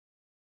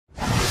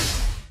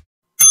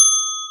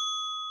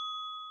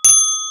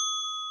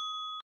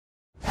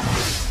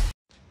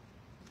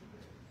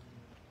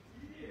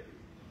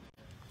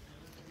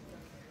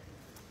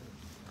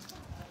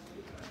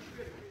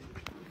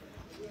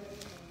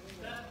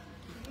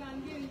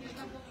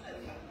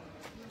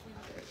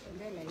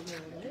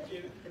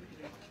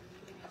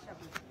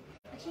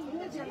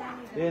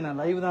ஏய் நான்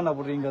லைவ் தான்டா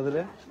போடுறீங்க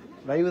அதுல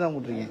லைவ் தான்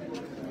போடுறீங்க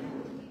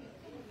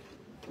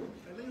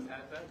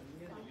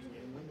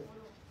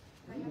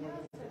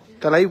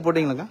லைவ்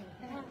போட்டீங்களாக்கா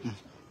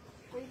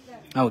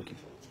ஓகே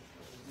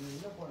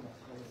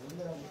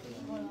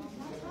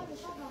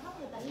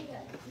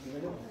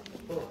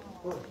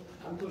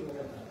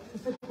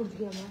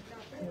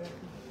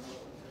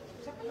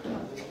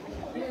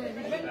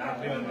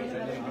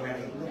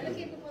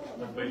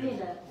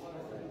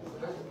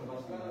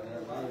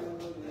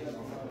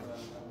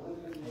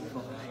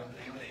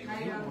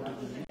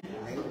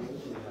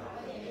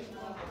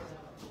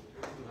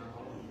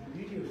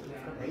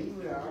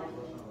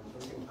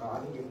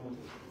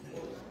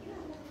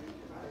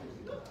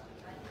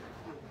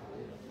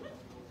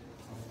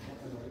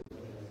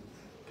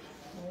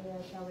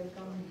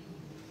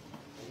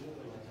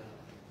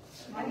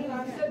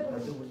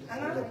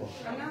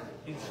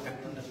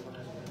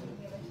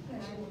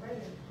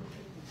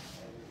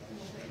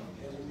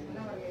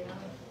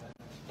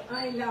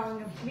இல்ல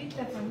அவங்க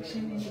வீட்ல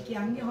ஃபங்க்ஷன் இன்னைக்கு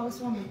அங்க ஹவுஸ்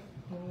வார்மிங்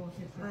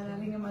அதனால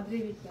எங்க மதுரை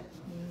வீட்ல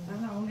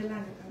அதனால அவங்க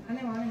எல்லாம் இருக்காங்க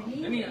அண்ணே வாங்க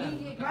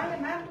வாங்க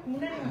மேம்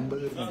முன்னாடி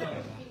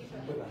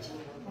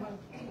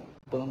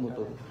இப்பதான்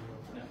போட்டது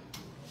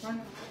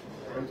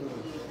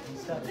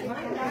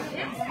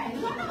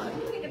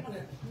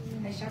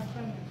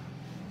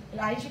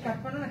ஐஷு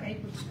கட் பண்ண நான் கை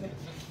பிடிச்சிக்கிறேன்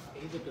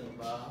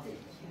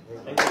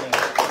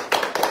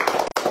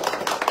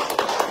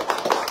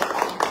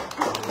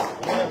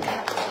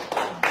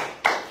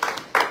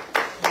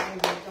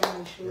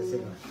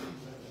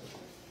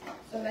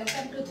So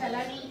welcome to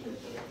Challani,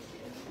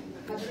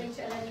 Madurai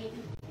Challani.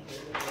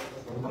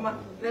 Amma,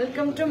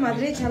 welcome to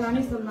Madurai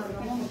Challani சொன்னாங்க.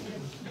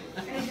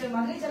 எனக்கு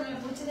மதுரை Challani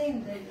பிடிச்சதே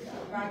இந்த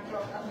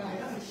பேக்ட்ராப்.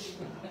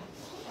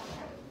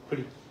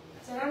 படி.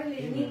 Challani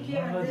இன்னைக்கு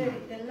வந்து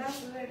எல்லா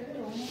சொல்றது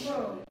ரொம்ப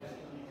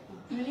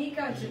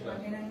யூனிக்கா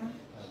வச்சிருக்காங்க என்னன்னா.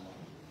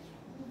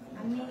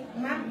 அண்ணி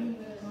ma'am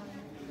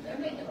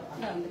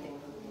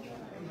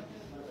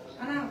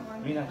Anna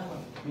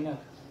Meena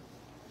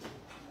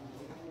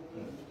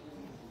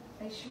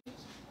Aishu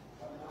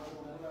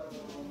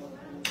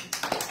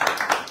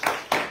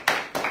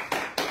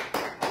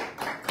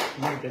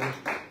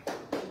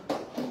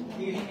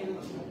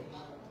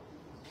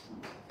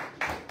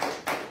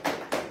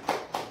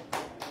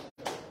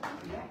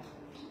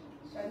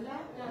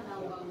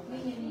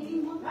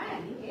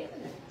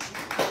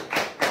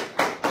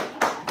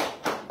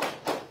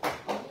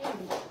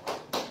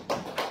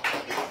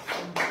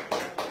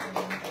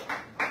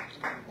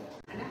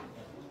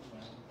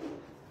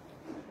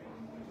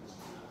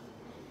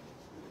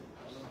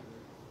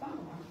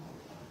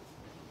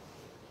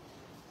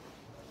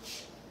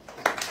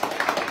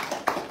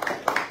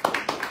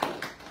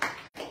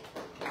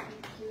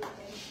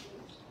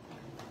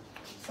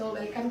So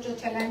welcome to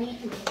Challani.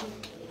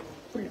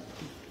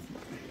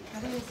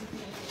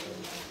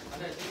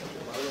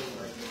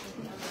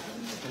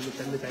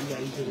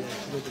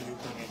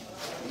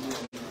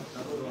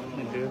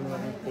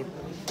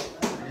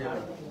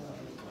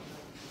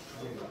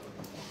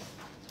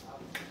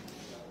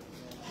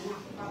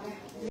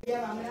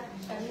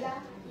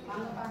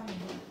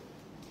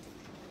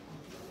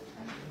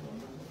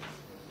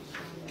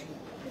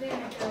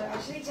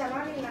 Actually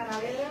Challani நான்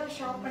நிறைய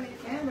ஷாப்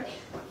பண்ணிருக்கேன் பட்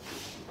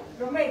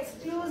ரொம்ப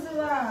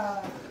எக்ஸ்க்ளூசிவா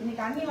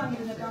இன்னைக்கு அண்ணி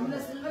வாங்கிருந்த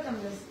டம்ளர் சில்வர்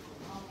டம்ளர்ஸ்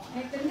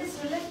எனக்கு தெரிஞ்ச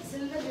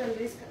சில்வர்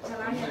ஜுவல்லரிஸ்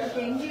Challani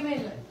அளவுக்கு எங்கேயுமே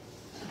இல்லை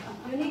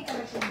யூனிக்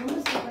கலெக்ஷன் ரொம்ப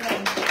சூப்பரா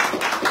இருக்கு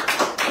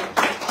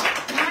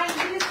நான்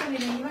இன்ட்ரடியூஸ்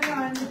பண்ணிடுறேன் இவங்க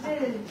வந்துட்டு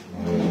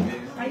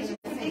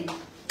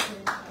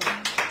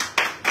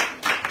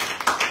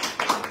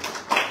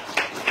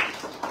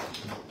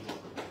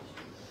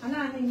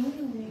அண்ணா நீங்க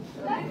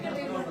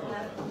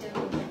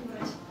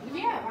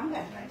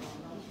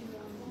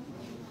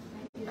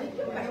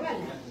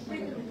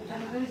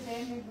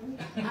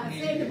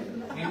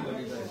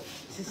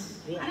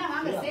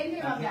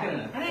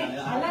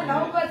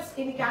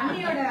இன்னைக்கு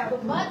அண்ணியோட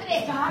பர்த்டே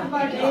ஸ்டார்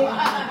பர்த்டே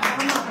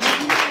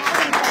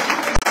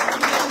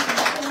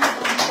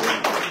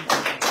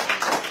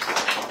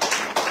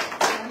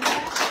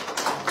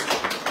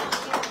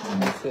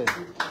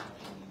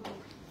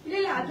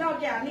இல்ல அதான்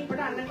ஓகே அன்னைக்கு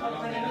கூட அண்ணன்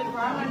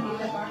வாங்க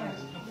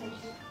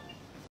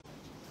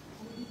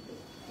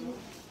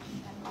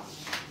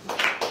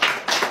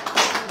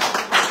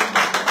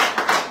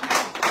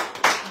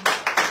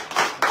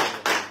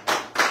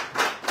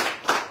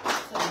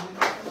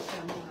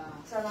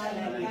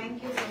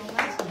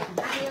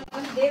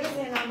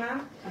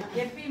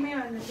எப்பயுமே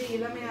வந்துட்டு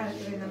இளமையா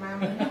இருக்குது இந்த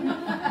மேம்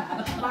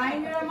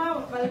பயங்கரமா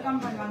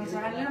வெல்கம் பண்ணுவாங்க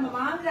சார் நம்ம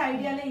வாங்குற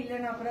ஐடியாலே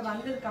இல்லைன்னா அப்புறம்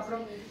வந்ததுக்கு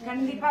அப்புறம்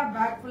கண்டிப்பா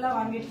பேக் ஃபுல்லா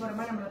வாங்கிட்டு போற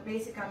மாதிரி நம்மள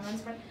பேசி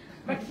கன்வின்ஸ் பண்ண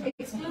but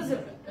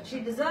exclusive she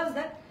deserves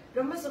that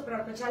ரொம்ப சூப்பரா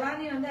இருக்கும்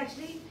Challani வந்து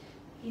ஆக்சுவலி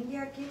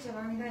இந்தியாக்கே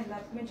Challani தான்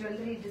எல்லாத்துக்குமே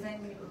ஜுவல்லரி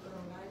டிசைன் பண்ணி கொடுக்குறோங்க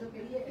அது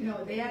பெரிய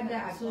They are the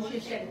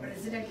association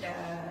president,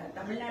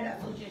 Tamil Nadu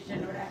association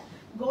oda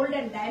gold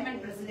and diamond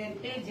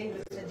president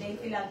Mr.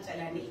 Jayfilal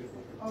Challani.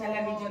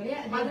 Challani Jewellery.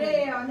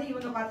 மதுரையை வந்து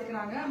இவங்க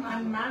பாத்துக்கிறாங்க.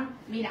 மேம்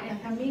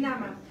மீனா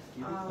மேம்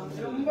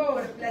ரொம்ப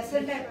ஒரு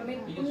பிளசண்டா எப்பவுமே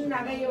புது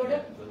நகையோடு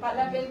பல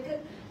பேருக்கு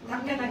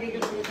தங்க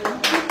நகைகள் கொடுக்கலாம்.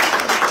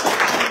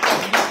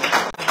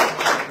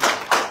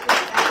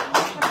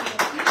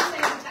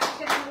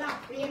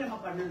 அப்படியே நம்ம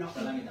பண்ணணும்.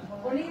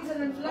 பொன்னியின்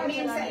செல்வன்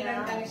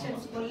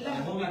கலெக்ஷன்ஸ்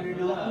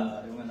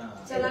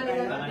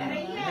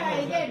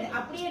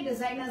அப்படியே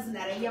டிசைனர்ஸ்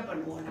நிறைய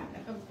பண்ணுவோம்.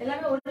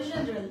 எல்லாமே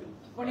original jewel.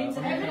 Ponniyin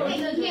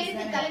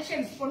Selvan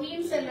collections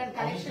Ponniyin Selvan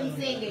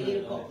கலெக்ஷன்ஸே இங்க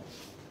இருக்கும்.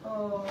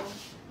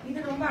 இது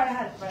ரொம்ப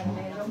அழகா இருக்கு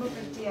பாருங்க. ரொம்ப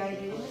பிரிட்டி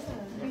ஆயிடுது.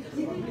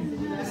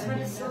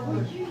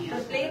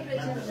 பிளேட்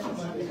வச்சு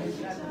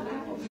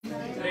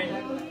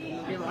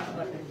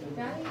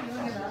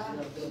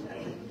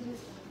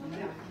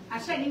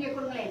அஷா நீங்க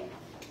கொடுங்களேன்.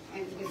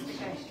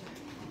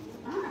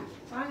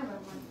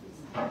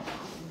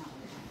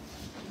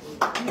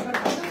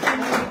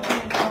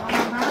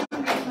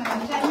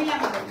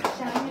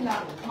 Sharmila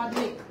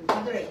Madurai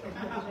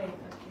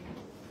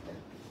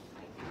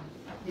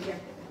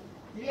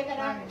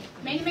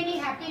many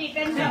happy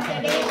returns of the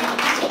day.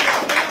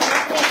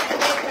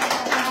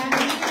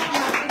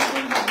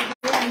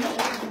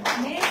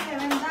 May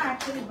 7 தான்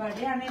ஆக்சுவலி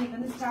பர்த்டே. ஆனா இன்னைக்கு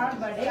வந்து ஸ்டார்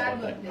பர்த்டே.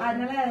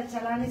 அதனால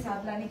சலானி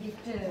சாப்லானி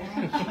gift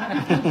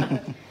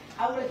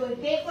அவங்களுக்கு ஒரு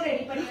கேக்கும்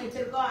ரெடி பண்ணி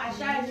வச்சிருக்கோம்.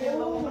 ஆஷா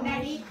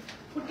முன்னாடி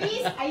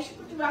குட்டீஸ் ஐஷு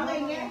குட்டி வாங்க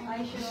இங்க.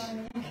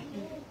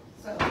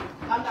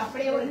 வாங்க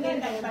அப்படியே ஒரு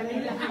கேக் கட்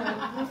பண்ணிடலாம்.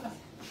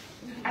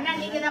 அண்ணா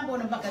நீங்க தான்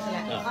போணும் பக்கத்துல.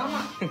 ஆமா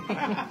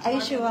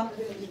ஐஷுவா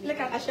இல்ல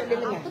ஆஷா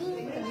இல்லங்க.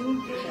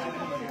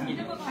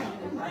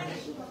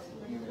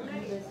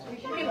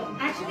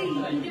 ஆக்சுவலி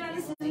இது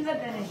வந்து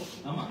சில்வர் தானே.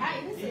 ஆமா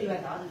இது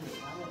சில்வர் தான்.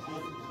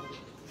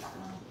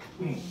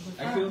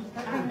 தேங்க்யூ.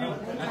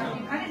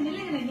 அண்ணா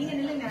நில்லுங்க நீங்க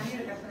நில்லுங்க. அண்ணா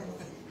கட் பண்ணுங்க.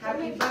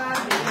 Happy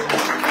birthday.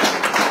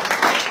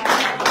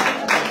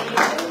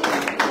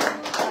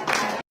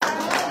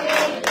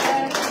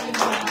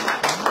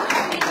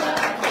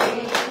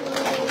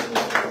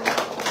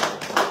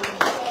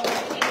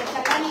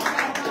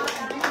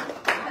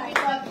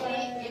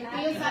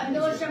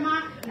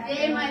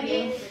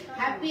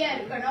 ஹாப்பியா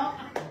இருக்கணும்.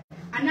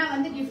 அண்ணா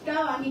வந்து கிஃப்டா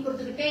வாங்கி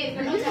கொடுத்துக்கிட்டே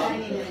இருக்கணும்.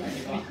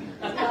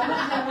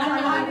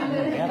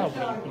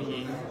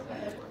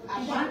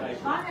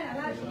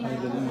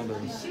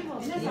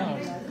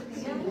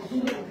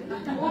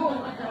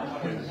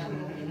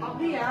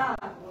 அப்படியா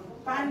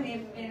பாருங்க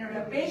என்னோட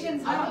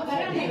பேஷன்ஸ்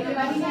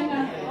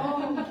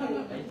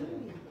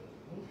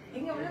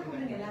எங்க உள்ள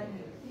கூப்பிடுங்க எல்லாரும்.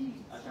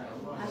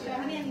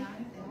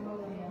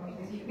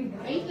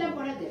 வெயிட்ல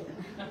போனது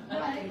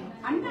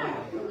அண்ணா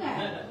கொடுங்க.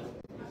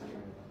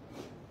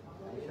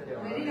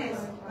 Very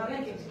nice. நல்லா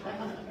கேக்கு.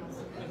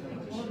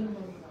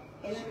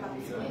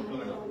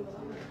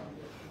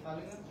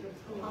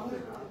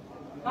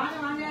 வாங்க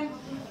வாங்க.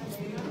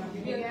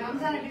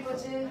 ரம்ஜான் எப்படி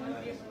போச்சு?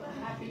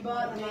 Happy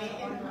birthday.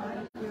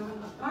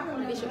 வாங்க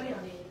உள்ள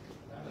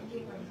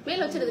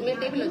மேல் வச்சிருது,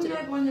 மேல் டேபிள்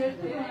வச்சிருது. கொஞ்சம்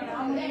எடுத்து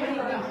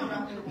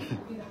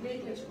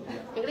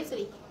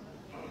வெங்கடேஸ்வரி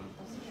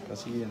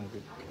கசிகி எனக்கு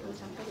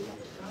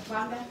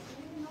வாங்க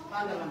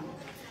வாங்க வாங்க.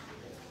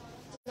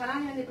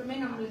 சலானி வந்து எப்பவுமே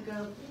நம்மளுக்கு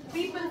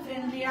பீப்புள்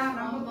ஃப்ரெண்ட்லியா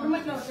நம்ம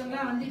குடும்பத்துல ஒருத்தவங்க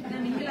வந்து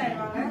இப்பதான் மிங்கில்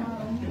ஆயிடுவாங்க.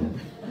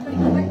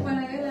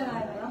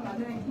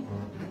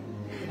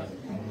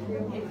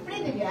 எப்படி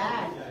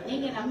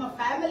நீங்க நம்ம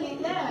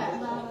ஃபேமிலில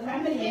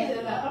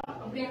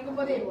அப்படி இருக்கும்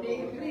போது எப்படி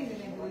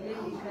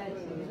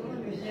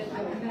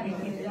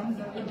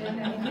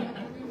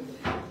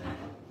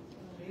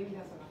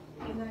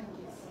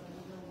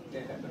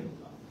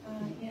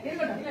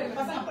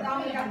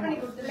கட் பண்ணி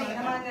கொடுத்துருவாங்க.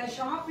 நம்ம அந்த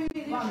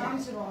ஷாப்லயும்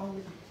காமிச்சிருவோம்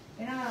அவங்களுக்கு.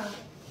 ஏன்னா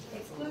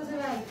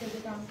எக்ஸ்க்ளூசிவா இருக்கிறது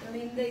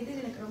இந்த இது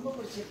எனக்கு ரொம்ப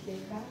பிடிச்சிருக்கு.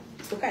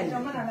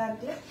 ரொம்ப நல்லா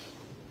இருக்கு.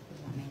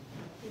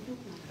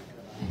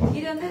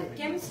 இது வந்து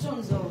கெம்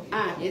ஸ்டோன்ஸோ?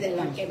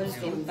 இதெல்லாம் கெம்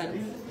ஸ்டோன் தான்.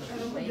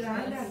 ரொம்ப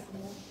கிராண்டா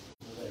இருக்கும்.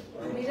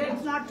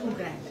 It's not too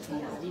grand.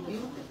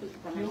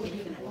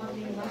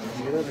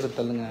 Mirror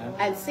எடுத்துங்க.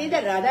 I'll see the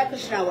Radha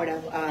Krishna would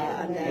have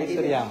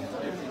சரியா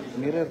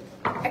mirror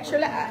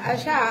actually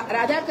Asha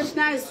Radha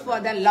Krishna is for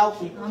the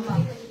love.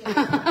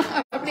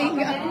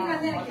 அப்படிங்க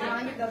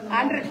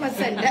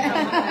 100%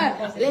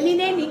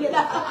 லெனினே நீங்க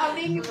தான்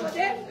அப்படிங்க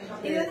போது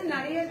இது வந்து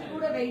நிறைய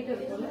கூட வெயிட்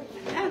இருக்கும்ல?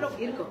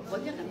 இருக்கும்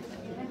கொஞ்சம்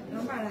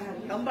ரொம்ப அழகா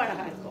இருக்கு. ரொம்ப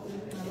அழகா இருக்கும்.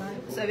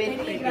 So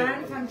very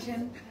grand function.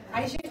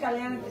 Aishu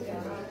கல்யாணத்துக்கு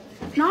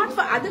நாட்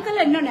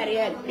அதுக்கெல்லாம் இன்னும் நிறைய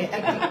இருக்கு.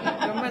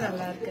 ரொம்ப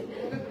நல்லா இருக்கு.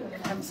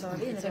 I'm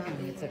sorry.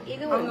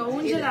 இது அவங்க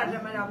ஊஞ்சல் ஆடுற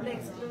மாதிரி அவ்வளவு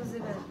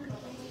எக்ஸ்க்ளூசிவா இருக்கு.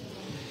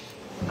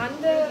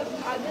 அந்த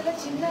அதுல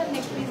சின்ன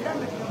நெக் பீஸ் தான்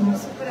ரொம்ப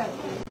சூப்பரா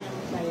இருக்கு.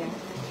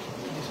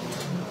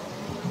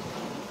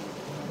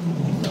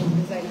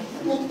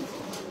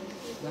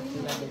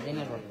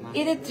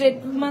 இது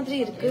த்ரெட் மாதிரி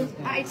இருக்கு.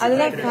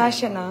 அதுதான்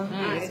ஃபேஷனா?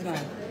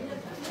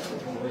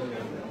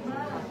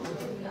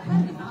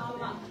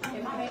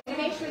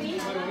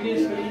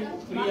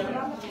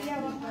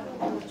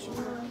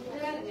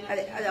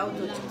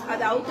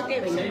 அது அவுத்துட்டே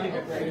வைங்க.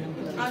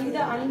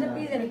 அந்த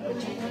பீஸ் எனக்கு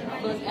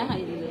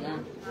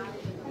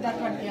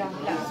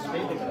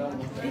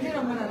இது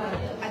ரொம்ப நல்லா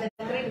இருக்கு. அதை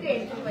த்ரெட்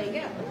எடுத்து வைங்க.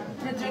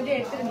 இந்த த்ரெட்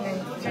எடுத்துருங்க,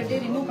 த்ரெட்டை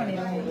ரிமூவ்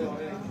பண்ணிடுறாங்க,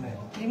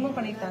 ரிமூவ்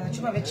பண்ணிட்டாங்க,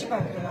 சும்மா வச்சு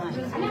பார்க்குறேன்.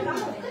 ஹெல்ப்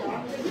பண்ணுவாங்க,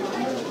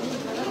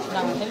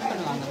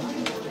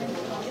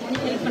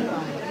 ஹெல்ப்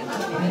பண்ணுவாங்க.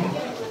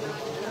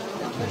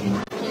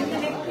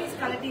 Neck piece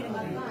கலட்டிடுங்க.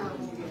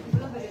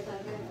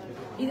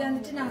 இது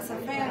வந்துட்டு நான்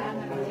சஃபையா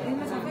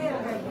சஃபையா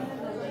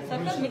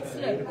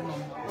மிக்ஸில்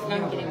இருக்கணும்.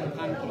 காமிக்கிறேன்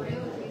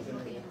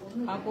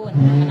பாப்போ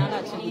ரொம்ப நாள்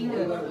ஆச்சு.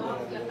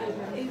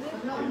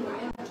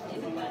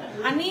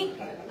 அண்ணி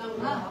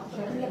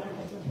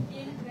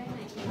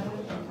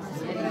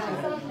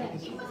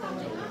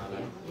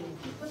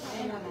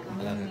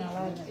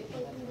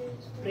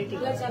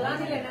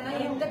சலானில என்னன்னா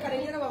எந்த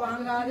கடையில நம்ம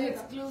வாங்காத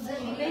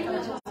எக்ஸ்க்ளூசிவ்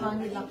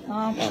வாங்கிடலாம்.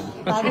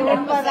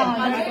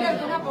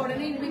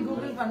 உடனே இனிமே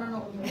கூகுள்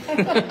பண்ணணும்.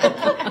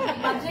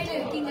 மதுரையில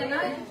இருக்கீங்கன்னா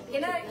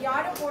ஏன்னா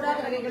யாரும் போடாத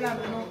வகைகளா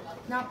இருக்கணும்.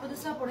 நான்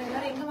புதுசா போட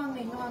எல்லாரும் எங்க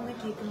வாங்க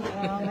கேட்கணும்.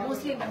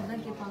 மோஸ்ட்லி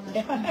தான் கேட்பாங்க.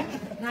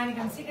 நான்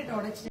எனக்கு அந்த சீக்கிரட்டை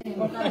உடைச்சிட்டேன்.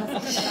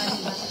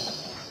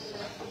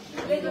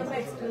 ரொம்ப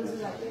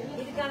எக்ஸ்க்ளூசிவா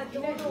இதுக்கான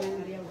தோடு,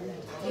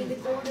 இது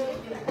தோடு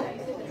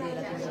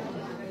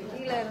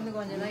கீழே இருந்து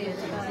கொஞ்சம் தான்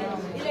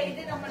இல்ல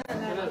இது நம்ம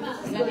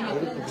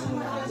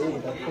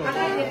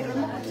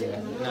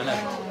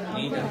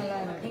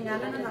எங்க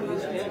அண்ணன் நல்லா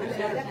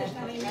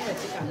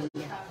வச்சுக்காங்க.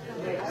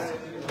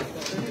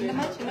 இந்த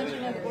மாதிரி சின்ன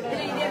சின்னது கூட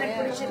இது எனக்கு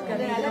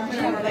பிடிச்சிருக்காது.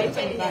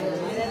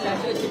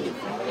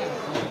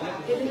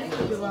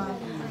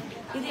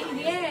 இது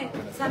ஏன்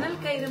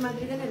சணல் கயிறு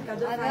மாதிரி தானே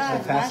இருக்காது.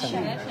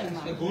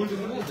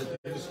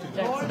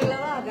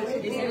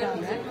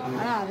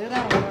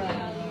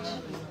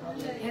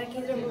 எனக்கு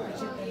இது ரொம்ப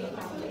பிடிச்சிருக்கு.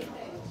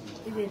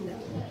 இது இல்ல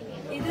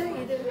இது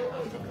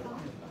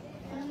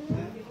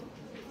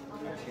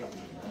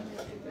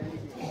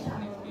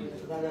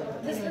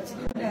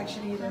இது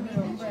ஆக்சுவலி இது வந்து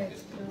ரொம்ப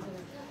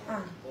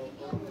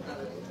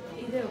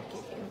இது ஓகே.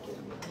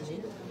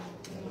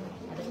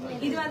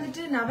 இது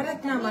வந்துட்டு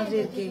நவரத்னா மாதிரி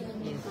இருக்கு.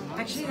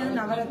 ஆக்சுவலி இது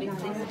நவரத்னா,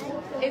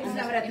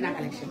 நவரத்னா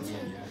கலெக்ஷன்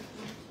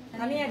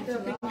தனியா எடுத்து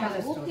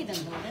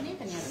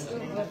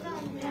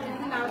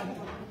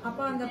அப்ப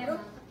அந்த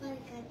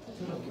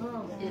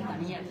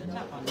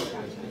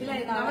இல்ல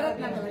இது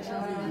நவரத்னா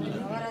கலெக்ஷன்.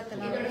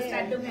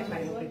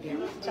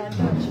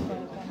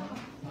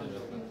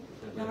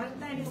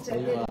 நவரத்னா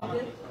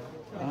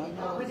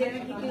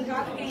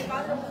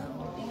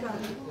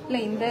இல்ல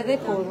இந்த இதே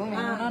போதும்.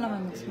 வேணும்னா நம்ம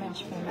மிக்ஸ்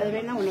மேட்ச் பண்ணலாம். அது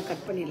வேணா ஒன்று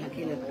கட் பண்ணிடலாம்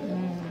கீழே.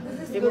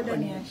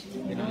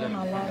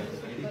 நல்லா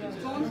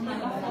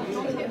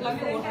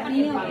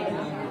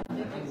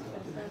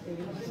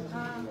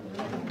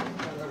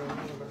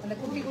அந்த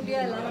குட்டி குட்டியா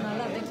இல்லாம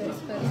நல்லா அப்படியே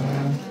பெருசு பெருசு.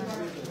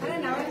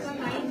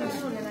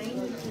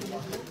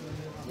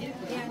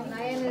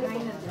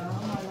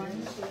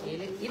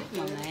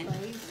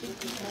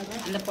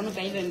 அந்த பொண்ணு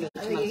கையில் ரெண்டு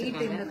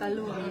இந்த கல்லு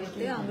ஒன்று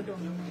அங்கிட்டு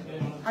ஒண்ணு.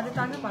 அது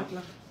தாங்க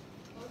பார்க்கலாம்.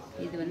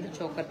 இது வந்து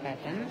சோக்கர்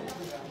பேட்டர்ன்.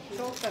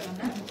 சோக்கர்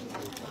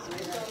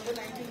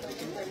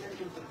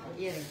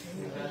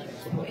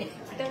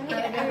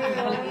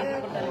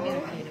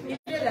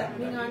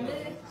நீங்க வந்து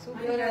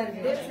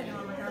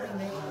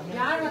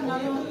யார்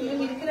வந்தாலும்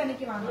இவங்க இருக்கிற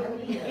அன்னைக்கு வாங்க.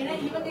 ஏன்னா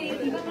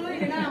இவங்களும்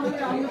இல்லைன்னா அவங்க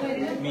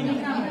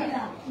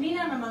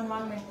மீனா மேம்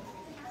வாங்க.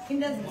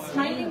 இந்த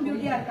ஸ்மைலிங்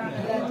பியூட்டியா இருக்காங்க,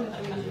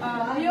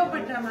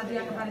 அயோபட்ற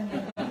மாதிரியாக பாருங்க.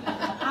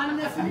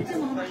 அந்த சிரிச்ச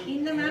முகம்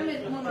இந்த மேம்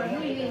இருக்கும்போது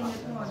வரணும், இல்லை இங்க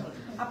இருக்கும் வரணும்.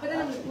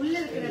 அப்பதான் நமக்கு உள்ள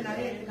இருக்கிற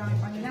நிறைய எடுத்து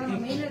காமிப்பாங்க. ஏன்னா நம்ம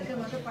மேல இருக்கிற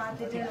மட்டும்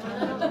பார்த்துட்டு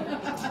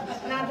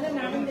நான் அதுல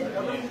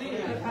நடந்துருக்கேன்.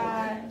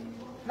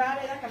 வேற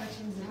ஏதாவது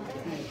கலெக்ஷன்ஸ்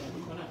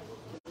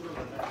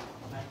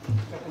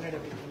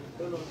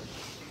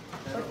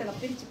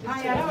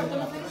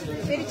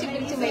பிரிச்சு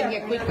பிரிச்சு வைங்க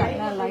குயிக்கா.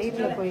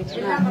 லைட்ல போயிட்டு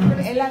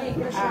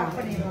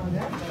பண்ணிடுவாங்க.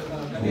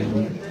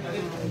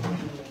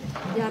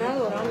 யாராவது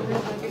ஒரு ஆள் உள்ள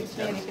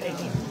போயிட்டு எனக்கு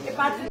ready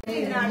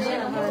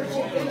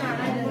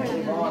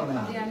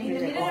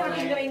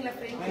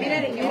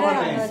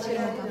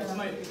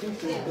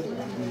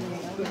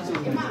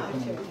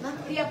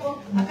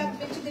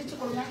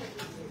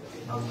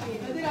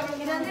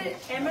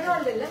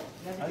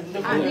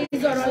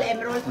These are all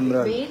emerald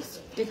beads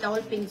with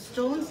all pink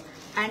stones,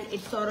 and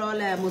it's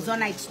all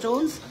moissanite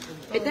stones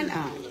with an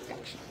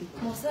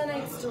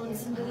moissanite stones.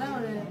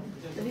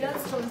 Real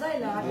stones or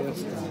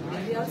artificial?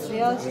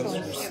 real stones.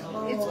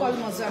 It's called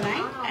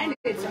moissanite, and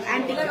it's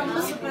antique. ரொம்ப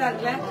சூப்பரா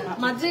இருக்குல்ல.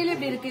 மதுரையில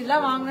இப்படி இருக்கு.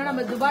 இதெல்லாம் வாங்கினா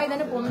நம்ம Dubai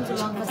தானே போகணும்னு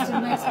சொல்லுவாங்க. ஃபர்ஸ்ட்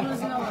நம்ம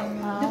எக்ஸ்க்ளூசிவா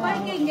வாங்கணும்.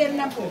 துபாய்க்கு இங்க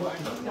இருந்தா போவோம்.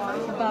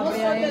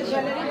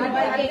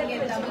 துபாய்க்கு இங்க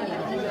இருந்தா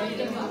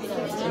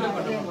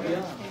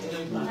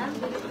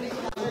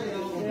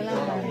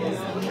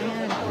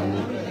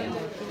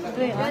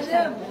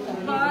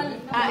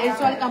it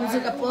all comes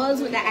with the pearls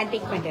with the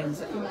antique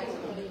pendants.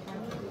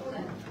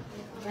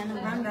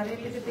 நான் நிறைய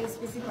பேருக்கு பேசி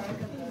பேசி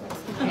பழக்கம்.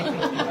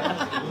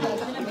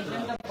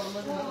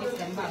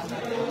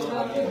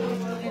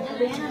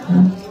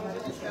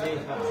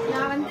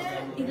 நான் வந்து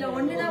இதுல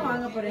ஒண்ணுதான்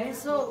வாங்க போறேன்.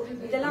 சோ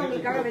இதெல்லாம்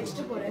உங்களுக்காக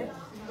வச்சுட்டு போறேன்.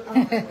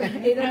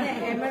 இது வந்து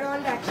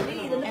எமரால்ட். ஆக்சுவலி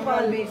இது வந்து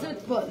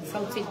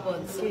South Sea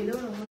pearls.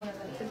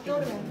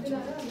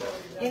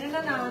 என்னன்னா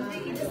நான் வந்து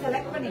இது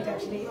செலக்ட் பண்ணிட்டேன்.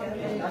 ஆக்சுவலி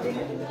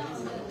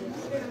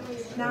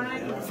நான்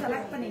இது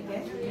செலக்ட்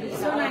பண்ணிட்டேன்.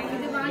 ஸோ நான்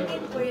இது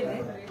வாங்கிட்டு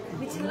போயிடுறேன்.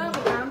 மிச்சம்லாம்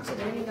அவங்க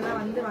காமிச்சிடுறேன். நீங்களாம்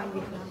வந்து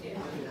வாங்கிக்கலாம்.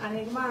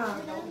 அதிகமாக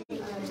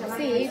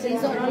See,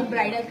 these are all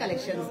bridal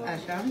collections,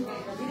 Asha.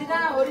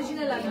 இதுதான்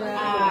ஒரிஜினல். அந்த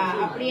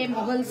அப்படியே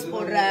முகல்ஸ்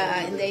போடுற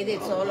இந்த இது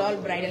இட்ஸ் all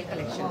bridal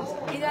collections.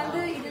 இது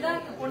வந்து இதுதான்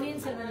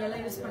பொன்னியின் செல்வன்ல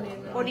எல்லாம் யூஸ்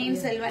பண்ணிருக்காங்க. பொன்னியின்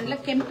செல்வன்ல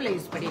கெம்ப்ல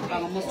யூஸ்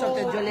பண்ணிருப்பாங்க. Most of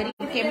the jewellery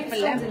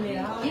கெம்ப்ல.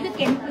 இது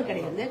கெம்ப்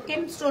கிடையாது.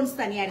 கெம்ப் ஸ்டோன்ஸ்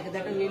தனியா இருக்கு.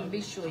 that will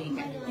be showing.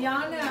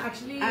 யானை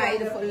ஆக்சுவலி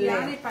இது full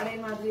யானை படை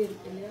மாதிரி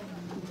இருக்கு இல்லையா?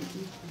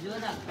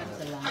 Jodha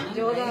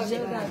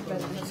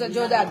Akbar. So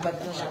Jodha Akbar.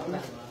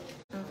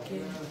 Okay.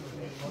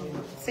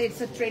 So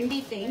it's a trendy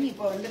thing.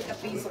 இப்போ வந்திருக்க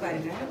பீஸ்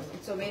பாருங்க.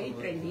 It's a very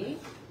trendy.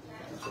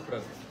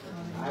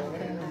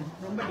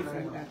 ரொம்ப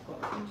டிஃபரெண்டா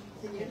இருக்கும்.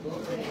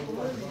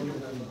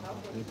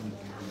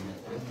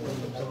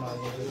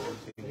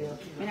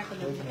 மேனா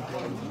கொஞ்சம்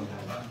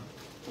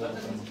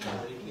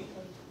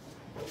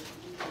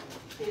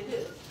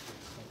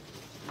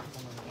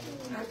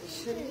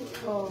Actually,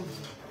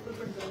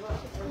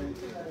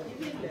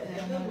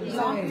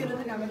 லாங்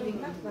இருந்து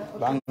காமிக்கிறீங்களா?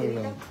 வாங்க.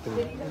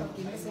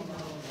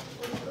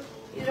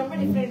 இது ரொம்ப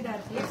டிஃபரெண்டா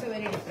இருக்கு. It's a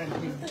very different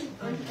thing.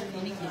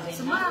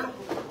 சும்மா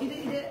இது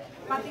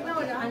பாத்தீங்கன்னா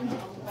ஒரு 5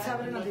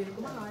 சவரன் அப்படி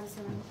இருக்குமா? 6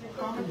 சவரன்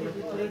காமன்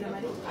புரியுற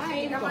மாதிரி.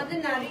 நம்ம வந்து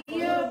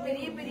நிறைய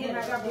பெரிய பெரிய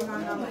நகை அப்படி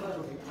வாங்காம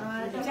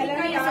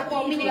Challani is a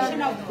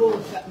combination of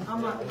both.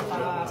 ஆமா.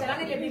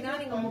 சலானில எப்படின்னா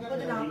நீங்க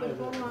 30-40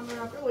 பவுன்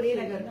வாங்கினா கூட ஒரே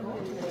நகை இருக்கும்.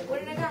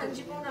 ஒரு நகை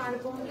 5 பவுன் 6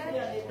 பவுன்ல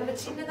நம்ம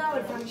சின்னதா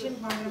ஒரு ஃபங்க்ஷன்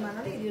வாங்குற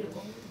மாதிரி இது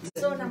இருக்கும்.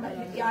 சோ நம்ம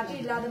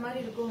யார்ட்டும் இல்லாத மாதிரி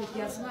இருக்கும்,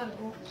 வித்தியாசமா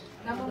இருக்கும்,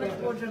 நம்ம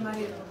போடுற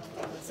மாதிரி இருக்கும்.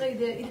 சோ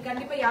இது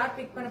கண்டிப்பா யார்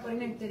பிக் பண்ண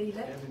போறீங்கன்னு எனக்கு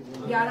தெரியல.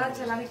 யாராவது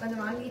சலானிக்கு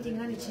வந்து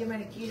வாங்கிட்டீங்கன்னா நிச்சயமா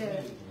எனக்கு கீழே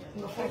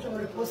உங்க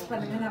போட்டோவோட போஸ்ட்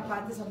பண்ணுங்க. நான்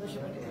பார்த்து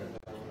சந்தோஷப்படுறேன்.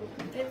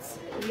 It's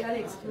real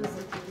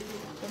exclusive.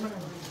 ரொம்ப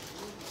நன்றி.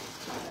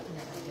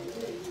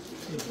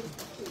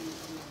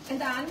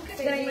 இந்த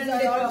அன்கட்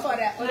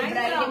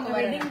டைமண்ட்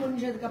வெட்டிங்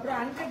முடிஞ்சதுக்கு அப்புறம்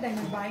அன்கட்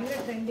டைமண்ட் பயங்கர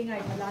ட்ரெண்டிங்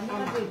ஆயிடுது. அந்த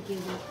மாதிரி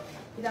இருக்குது.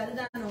 இது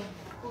அதுதானோ?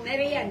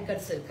 நிறைய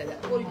அன்கட்ஸ் இருக்குது.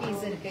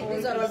 போல்கீஸ் இருக்கு.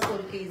 These are all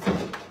போல்கீஸ்.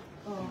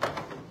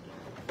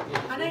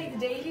 ஆனா இது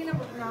டெய்லி நான்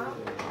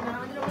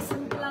வந்து ரொம்ப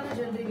சிம்பிளான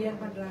ஜுவல்லரி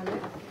வியர் பண்றாங்க.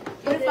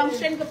 ஒரு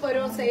ஃபங்க்ஷனுக்கு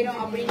போறோம் செய்றோம்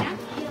அப்படின்னா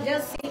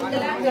ஜஸ்ட்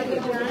சிம்பிளா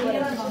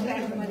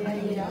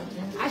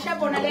ஆஷா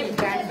போனாலே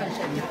கிராண்ட்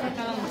ஃபங்க்ஷன்.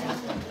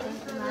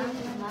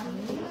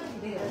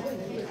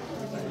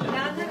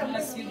 நான் தான் ரொம்ப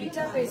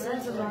ஸ்வீட்டா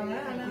பேசுறேன்னு சொல்லுவாங்க.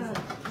 ஆனா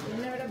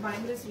என்னை விட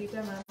பயங்கர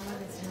ஸ்வீட்டா மேமா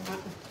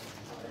பேசுறேன்.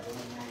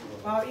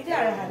 இது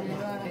அழகா இருக்கு.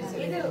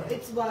 இது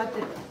இட்ஸ் வாட்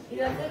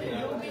இது வந்து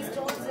ரூபி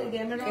ஸ்டோன்ஸ், இது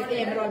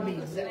எமரால்ட்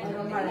பீட்ஸ்.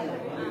 ரொம்ப அழகா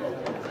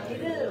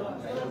இது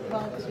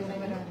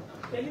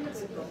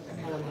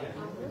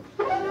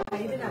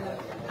இது நல்லா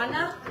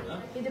அண்ணா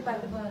இது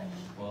பார்த்து பாருங்க.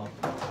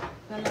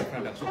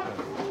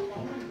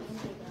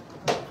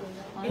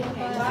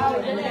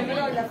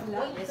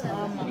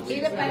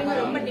 இத பாருங்க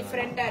ரொம்ப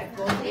டிஃபரெண்டா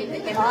இருக்கும்.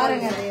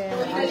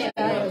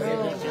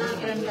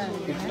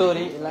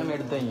 விக்டோரி எல்லாமே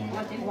எடுத்தீங்க.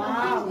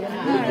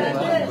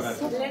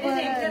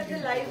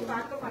 லைவ்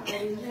பார்க்க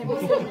மாட்டேன்.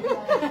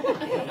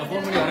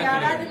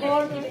 யாராவது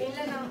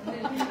இல்லைன்னா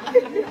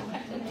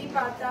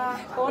பார்த்தா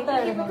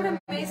இப்ப கூட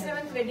May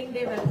 7th வெட்டிங்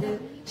டே வருது.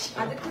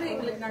 அதுக்கு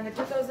எங்களுக்கு நாங்க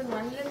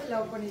 2001ல இருந்து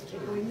லவ் பண்ணிட்டு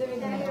இருக்கோம். இந்த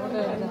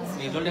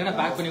நீ சொல்றீங்கன்னா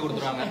பேக் பண்ணி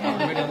கொடுத்துருவாங்க.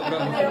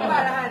 ரொம்ப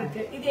அழகா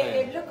இருக்கு. இது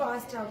எவ்வளவு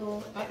காஸ்ட்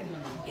ஆகும்?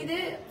 இது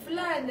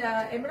ஃபுல்லா இந்த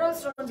எமரால்ட்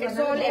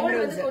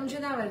ஸ்டோன்ஸ்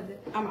கொஞ்சம் தான் வருது.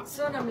 ஆமா.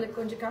 சோ நம்மளுக்கு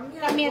கொஞ்சம்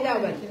கம்மியா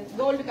தான் வருது.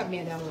 கோல்டு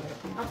கம்மியா தான் வரும்.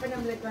 அப்ப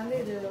நம்மளுக்கு வந்து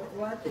இது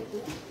worth it.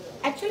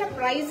 ஆக்சுவலா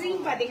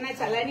பிரைசிங் பாத்தீங்கன்னா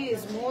Challani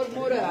is more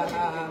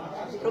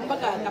ரொம்ப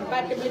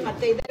கம்பேரிட்டிவ்லி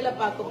மத்த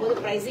இதெல்லாம் பார்க்கும்போது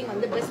பிரைசிங்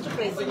வந்து பெஸ்ட்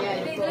பிரைசிங்கா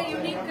இருக்கு. இதுல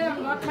யூனிக்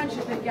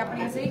மார்க்மேன்ஷிப் இருக்கு.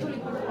 அப்படி செய்கூலி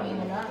கூட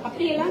பண்ணுவீங்களா?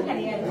 அப்படி எல்லாம்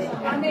கிடையாது.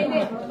 அந்த இது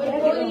ஒரு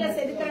கோயில்ல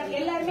செதுக்குறாங்க.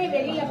 எல்லாருமே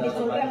வெளியில அப்படி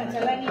சொல்றாங்க.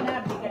 Challaniனா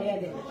அப்படி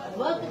கிடையாது.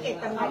 வர்க்குக்கு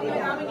ஏத்த மாதிரி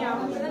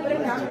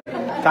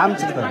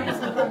காமிச்சிட்டு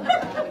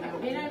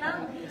என்னன்னா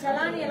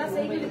Challani எல்லாம்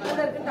செய்கூலி கூட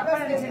இருக்கு. தப்பா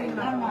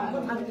நினைச்சீங்க.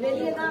 அது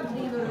வெளியே தான்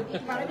அப்படி ஒரு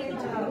பழகி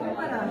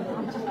ரொம்ப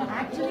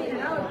ஆக்சுவலி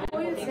என்னன்னா ஒரு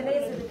கோயில்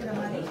சிலையை செதுக்கிற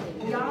மாதிரி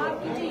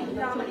யார்கிட்டும்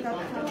இல்லாம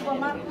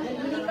தத்ரூபமா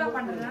யூனிக்கா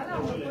பண்றதுனால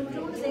அவங்க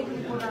கொஞ்சோண்டு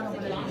செய்கூலி போடுறாங்க.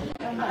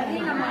 அதே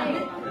நம்ம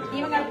வந்து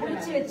இவங்க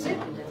புடிச்சு வச்சு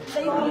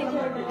செய்கூலி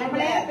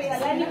நம்மளே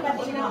Challani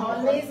பாத்தீங்கன்னா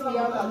always we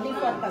are only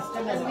for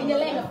customers. நீங்க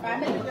எல்லாம் எங்க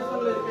ஃபேமிலி.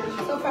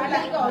 சோ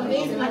ஃபேமிலிக்கு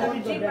ஆல்வேஸ் அதை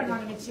ட்ரீட்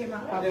பண்ணுவாங்க நிச்சயமா.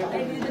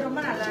 இது ரொம்ப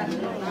நல்லா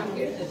இருக்கு.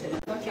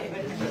 ஓகே.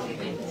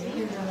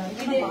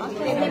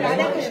 இது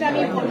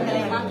ராதாகிருஷ்ணாவே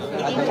போடுறேன்.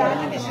 இது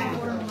ராதாகிருஷ்ணன்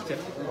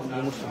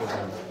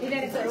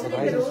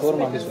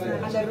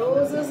அந்த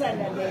ரோசஸ்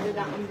அண்ட் அந்த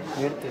இதுதான்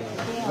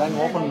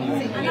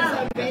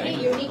வெரி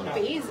யூனிக்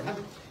பீஸ்.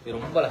 இது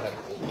ரொம்ப அழகா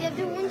இருக்கு.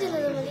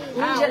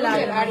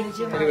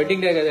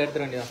 வெட்டிங் டே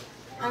எடுத்துற வேண்டியதான்.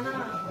 ஆனா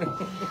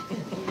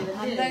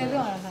அந்த இது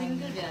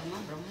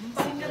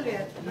சிங்கிள்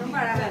வேர் ரொம்ப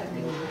அழகா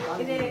இருக்கு.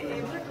 இது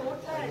எவ்வளவு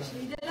டோட்டலா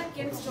ஆக்சுவலி இதெல்லாம்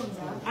gem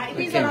ஸ்டோன்ஸா?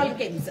 These are all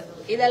kems.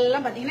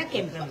 இதெல்லாம் பாத்தீங்கன்னா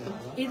கெம்.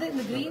 இது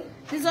இந்த green,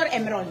 these are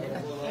emerald.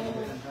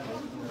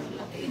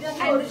 இது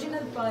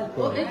original pearl.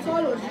 It's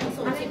all original.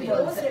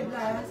 Rose எவ்வளவு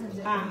அழகா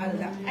செஞ்சாங்க.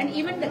 அதுதான். And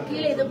even the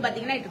கீழே இது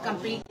பாத்தீங்கன்னா it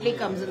completely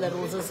comes in the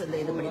roses இந்த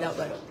இது படி தான்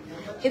வரும்.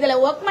 இதுல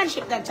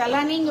ஒர்க்மேன்ஷிப் தான்.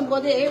 சலானிங்கும்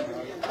போது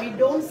we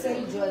don't sell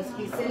jewels,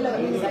 we sell our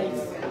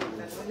designs.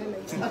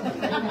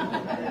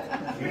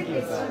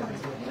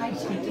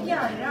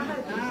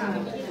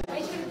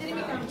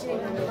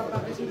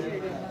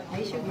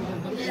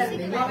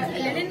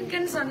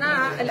 Lenin சொன்னா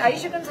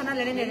ஐஷுக்குன்னு சொன்னா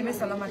லெனின் எதுவுமே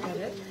சொல்ல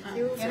மாட்டாரு.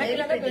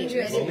 எனக்கு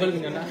கொஞ்சம்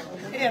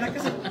எனக்கு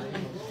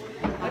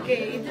ஓகே.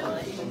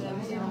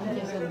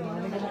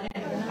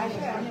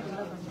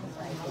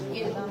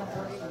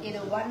 இது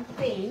one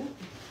thing.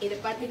 இது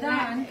பாத்தீங்கன்னா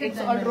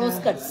it's all rose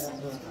cuts.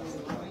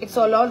 It's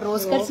all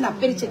rose cuts. நான்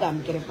பிரிச்சு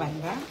காமிக்கிறேன்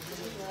பாருங்க.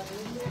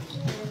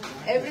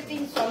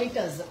 Everything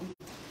solitaires.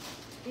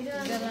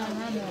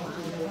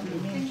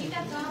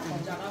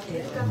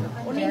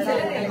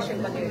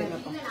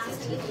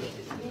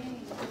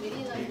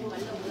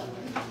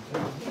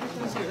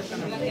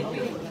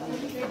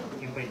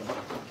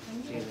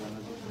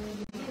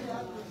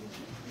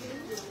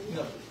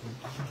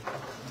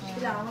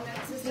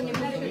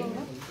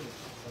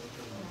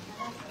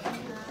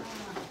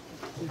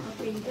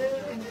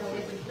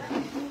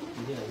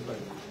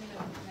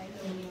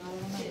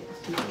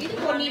 இது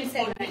பொன்னியின்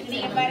செல்வன்.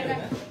 நீங்க பாருங்க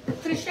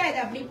த்ரிஷா இதை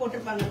அப்படி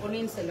போட்டிருப்பாங்க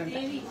பொன்னியின் செல்வன்.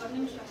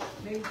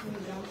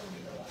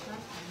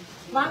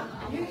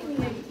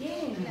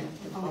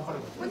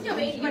 கொஞ்சம்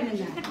வெயிட்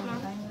பண்ணுங்க.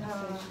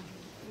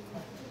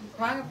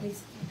 வாங்க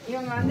ப்ளீஸ்.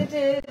 இவங்க வந்துட்டு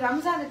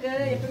ரம்ஜானுக்கு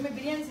எப்பவுமே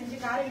பிரியாணி செஞ்சு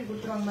காரையில்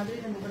கொடுத்துருவாங்க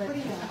மதுரையில இருந்து கூட.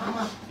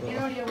 ஆமா,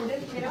 என்னுடைய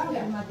உடல்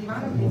பிறப்பு மாதிரி.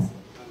 வாங்க ப்ளீஸ்.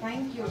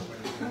 தேங்க்யூ.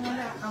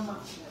 ஆமா,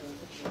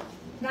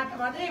 நான்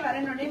மதுரை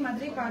வரணுன்னே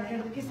மதுரை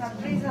பார்க்கறதுக்கு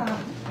சர்ப்ரைஸா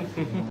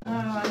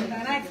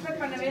நான்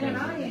எக்ஸ்பெக்ட் பண்ணவே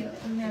இல்லைன்னா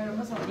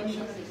ரொம்ப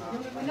சந்தோஷம்.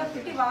 இவங்களுக்கு இன்னும்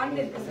பிட்டி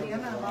வாழ்ந்து இருக்கு. சரியா,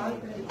 நான்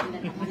வாழ்க்கை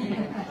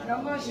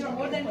ரொம்ப வருஷம்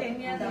மோர் தென் 10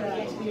 years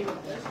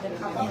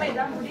அப்பப்ப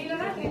ஏதாவது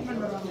முடியலன்னா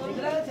ட்ரீட்மெண்ட் வருவாங்க.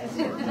 ரெகுலரா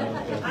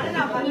ஆனா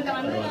நான் வந்து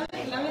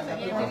எல்லாமே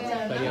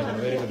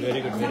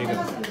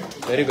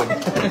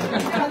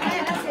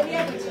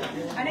சரியா போச்சு.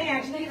 ஆனா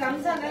ஆக்சுவலி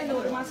ரம்ஜான் இந்த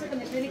ஒரு மாசம்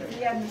கொஞ்சம் கிளினிக்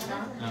ஃப்ரீயா இருந்துச்சுன்னா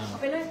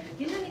அப்ப எல்லாம்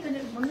இன்னும் நீ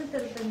கொஞ்சம் முன்னுக்கு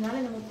இருக்கிறதுனால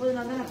இந்த 30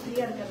 நாள் தான் நான்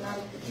ஃப்ரீயா இருக்கிறதுனால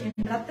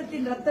என்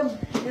ரத்தத்தின் ரத்தம்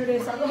என்னுடைய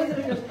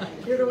சகோதரர்கள்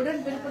என்னோட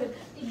உடன் பிறப்பு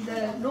இந்த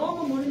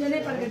நோம்பு முடிஞ்சனே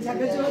பாருங்க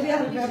ஜகஜோதியா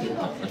இருக்காரு.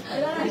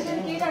 அதெல்லாம்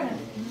ஆக்சுவலி கேட்டாங்க.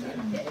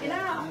 ஏன்னா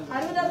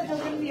 60வது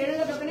டோக்கன்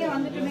 70வது டோக்கனே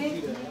வந்துட்டுமே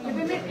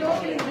எப்பயுமே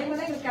டோக்கன் டைம்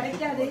தான் எங்களுக்கு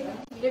கிடைக்காது.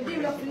 எப்படி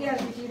இவ்வளவு ஃப்ரீயா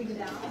இருக்கு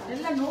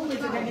எல்லாம் நோம்பு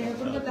வச்சிருக்காங்க எங்க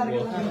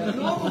குடும்பத்தார்கள்.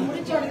 நோம்பு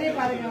முடிச்ச உடனே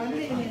பாருங்க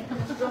வந்து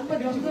ரொம்ப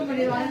ஜொம்பம்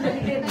பண்ணி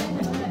வாழ்ந்துட்டே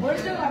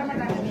ஒழுங்கும்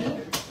வரமாட்டாங்க. நீ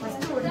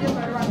ஃபர்ஸ்ட் ஒழுங்கு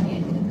வருவாங்க,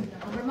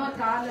 அப்புறமா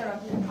கால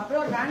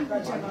அப்புறம் ஒரு வேன்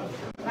பிடிச்சாங்க.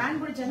 வேன்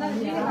பிடிச்சா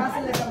வீடு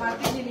வாசல் இருக்க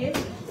மார்க்கெட்லயே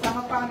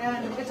சமைப்பாங்க,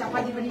 அந்த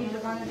சப்பாத்தி பண்ணிட்டு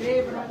இருப்பாங்க,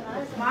 கிரேவரம்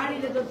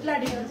மாடியில தொட்டில்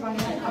அடிக்க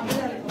இருப்பாங்க.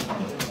 அப்படிதான் இருக்கும்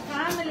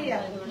ஃபேமிலியா.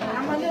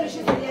 நம்ம வந்து ஒரு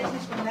விஷயம் தெரியாதுன்னு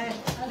வச்சுக்கோங்களேன்.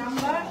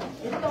 நம்ம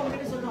எதுக்கு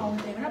அவங்ககிட்ட சொல்லணும்,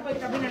 அவங்க தேவைன்னா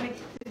போயிட்டு அப்படின்னு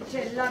நினைச்சு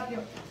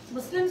எல்லாத்தையும்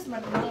முஸ்லிம்ஸ்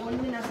மட்டும்தான்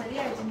ஒண்ணு நான்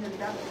சரியாயிடுச்சுன்னு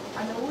சொல்லிட்டா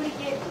அந்த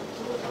ஊருக்கே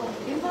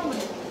இன்ஃபார்ம்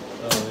பண்ணுவோம்.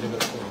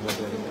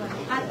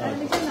 அது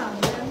நிச்சயம்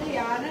வந்து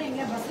யாரும்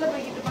எங்க பஸ்ல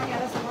போய்கிட்டு இருப்பாங்க,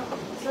 யாரும்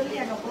சொல்லி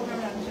அங்க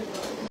ப்ரோக்ராம்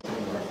அனுப்பிச்சிருக்கோம்.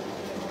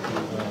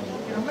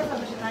 ரொம்ப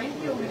சந்தோஷம்.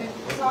 தேங்க்யூ.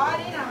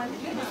 சாரி, நான் வந்து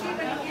ரிசீவ்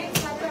பண்ணி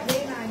கேக் சாப்பிட்டு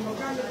அப்படியே நான் இங்க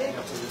உட்காந்துட்டு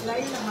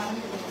லைன்ல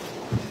மறந்துட்டேன்.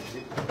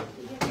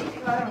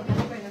 வீட்டுக்கு வரோம்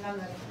கண்டிப்பா இந்த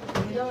நாள் வரும்.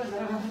 ஏதோ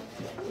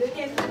இதுக்கு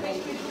எந்த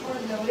பேஷண்ட்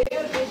போனதில்லை. ஒரே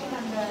ஒரு பேஷண்ட்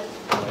அந்த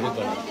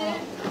வந்துட்டு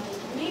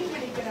மீன்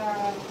பிடிக்கிற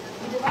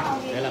இதுவா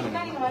அவங்க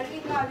நீங்க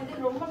வருவீங்களா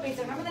அது ரொம்ப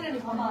பேசுறேன். நம்ம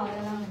தானே போனோம்.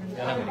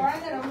 அந்த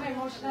குழந்தை ரொம்ப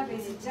எமோஷனலா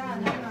பேசிச்சா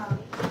அதனால நான்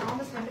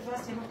ஆல்மோஸ்ட்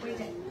 21st டைம்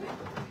போயிட்டேன்.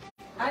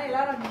 ஆனா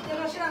எல்லாரும் மித்த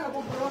வருஷம் நாங்க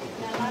கூப்பிடுறோம்.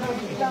 எல்லாரும்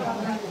வீட்டுல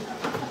வர்றாங்க.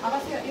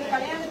 அவசியம் இது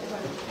கல்யாணத்துக்கு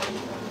வரும்.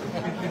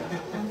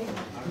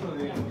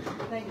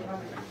 Thank you.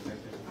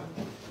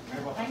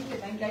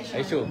 Thank you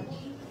Aishu.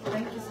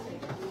 Thank you sir.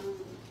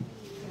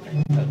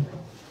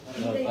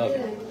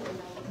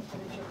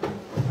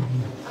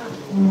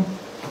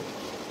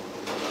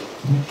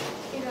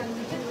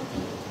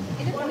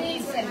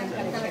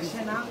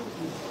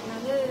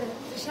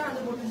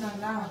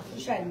 போட்டிருந்தாங்களா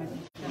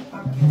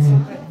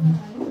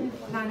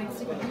நான்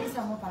நெக்ஸ்ட்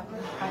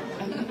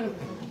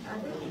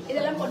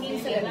இதெல்லாம்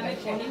பொன்னியின் செல்வன்.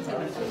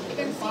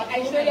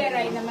 ஐஸ்வர்யா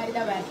ராய் இந்த மாதிரி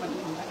தான் வேர்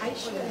பண்ணுவாங்க.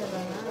 ஐஸ்வர்யா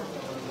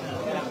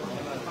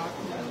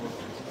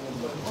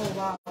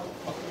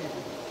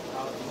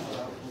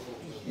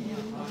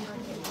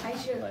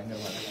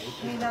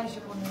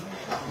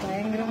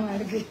பயங்கரமா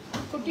இருக்கு.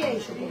 குட்டி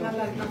ஐஷு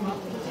நல்லா இருக்காமா?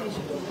 குட்டி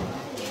ஐஷு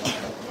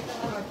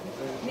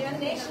நீ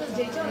வந்து நேஷனல்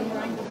ஜெயிச்சா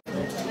வாங்கி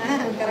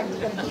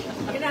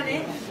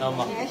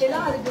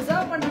அது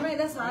டிசர்வ் பண்ணவே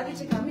ஏதாவது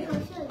சாதிச்சு கம்மி.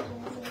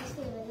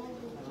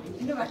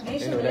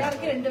 நேஷனல்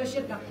விளையாடுறதுக்கு 2 வருஷம்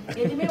இருக்கான்.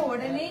 எதுவுமே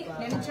உடனே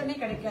நினைச்சோடனே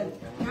கிடைக்காது.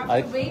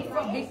 Wait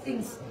for big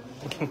things.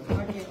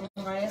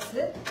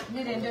 வயசு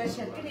இன்னும் 2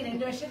 வருஷம் இருக்கு. நீ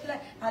 2 வருஷத்துல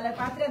அதுல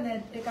பாத்துட்டு அந்த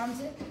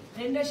காமிச்சு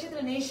 2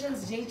 வருஷத்துல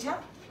நேஷனல்ஸ் ஜெயிச்சா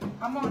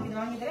அம்மா உனக்கு இது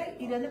வாங்கி தரேன்.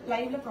 இது வந்து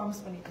லைவ்ல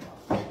ப்ராமிஸ் பண்ணிட்டு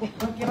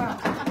ஓகேவா?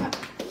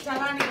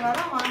 சலானிக்கு வர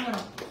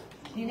வாங்கணும்.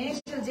 நீ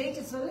நேஷனல்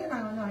ஜெயிச்சு சொல்லு,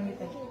 நாங்க வந்து வாங்கி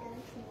தரோம்.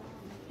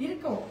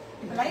 இருக்கும்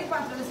இப்ப லைவ்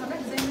பாத்துட்டு சொன்னா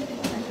டிசைன்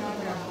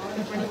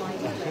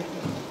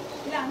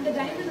இல்ல அந்த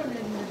டைமண்ட் ஒண்ணு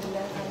இருந்தது இல்ல,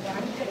 அந்த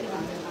அடிக்கடி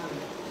வாங்கலாம்.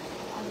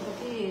 அதை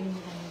பத்தி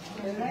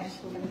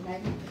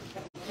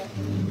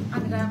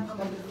அந்த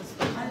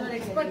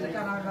எக்ஸ்பர்ட்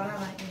இருக்காங்க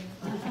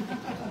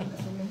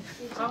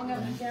அவங்க அவங்க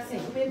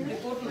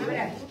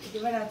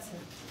யுவராஜ்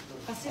சார்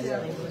ஃபர்ஸ்ட் இது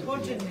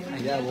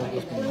போட்டுருந்தேன்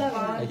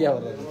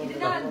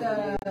இதுதான் அந்த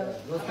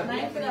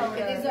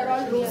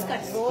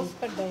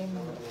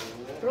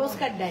ரோஸ்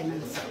கட்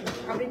டைமண்ட்ஸ்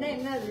அப்படின்னா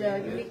என்ன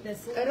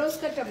யூனிக்னஸ்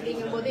ரோஸ் கட்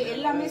அப்படிங்கும்போது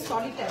எல்லாமே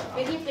சாலிட்டர்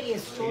பெரிய பெரிய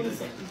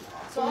ஸ்டோன்ஸ்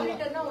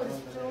சாலிட்டர்னா ஒரு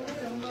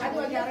அது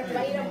வந்து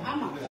வைரம்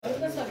ஆமா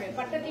அதுதான் சொல்றேன்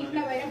பட்ட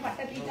தீட்டின வைரம்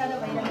பட்ட தீட்டாத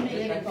வைரம்னு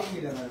இருக்கும்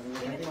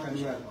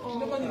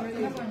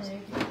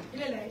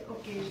இல்ல இல்ல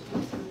ஓகே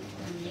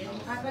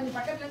கொஞ்சம்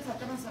பக்கத்துல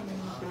சத்தமா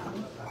சொல்லுங்க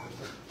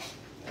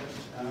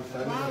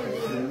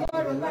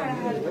ரொம்ப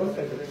அழகா இருக்கு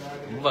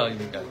ரொம்ப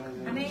யூனிக்கா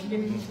அண்ணே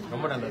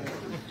ரொம்ப நல்லா இருக்கு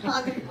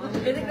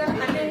எதுக்கு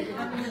அண்ணே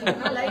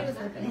லைவ்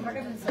சார்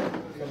பக்கத்துல சார்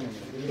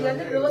இது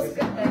வந்து ரோஸ்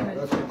கட் டைமண்ட்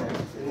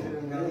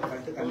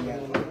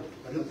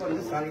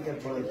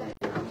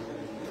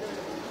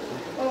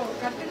ஓ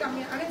கட்டு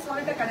கம்மி ஆனா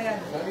சாலிட்டர்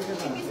கிடையாது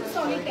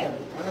சாலிட்டர்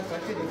ஆனா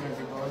கட்டு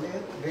டிஃபரன்ஸ் இப்போ வந்து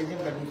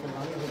ரெஜிம் கட்டுன்னு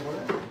சொல்லுவாங்க இது போல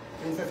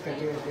பிரின்சஸ்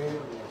கட்டு இருக்கு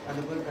அது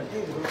போல கட்டு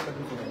இது போல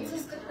கட்டு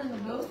சொல்லுவாங்க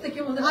ப்ளவுஸ்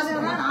தைக்கும் போது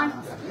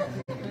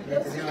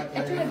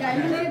ஆக்சுவலி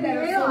டைமண்ட்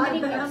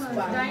மார்க்கெட்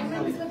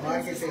இருக்கு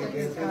பிரின்சஸ்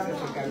இருக்கு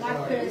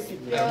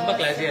ரொம்ப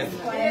கிளாஸியா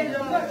இருக்கு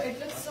ரொம்ப it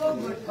looks so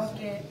good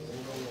okay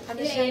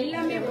அது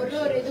எல்லாமே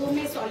ஒரு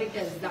இதுவுமே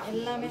சாலிட்டர்ஸ் தான்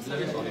எல்லாமே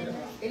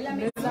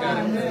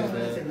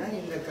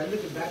இந்த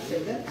கல்லுக்கு பேக்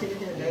சைடுல சின்ன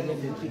சின்ன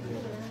டைமண்ட் இருக்கு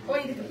ஓ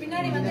இதுக்கு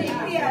பின்னாடி வந்து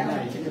எப்படி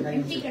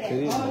எம்டி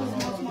கிடையாது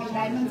ஸ்மால்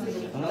டைமண்ட்ஸ்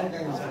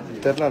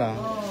தெரியலடா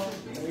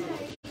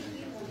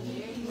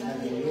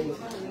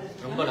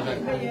ரொம்ப அழகா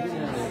இருக்கு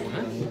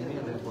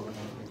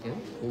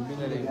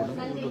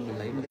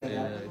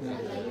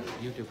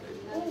யூடியூப்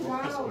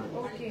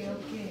ஓகே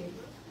ஓகே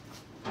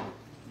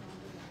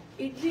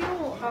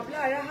இதுலயும்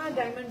அவ்வளவு அழகா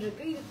டைமண்ட்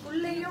இருக்கு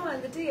இதுக்குள்ளயும்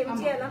வந்துட்டு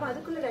எம்ஜிஆர் இல்லாம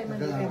அதுக்குள்ள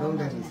டைமண்ட்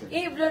இருக்கு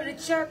ஏன் இவ்வளவு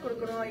ரிச்சா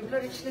கொடுக்கணும்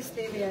இவ்வளவு ரிச்னஸ்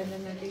தேவையா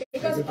என்னன்னு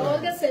because all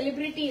the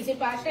celebrities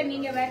இப்ப ஆஷா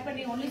நீங்க வேர்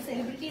பண்ணி only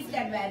celebrities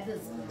that wear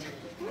this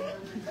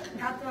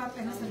காத்துவாக்கு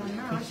என்ன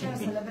சொன்னாங்கன்னா ஆஷா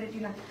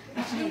செலிபிரிட்டினா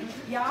ஆக்சுவலி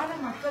யார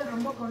மக்கள்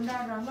ரொம்ப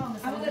கொண்டாடுறாங்களோ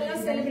அவங்க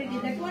எல்லாம் celebrity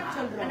that's what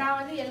சொல்றேன் நான்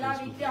வந்து எல்லா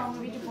வீட்லயும் அவங்க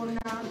வீட்டு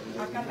பொண்ணா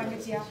அக்கா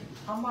தங்கச்சியா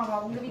அம்மாவா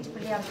உங்க வீட்டு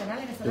பிள்ளையா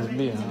இருக்கனால என்ன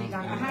செலிபிரிட்டி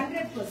சொல்லிருக்காங்க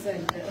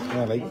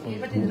 100% லைக்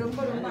பட் இது ரொம்ப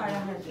ரொம்ப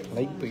அழகா இருக்கு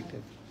லைக் போயிட்டு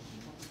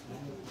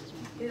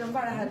இது ரொம்ப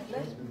அழகா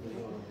இருக்குல்ல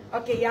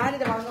ஓகே யார்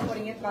இதை வாங்க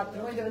போறீங்கன்னு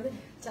பாத்துருவோம் இது வந்து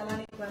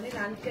சலானிக்கு வந்து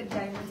அன்கட்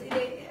டைமண்ட்ஸ்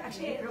இது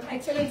ஆக்சுவலி ரொம்ப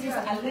actually it is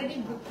already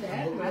booked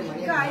there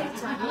அழகா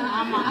ஆயிடுச்சு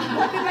ஆமா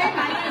booked by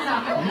Manila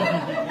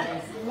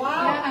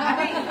வாவ்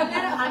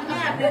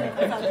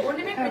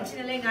ஒண்ணுமே பிரச்சனை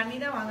இல்லை எங்க அண்ணி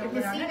தான் வாங்க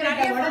போறாங்க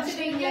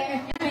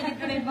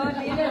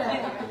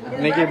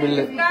இன்னைக்கே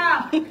பில்லு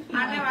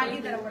அண்ணன் வாங்கி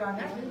தர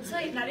போறாங்க சோ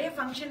நிறைய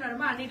ஃபங்க்ஷன்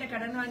வருமா அண்ணிட்ட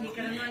கடன் வாங்கி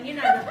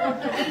நான் இதை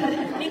போட்டு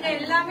நீங்க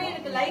எல்லாமே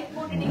எனக்கு லைக்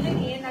போட்டுட்டீங்க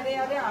ஏன்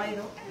நகையாவே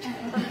ஆயிரும்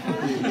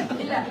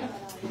இல்ல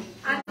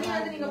அண்ணி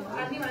வந்து நீங்க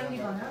அண்ணி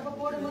வாங்கிடுவாங்க அப்ப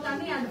போடும்போது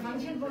அண்ணி அந்த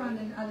ஃபங்க்ஷன்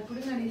போடுவாங்க அது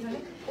கொடுங்க அண்ணி சொல்லி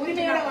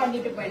உரிமையோட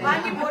வாங்கிட்டு போயிடுங்க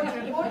வாங்கி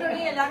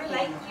போட்டோடனே எல்லாரும்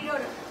லைக் கீழே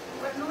ஒரு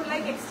 100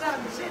 லைக் எக்ஸ்ட்ரா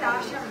வந்துச்சு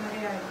ராஷா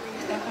நிறைய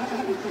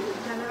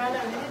நல்ல வேலை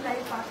வந்து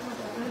லைக் பார்க்க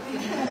மாட்டேன்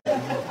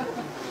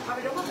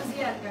அவர் ரொம்ப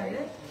பிஸியா இருக்காரு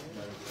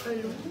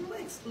ரொம்ப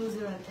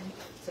எக்ஸ்க்ளூசிவா இருக்காங்க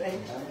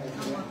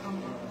ஆமா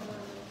ஆமா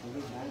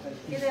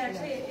இது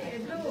ஆக்சுவலி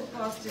எவ்வளவு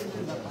காஸ்ட்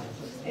இருக்கு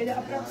இது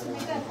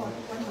அப்ராக்சிமேட்டா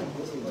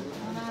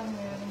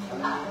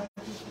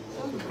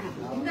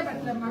இந்த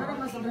பட்ல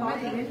மனோரமா சொல்ற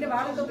மாதிரி 2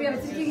 வாழைத்தோப்பையா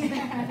வச்சிருக்கீங்க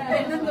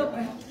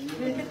தென்னந்தோப்பை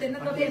 2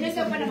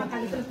 தென்னந்தோப்பை நம்ம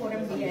கழுத்துல போட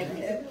முடியாது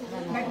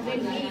பட்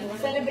when we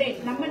celebrate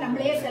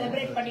நம்மளே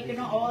செலிப்ரேட்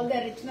பண்ணிக்கணும் all the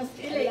richness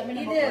எல்லாமே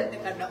இது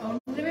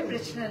ஒண்ணுமே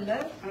பிரச்சனை இல்ல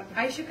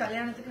ஐஷு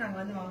கல்யாணத்துக்கு நாங்க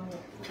வந்து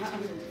வாங்குவோம்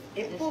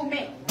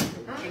எப்பவுமே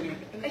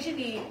ஐஷு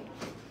நீ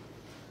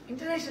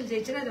இன்டர்நேஷனல்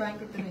ஜெயிச்சுன்னா அது வாங்கி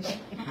கொடுத்துருங்க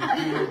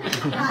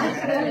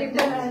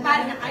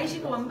பாருங்க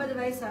ஐஷுக்கு 9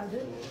 வயசு ஆகுது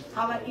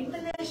அவர்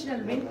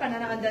இன்டர்நேஷனல் வின்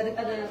பண்ண அந்த அது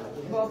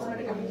பாக்ஸ்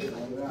மட்டும் கம்மி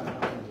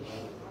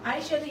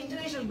ஐஷு வந்து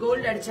இன்டர்நேஷனல்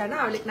கோல்டு அடிச்சானா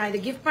அவளுக்கு நான்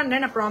இதை கிஃப்ட்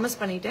பண்றேன் நான் ப்ராமிஸ்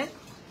பண்ணிட்டேன்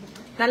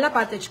நல்லா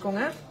பார்த்து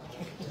வச்சுக்கோங்க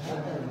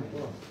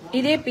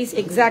இதே பீஸ்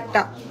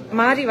எக்ஸாக்டா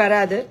மாறி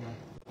வராது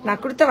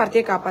நான் கொடுத்த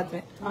வார்த்தையை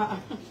காப்பாத்துவேன்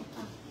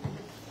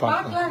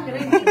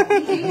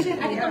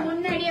அதுக்கு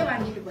முன்னாடியே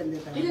வாங்கிட்டு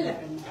வந்திருக்காங்க இல்ல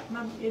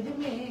மேம்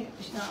எதுவுமே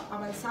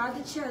அவன்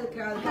சாதிச்சு அதுக்கு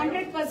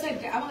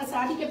 100% அவங்க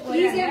சாதிக்க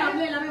ஈஸியா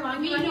நம்ம எல்லாமே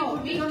வாங்கி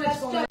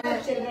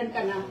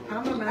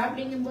ஆமா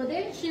அப்படிங்கும்போது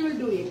she will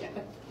do it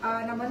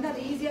நம்ம வந்து அது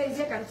ஈஸியா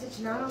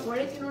கிடைச்சிச்சுன்னா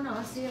உழைக்கணும்னு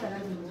ஆசையே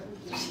வராது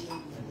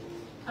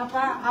அப்ப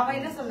அவ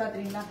என்ன சொல்றா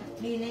தெரியுங்களா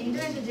நீ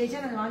இன்டர்நெட்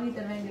ஜெயிச்சா நான் வாங்கி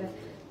தருவேங்கிற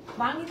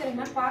வாங்கி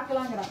தரேன்னா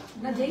பாக்கலாங்கிறா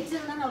நான்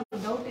ஜெயிச்சிருந்தா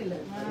அவளுக்கு டவுட் இல்ல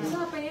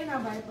அப்ப ஏன்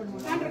நான்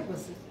பயப்படுவேன்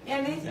 100%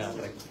 ஏனே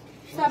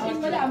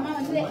அப்படிங்கும்போது அம்மா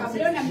வந்து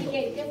அவ்வளவு நம்பிக்கை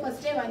இருக்கு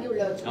ஃபர்ஸ்டே வாங்கி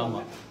உள்ள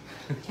வச்சுக்கோங்க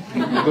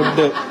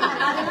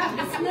அதெல்லாம்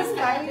பிசினஸ்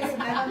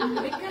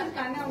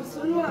விக்கிறதுக்கான அவங்க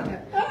சொல்லுவாங்க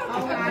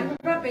அவங்க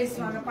அன்பா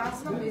பேசுவாங்க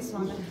பாசமா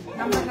பேசுவாங்க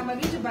நம்ம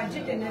வீட்டு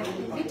பட்ஜெட் என்ன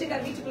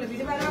வீட்டுக்குள்ள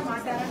விடுவாரா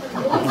மாட்டாரான்னு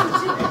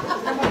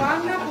நம்ம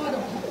வாங்கினா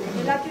போதும்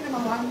எல்லாத்தையும்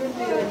நம்ம வாங்கணும்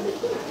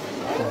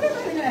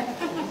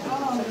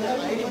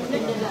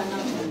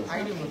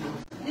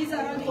These these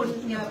are all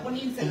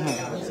Ponniyin Selvan.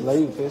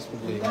 Live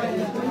ஃபேஸ்புக்ல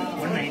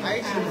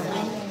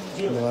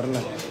இது வரல.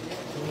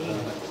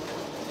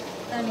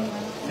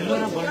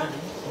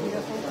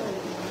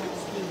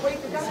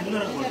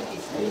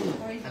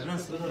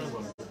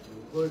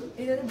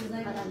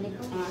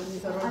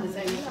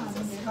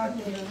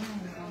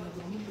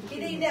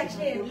 இது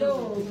ஆக்சுவலி எவ்வளோ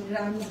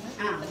கிராம்ஸ்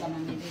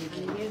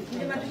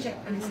இது மட்டும்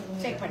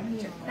செக் பண்ணி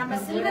நம்ம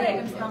சில்வர்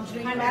ஐட்டம்ஸ்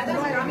காமிச்சிருக்கோம். வேற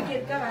ஏதாவது காமிக்க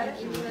இருக்கா? வேற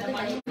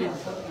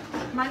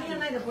மணி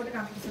அண்ணா இதை போட்டு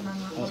காமிக்க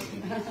சொன்னாங்க.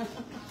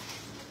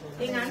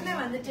 எங்க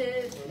அண்ணன் வந்துட்டு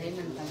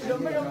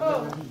ரொம்ப ரொம்ப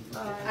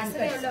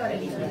அசலை உள்ள ஒரு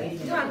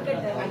இது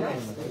அன்கட்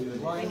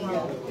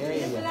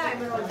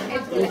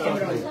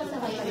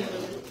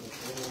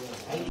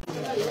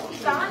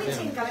தாலி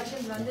செயின்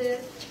கலெக்ஷன்ஸ் வந்து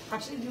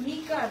ஆக்சுவலி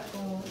யூனிக்கா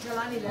இருக்கும்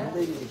சலானில.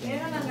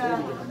 ஏன்னா நாங்க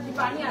இப்ப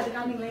அண்ணி அது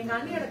காமிங்களா, எங்க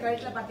அண்ணியோட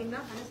கழுத்துல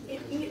பாத்தீங்கன்னா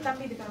இங்க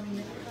தம்பி இது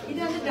காமிங்க. இது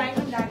வந்து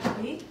டைமண்ட்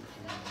ஆக்சுவலி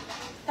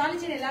தாலி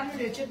செயின் எல்லாமே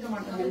வச்சிருக்க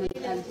மாட்டோம்.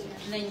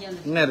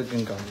 இன்னும்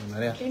இருக்குங்கக்கா,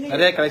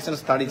 நிறைய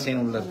கலெக்ஷன்ஸ் தாலி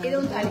செயின் உள்ள இருக்கு.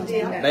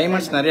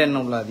 டைமண்ட்ஸ் நிறைய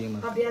இன்னும் உள்ள அதிகமா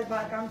அப்படியே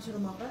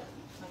காமிச்சிருமா?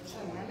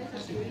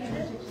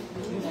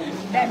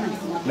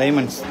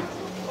 டைமண்ட்ஸ்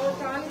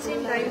தாலி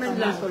செயின்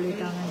டைமண்ட்ல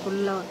சொல்லிட்டாங்க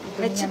ஃபுல்லா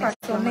வச்சு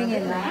சொன்னீங்க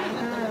இல்ல,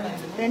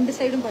 ரெண்டு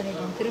சைடும்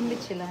பண்ணிட்டோம்.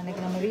 திரும்பிச்சுல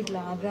எனக்கு நம்ம வீட்டுல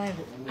அதான்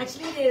இது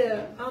ஆக்சுவலி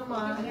ஆமா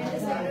ரெண்டு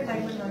சைடும்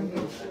டைமண்ட் வாங்கி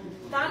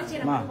தாலி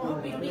செயின் ரொம்ப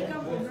யூனிக்கா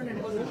போடணும்னு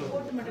நினைக்கிறேன்.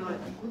 போட்டு மட்டும்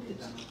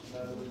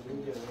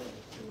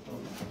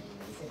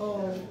ஓ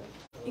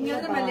இங்க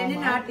வந்து நம்ம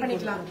லெனின் ஆட்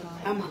பண்ணிக்கலாம்.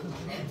 ஆமா,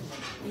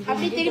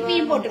 அப்படி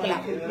திருப்பியும்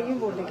போட்டுக்கலாம்,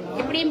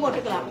 இப்படியும்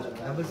போட்டுக்கலாம்.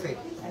 டபுள்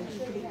சைட்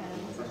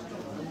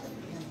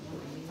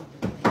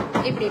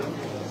இப்படி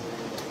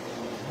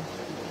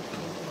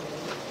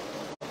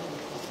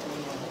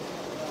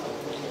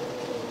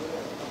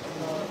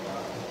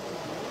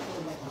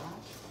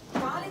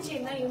தாலி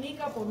செயின் தான்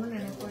யூனிக்கா போடணும்னு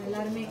நினைப்போம்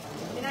எல்லாருமே.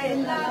 ஏன்னா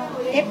எல்லாரும்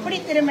எப்படி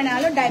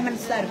திரும்பினாலும்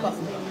டைமண்ட்ஸ் தான் இருக்கும்.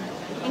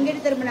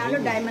 எங்கிட்டு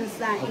திரும்பினாலும் டைமண்ட்ஸ்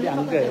தான்.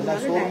 அங்க எல்லா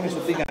ஷோரூமே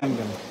சுத்தி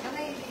காமிக்கணும்.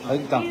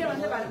 அதுக்குதான்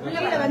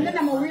உள்ள வந்து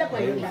நம்ம உள்ள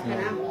போயிடலாம்.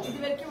 இது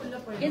வரைக்கும் உள்ள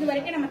போய் இது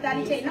வரைக்கும் நம்ம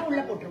தாலி செயின்னா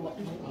உள்ள போட்டுருவோம்.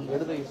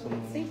 எடுத்து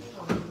சொல்லுங்க.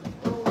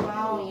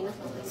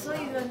 சோ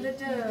இது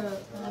வந்துட்டு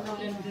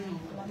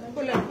ரொம்ப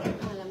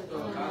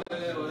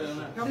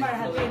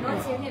அழகா இருக்கு. என்னோட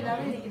சேர்ந்து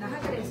எல்லாரும் இன்னைக்கு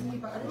நகைக்கடை சுத்தி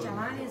பார்த்து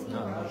சலானி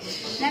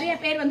நிறைய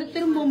பேர் வந்து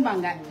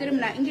திரும்பும்பாங்க.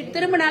 இங்க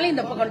திரும்பினாலும்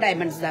இந்த பக்கம்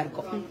டைமண்ட்ஸ் தான்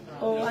இருக்கும்.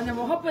 ஓ அந்த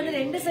முகப்பு வந்து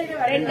ரெண்டு சைடு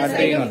ரெண்டு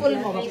சைடும் ஃபுல்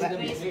முகப்பு.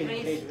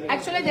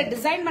 ஆக்சுவலா இதை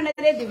டிசைன்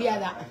பண்ணதே திவ்யா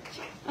தான்.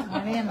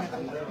 மணி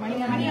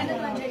வந்து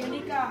கொஞ்சம்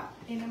யூனிக்கா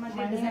என்ன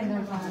மாதிரி டிசைன்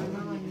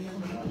பண்ணுவாங்க.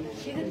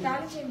 இது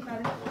தாலி செயின்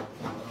பாருங்க.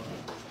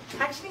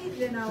 ஆக்சுவலி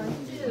இதுல நான்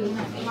வந்து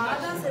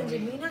மாதா செஞ்சு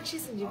மீனாட்சி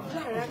செஞ்சு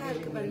இவ்வளவு அழகா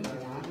இருக்கு பாருங்க.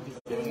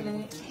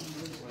 இருங்களேன்.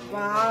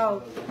 வாவ்.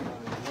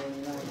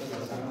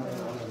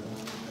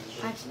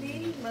 ஆக்சுவலி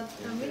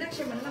மீனாட்சி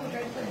அம்மன் நம்ம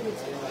கழுத்து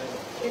வந்துச்சு.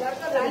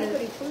 எல்லாருக்கும்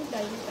தாலிக்கொடி ஃபுல்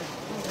டைமண்ட்.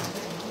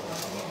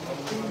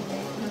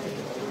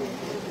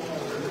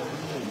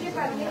 இங்கே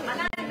பாருங்க.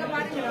 ஆனா இங்க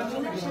பாருங்க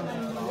மீனாட்சி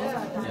அம்மன் ரொம்ப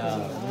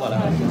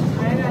அழகா இருக்கு,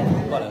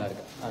 ரொம்ப அழகா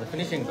இருக்கு. அது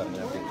ஃபினிஷிங் பாருங்க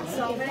எப்படி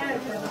செமையா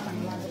இருக்கு.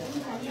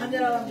 அந்த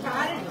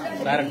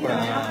பேரட் கூட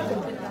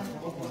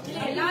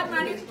எல்லாரும்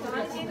மாதிரி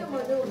தாலி செய்யும்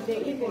போது ஒரு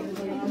டெய்லி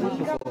போடுறது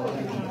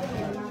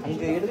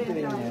அங்க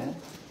எடுத்துறீங்க.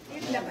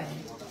 இல்ல பாருங்க.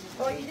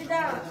 ஓ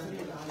இதுதான்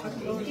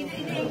இது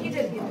எங்கிட்ட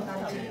இருக்கு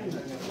தாலி செயின்.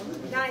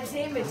 நான்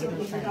சேம்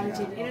வச்சிருக்கேன் தாலி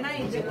செயின். ஏன்னா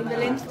இந்த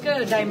லென்ஸ்க்கு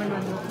டைமண்ட்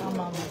வந்துடும்.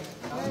 ஆமா ஆமா.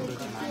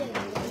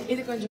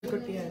 இது கொஞ்சம்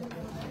குட்டியா இருக்கு.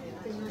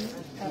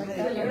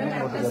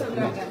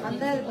 சொல்றாங்க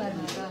அந்த இது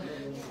பாருங்க.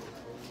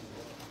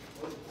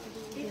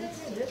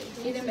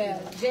 இது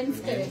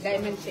ஜென்ஸ்க்கு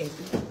டைமண்ட் செயின்.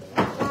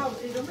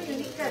 இது ரொம்ப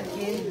யூனிக்கா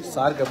இருக்கு.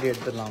 சார்க்கு அப்படியே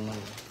எடுத்துடலாம்.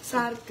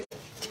 சார்க்கு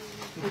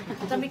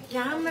தம்பி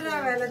கேமரா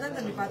வேலை தான்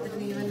தம்பி பாத்துட்டு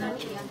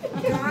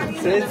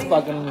சேல்ஸ்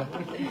பார்க்கணுங்க.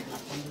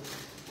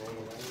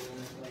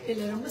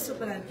 இல்ல ரொம்ப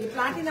சூப்பரா இருக்கு.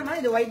 பிளாட்டினமா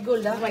இது ஒயிட்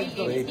கோல்டா? White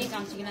gold.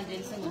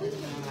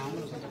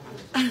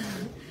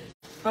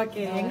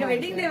 ஓகே எங்க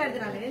வெட்டிங் டே வருது.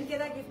 நான் எனக்கு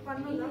ஏதாவது கிஃப்ட்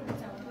பண்ணனும்.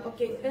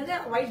 ஓகே இது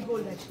ஒயிட்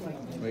கோல்ட் ஆக்சுவலி.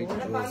 இத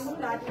பாருங்க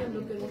பிளாட்டினம்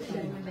லுக் இருக்கு.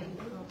 டைமண்ட்.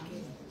 ஓகே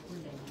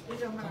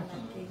இது ரொம்ப நல்லா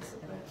இருக்கு.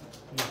 சூப்பர்.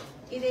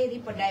 இதே இது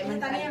இப்ப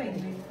டைமண்ட் தனியா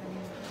வைங்க.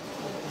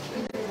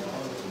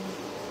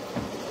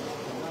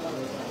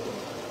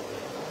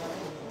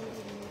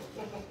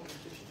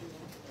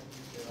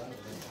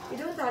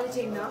 இதுவும் தாலி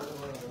செயின் தான்.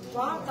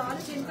 வா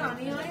தாலி செயினுக்கு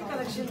அநியாய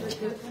கலெக்ஷன்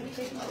இருக்கு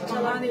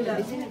சலானில.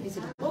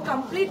 ஓ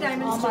கம்ப்ளீட்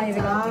டைமண்ட் ஸ்டோன்ஸ்.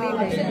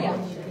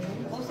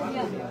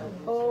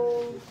 ஓ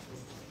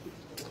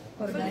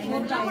ஒரு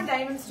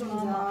டைமண்ட்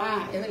ஸ்டோன்ஸ்.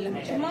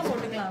 சும்மா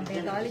போட்டுக்கலாம்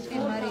அப்படியே தாலி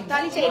செயின் மாதிரி.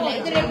 தாலி செயின்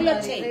இது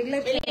ரெகுலர் செயின்.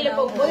 வெளியில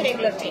போகும்போது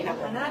ரெகுலர் செயின்.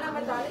 ஆனா நம்ம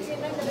தாலி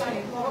செயின் தான்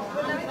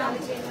ஃபுல்லாவே தாலி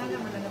செயின் தான்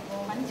நம்ம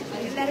நினைப்போம்.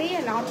 நிறைய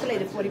நாட்கள்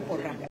இது பொறி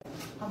போடுறாங்க.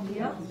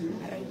 அப்படியா?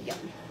 நிறைய.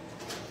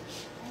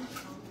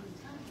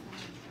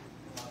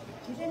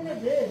 இது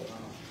என்னது?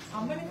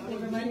 அம்மனுக்கு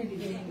போடுற மாதிரி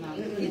இருக்கு.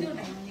 இது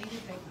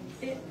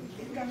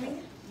கம்மிங்.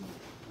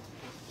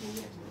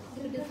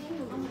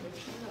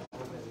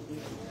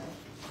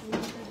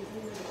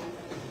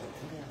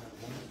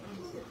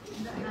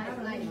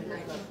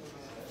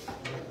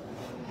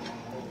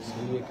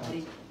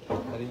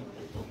 சரி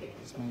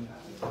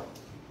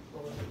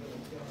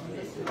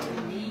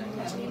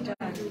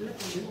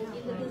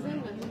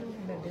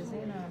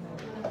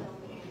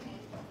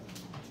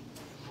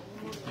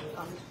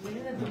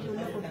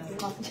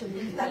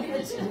தள்ளி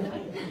வச்சு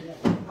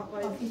அப்போ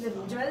இந்த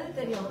ஜுவல்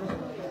தெரியும்.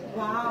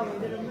 வாவ்,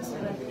 இது ரொம்ப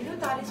சூப்பர்.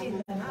 இதுவும் தாலி செயின்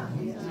தானா?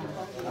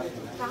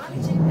 தாலி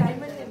செயின்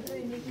டைமண்ட்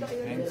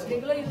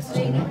ரெகுலர்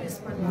யூஸ்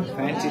பண்ணலாம்.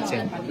 Fancy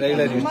chain,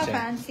 regular use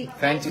chain,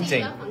 fancy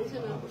chain.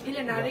 இல்ல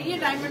நிறைய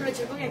டைமண்ட்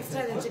வச்சிருக்கோம்,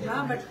 எக்ஸ்ட்ரா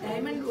வச்சுக்கலாம். பட்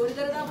டைமண்ட் ஒரு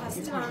தடவை தான்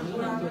ஃபர்ஸ்ட்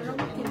வாங்கணும்.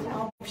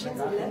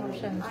 ஆப்ஷன்ஸ் இல்ல.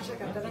 ஆஷா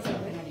கரெக்டா தான்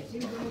சொல்றேன்.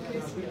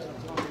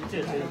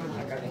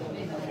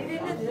 இது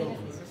என்னது?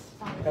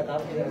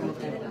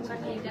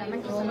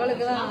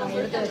 உங்களுக்கு தான்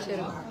எடுத்து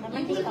வச்சிருக்கோம்.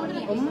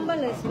 ரொம்ப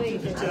லெஸ்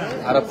வெயிட்.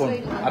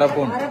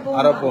 அரப்போன்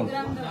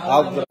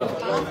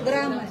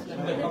கிராம்.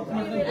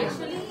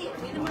 ஆக்சுவலி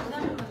இது மட்டும்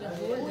தான்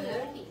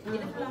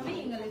இதுக்குலாமே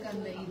எங்களுக்கு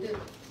அந்த இது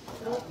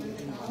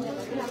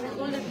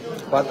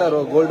பார்த்தா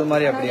கோல்டு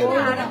மாதிரி அப்படியே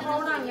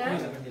போனாங்க.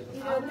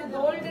 இது வந்து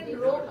கோல்டன்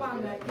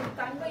ரோப்பாங்க, இது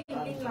தங்க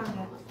இண்டிங்கலாங்க.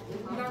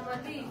 நான்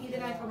வந்து இது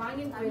நான் இப்ப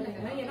வாங்கிட்டு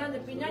போயிருக்கேன். ஏன்னா அந்த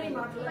பின்னாடி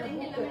மாட்டுல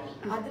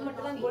அது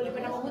மட்டும் தான் கோல்டு.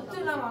 இப்ப நம்ம முத்து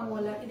எல்லாம்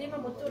வாங்குவோம்ல, இதே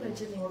மாதிரி முத்து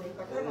வச்சிருந்தீங்க.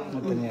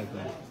 தனியா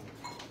இருக்கு,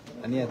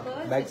 தனியா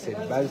back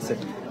set, back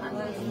set,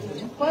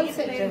 pearl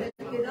set.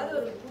 ஏதாவது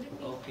ஒரு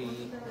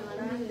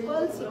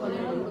பேர்ல்ஸ்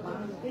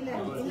இல்ல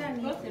இல்ல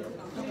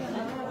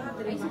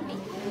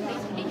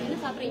என்ன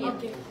சாப்பிடுறீங்க?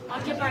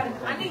 ஓகே பாருங்க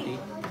அண்ணி,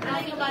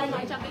 நாளைக்கு பாருங்க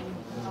சாப்பிடுங்க.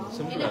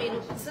 என்ன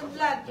வேணும்?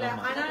 சிம்பிளா இருக்குல.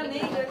 ஆனா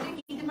இது வந்து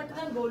இது மட்டும்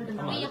தான் கோல்டு.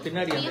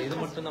 பின்னாடி அந்த இது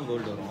மட்டும் தான்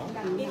கோல்டு வரும்.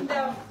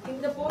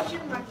 இந்த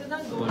போர்ஷன் மட்டும்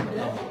தான் கோல்டு.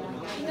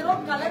 இந்த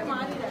ரோப் கலர்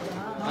மாறிடாதா?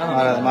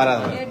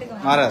 மாறாது.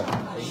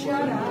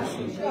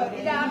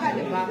 இது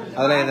ஆகாதுப்பா,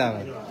 அதெல்லாம் இதாங்க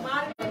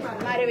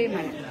மாறவே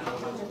மாறேன்.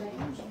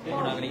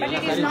 But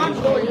it is not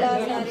gold.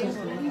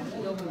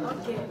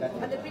 Okay,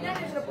 அந்த பின்னாடி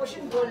இருக்கிற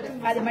போர்ஷன் கோல்டு.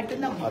 அது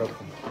மட்டும் தான்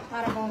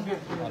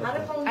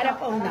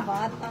அரப்பவுன் தான்.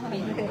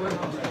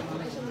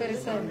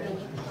 பெருசா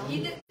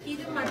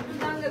இது மட்டும்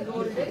தாங்க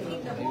கோல்டு.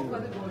 இந்த ரோப்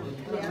வந்து கோல்டு.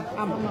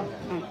 ஆமா.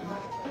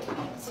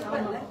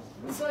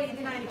 சோ இது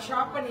நான் இன்னைக்கு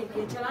ஷாப்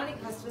பண்ணிருக்கேன்.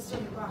 சலானிக்கு ஃபர்ஸ்ட்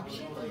வந்து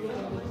அக்ஷயத்துக்கு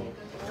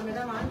நம்ம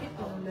தான் வாங்கிட்டு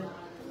போகல.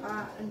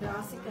 அந்த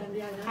ஆசிக்கு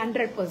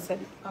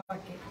 100%.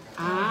 ஓகே.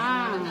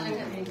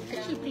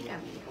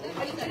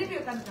 திருப்பி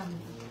உட்காந்துட்டாங்க.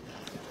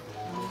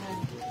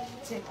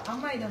 சரி,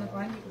 அம்மா இதை உனக்கு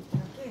வாங்கி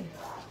கொடுத்தேன்.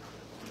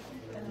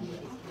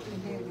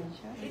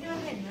 இது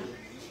வந்து என்ன?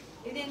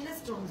 இது என்ன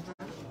ஸ்டோன்ஸ்?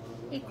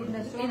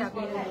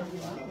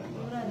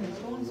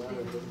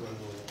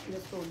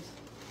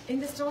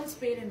 இந்த ஸ்டோன்ஸ்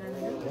பேர் என்ன?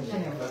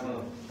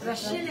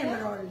 Russian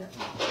Emerald.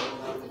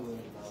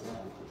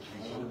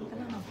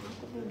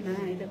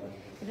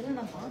 இதெல்லாம்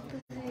நான்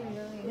பார்த்ததே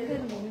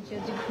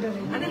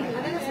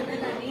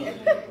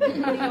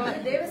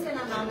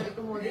தேவசேனா நாம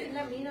இருக்கும்போது இல்ல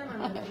மீனா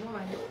நாம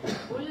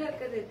உள்ள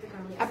இருக்கிறது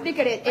எடுத்துக்காங்க. அப்படி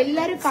கிடையாது,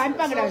 எல்லாரும்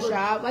காண்பாங்கடா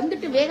ஆஷா.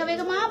 வந்துட்டு வேக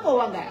வேகமா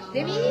போவாங்க.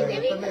 தேவி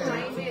தேவி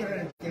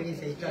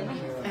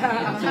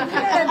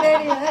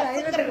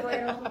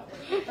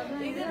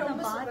இது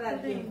ரொம்ப சூப்பரா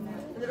இருக்கு.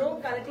 இந்த ரோப்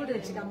கலெக்ட்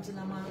வச்சு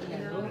காமிச்சலாமா?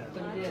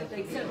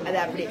 அது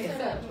அப்படி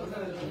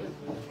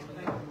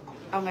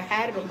அவங்க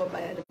ஹேர் ரொம்ப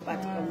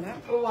பாத்துக்கோங்க.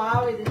 ஓ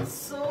வாவ், இது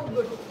சோ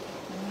குட்.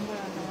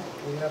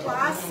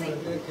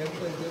 கிளாசிக்.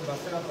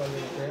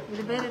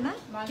 இது பேர் என்ன?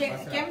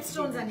 கெம்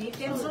ஸ்டோன்ஸ் அனி.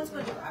 கெம் ஸ்டோன்ஸ்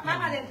கொஞ்சம்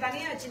மேம் அதை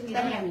தனியா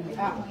வச்சிருக்கீங்க.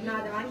 நான்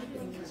அதை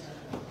வாங்கிக்கிறேன்.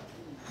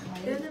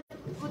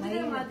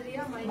 குதிரை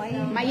மாதிரியா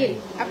மயில்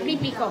அப்படி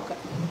பீகாக்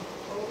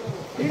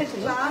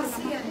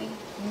கிளாசி அனி.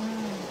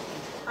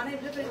 ஆனா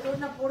இவ்வளவு பெரிய தோடு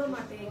நான் போட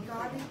மாட்டேன்.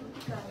 காதி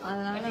குட்டிக்காது.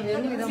 அதனால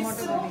வெறும் இதை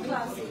மட்டும்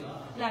கிளாசி.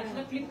 இல்ல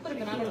ஆக்சுவலா கிளிப்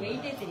இருக்கனால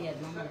வெயிட்டே தெரியாது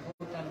நம்ம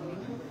போட்டாலுமே.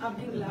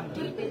 அப்படிங்களா?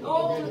 ஓ,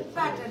 கிளிப்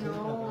பேட்டர்னோ.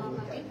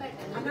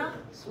 ஆனா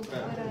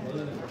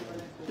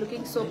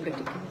லுக்கிங் சோ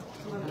பிரிட்டி.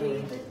 ஓகே,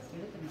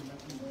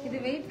 இது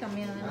வெயிட்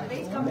கம்மியான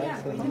வெயிட் கம்மியா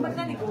இருக்கு. இது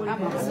மட்டும் தான் நீ கோல்ட்.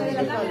 ஆமா. சோ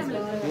எல்லாமே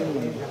நம்மளுக்கு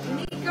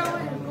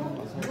யூனிக்காவும் இருக்கும்.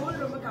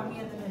 கோல்ட் ரொம்ப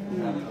கம்மியா தான் இருக்கு.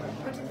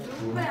 பட் இது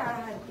ரொம்ப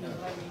அழகா இருக்கு.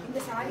 இந்த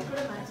சாரி கூட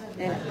மேட்ச்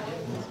ஆகுது.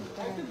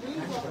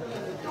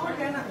 தோடு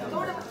வேணாம்.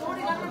 தோடு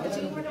இல்லாம நம்ம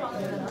செயின் மட்டும்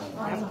வாங்கலாம்.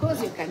 Of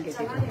course you can get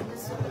it.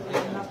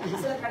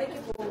 சில கடைக்கு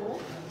போவோம்,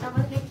 நம்ம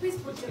வந்து நெக்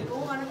பீஸ்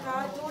பிடிச்சிருக்கோம். ஆனா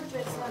தோடு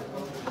பெருசா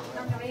இருக்கும்.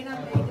 நம்ம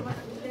வேணாம் இது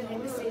மட்டும் இல்லை,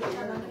 ரெண்டு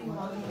சேர்த்தாங்க நீங்க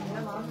வாங்குவீங்க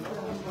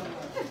வாங்கிக்கலாம்.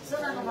 ஸோ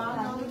நாங்கள்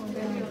வாங்கினாலும்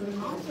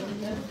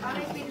ஆனா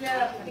இப்போ இதுல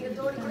நீங்க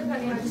தோடு கூட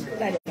தனியாக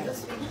வச்சுக்கலாம்.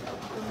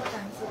 ரொம்ப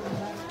தேங்க்ஸ்.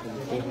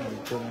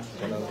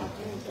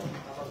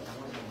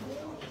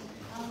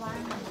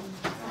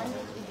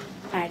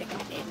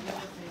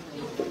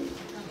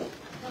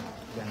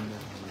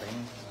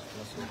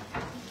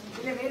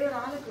 இல்ல வேற ஒரு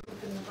ஆளுக்கு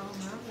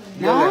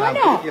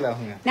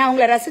நான்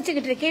உங்களை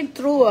ரசிச்சுக்கிட்டு இருக்கேன்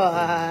த்ரூ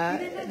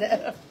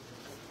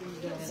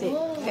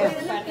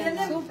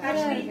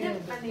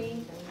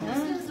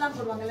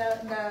போடுவாங்கல்ல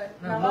இந்த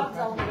நவாப்ஸ்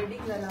அவங்க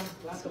வெட்டிங்ல எல்லாம்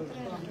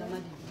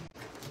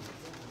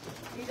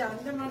இது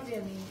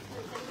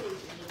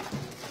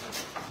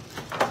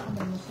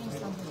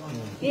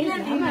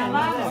அந்த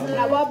மாதிரி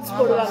நவாப்ஸ்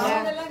போடுவாங்க,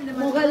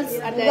 முகல்ஸ்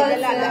அந்த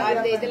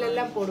இதுல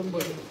எல்லாம்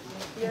போடும்போது.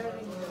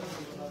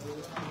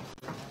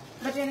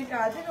 பட் எனக்கு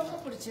அது ரொம்ப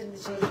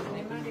பிடிச்சிருந்துச்சு.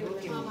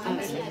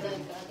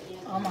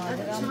 ஆமா,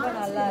 அது ரொம்ப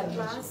நல்லா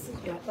இருந்துச்சு,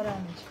 சூப்பரா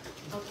இருந்துச்சு.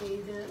 ஓகே,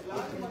 இது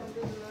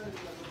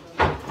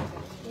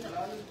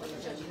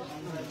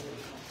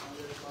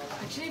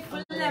ஆக்சுவலி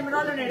ஃபுல்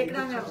எமரால்ட்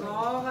எடுக்கறாங்க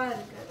ராவா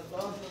இருக்கு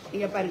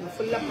இங்க பாருங்க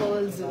ஃபுல்லா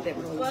pearls with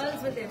emeralds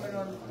pearls with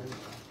emerald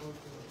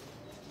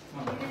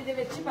இது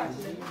வெச்சு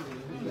பாருங்க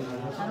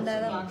அந்த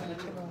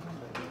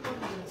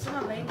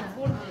சும்மா வைங்க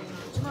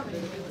சும்மா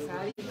வைங்க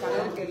சாரி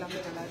கலருக்கு எல்லாமே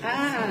நல்லா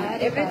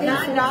everything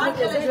நான் டார்க்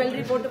கலர்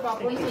ஜுவல்லரி போட்டு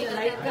பாப்போம் இந்த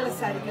light colour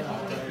sorry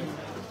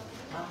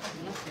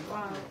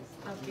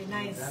okay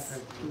nice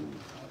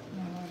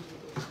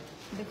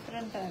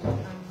டிஃபரண்டா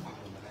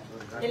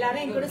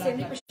எல்லாரும் எங்க கூட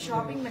சேர்ந்து இப்ப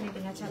ஷாப்பிங்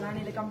பண்ணிட்டீங்க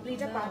சலானில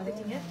கம்ப்ளீட்டா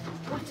பார்த்துட்டீங்க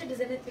பிடிச்ச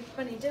டிசைனை பிக்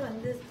பண்ணிட்டு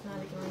வந்து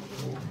நாளைக்கு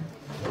வாங்கிடுங்க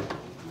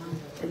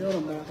இது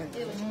ரொம்ப அழகா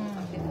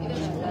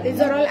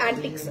these are all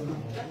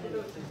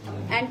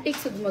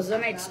antiques with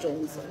moissanite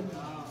stones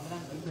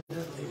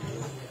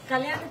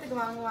கல்யாணத்துக்கு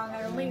வாங்குவாங்க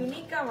ரொம்ப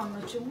யூனிக்கா வாங்க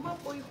சும்மா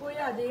போய்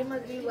அதே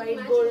மாதிரி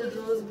ஒயிட் கோல்ட்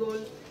ரோஸ்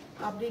கோல்ட்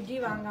அப்படி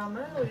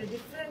வாங்காம ஒரு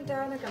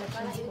டிஃபரெண்டான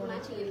கலெக்ஷன்ஸ்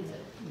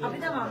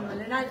அப்படிதான்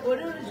வாங்குவேன் நான்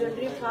ஒரு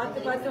ஜுவல்லரி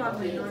பார்த்து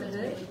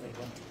வாங்குவேன்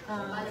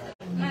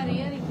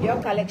your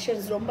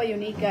collections ரொம்ப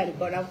யூனிக்கா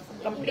இருக்கும் நான்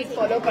கம்ப்ளீட்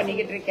ஃபாலோ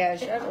பண்ணிக்கிட்டு இருக்கேன்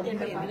ஆஷா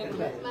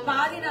ரொம்ப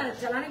பாதி நான்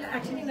சலானில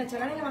ஆக்சுவலி நான்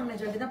சலானில வாங்கின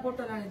ஜுவல்லரி தான்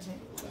போட்டு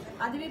நினைச்சேன்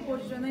அதுவே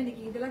போட்டுட்டு வந்தா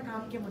இன்னைக்கு இதெல்லாம்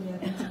காமிக்க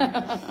முடியாது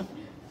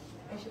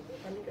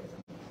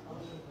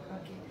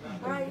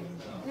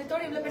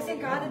இதோட இவ்வளவு பெருசா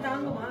காது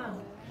தாங்குமா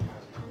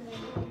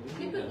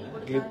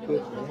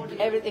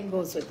everything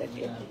goes with the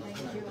clip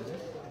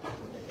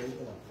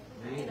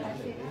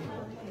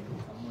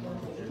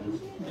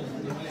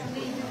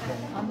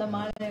அந்த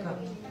மாலை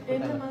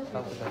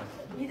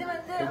இது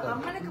வந்து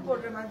அம்மனுக்கு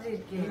போடுற மாதிரி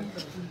இருக்கு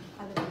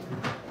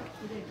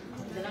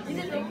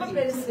இது ரொம்ப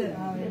பெருசு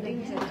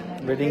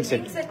வெட்டிங்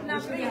செட் செட்னா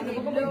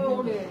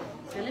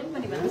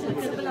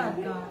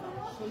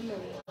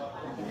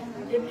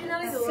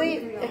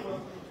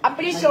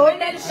அப்படி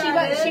டோட்டல்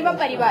சிவ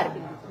பரிவார்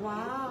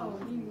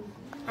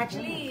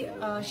ஆக்சுவலி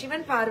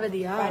சிவன்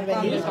பார்வதியா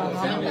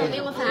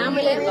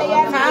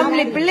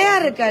ஃபேமிலி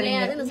பிள்ளையார் இருக்காரு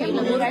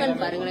முருகன்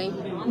பாருங்களேன்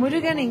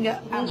முருகன் இங்க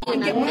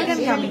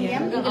முருகன் காமிங்க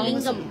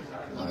லிங்கம்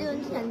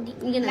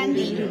இங்க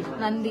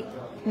நந்தி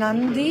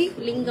நந்தி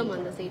லிங்கம்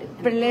அந்த சைடு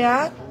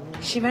பிள்ளையார்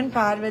சிவன்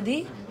பார்வதி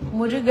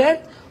முருகர்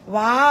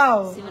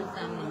வாவ்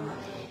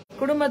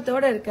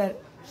குடும்பத்தோட இருக்காரு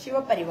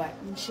சிவபரிவார்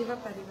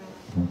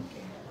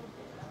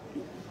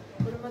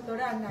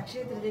குடும்பத்தோட அந்த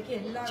அக்ஷய திருதிக்கு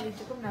எல்லா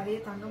வீட்டுக்கும் நிறைய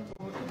தங்கம்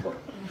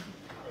போட்டு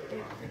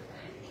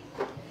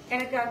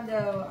எனக்கு அந்த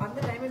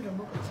டைமண்ட்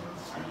ரொம்ப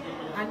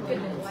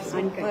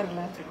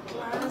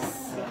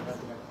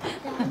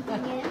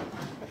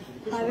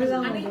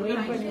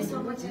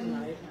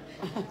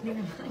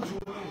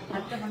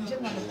அடுத்த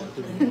function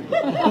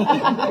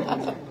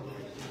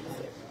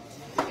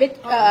with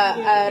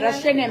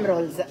Russian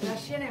emeralds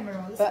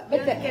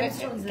with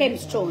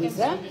gemstones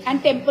and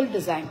temple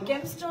design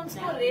gemstones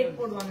ko rate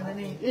போடுவாங்க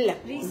தானே இல்ல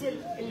ரீசேல்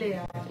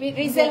இல்லையா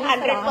ரீசேல்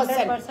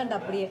 100%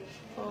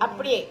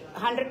 அப்படியே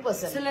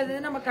 100% சிலது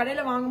நம்ம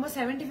கடையில வாங்கும்போது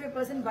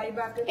 75%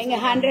 பைபேக் எங்க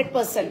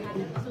 100%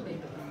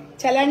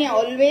 Challani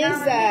always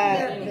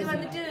இது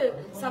வந்துட்டு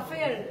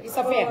சஃபயர்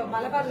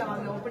மலபார்ல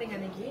வாங்க ஓபனிங்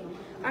அன்னைக்கு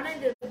ஆனா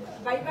இது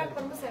பைபேக்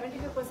பண்ணும்போது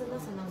 75%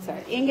 தான் சொன்னாங்க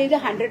சார் எங்க இது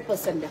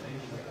 100%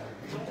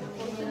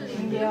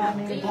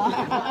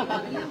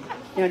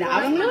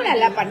 அவங்களும்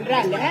நல்லா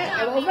பண்றாங்க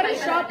ஒவ்வொரு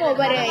ஷாப்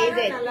ஒவ்வொரு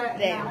இது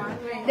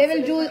they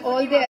will do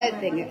all their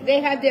thing they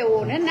have their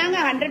own நாங்க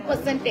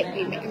 100%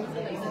 எப்பயுமே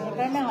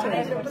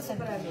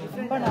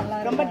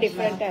ரொம்ப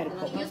டிஃபரெண்டா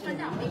இருக்கும்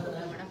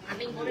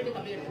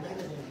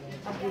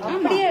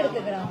அப்படியே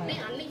எடுத்துக்கிறாங்க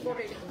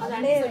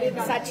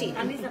சாட்சி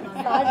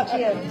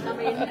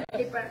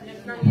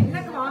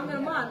என்னக்கு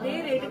வாங்குறோமோ அதே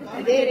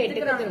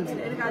ரேட்டுக்கு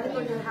எனக்கு அது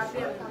கொஞ்சம்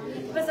ஹாப்பியா இருக்கும்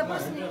இப்ப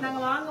சப்போஸ் நாங்க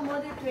வாங்கும்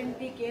போது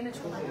 20K ன்னு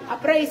சொல்லுவாங்க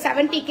அப்புறம்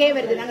 70K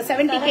வருது நாங்க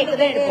 70K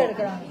தான்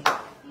எடுக்கிறோம்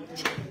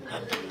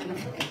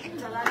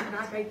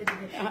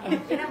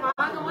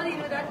வாங்கும் போது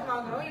 20,000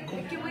 வாங்குறோம்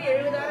விற்கும் போது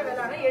 70,000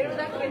 விலை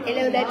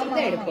 70,000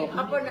 தான் எடுப்போம்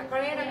அப்போ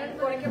பழைய நகை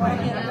குறைக்க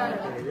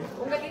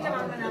உங்க கிட்ட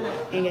வாங்கினால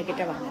எங்க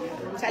கிட்ட வாங்க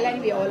Challani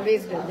we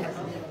always do that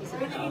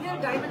இது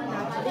diamond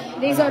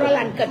these are all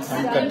uncut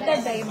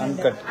diamonds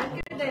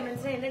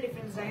என்ன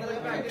டிஃபரன்ஸ்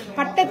டைமண்ட்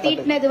பட்டை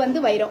தீட்டினது வந்து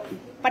வைரம்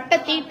பட்டை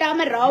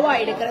தீட்டாம ராவா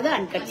எடுக்கிறது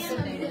அன்கட்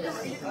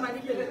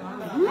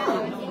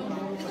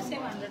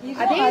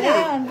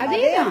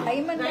அதேதான்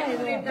டைமண்ட்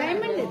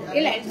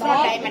இல்ல இட்ஸ்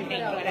நாட் டைமண்ட்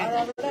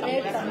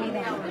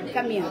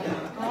கம்மியா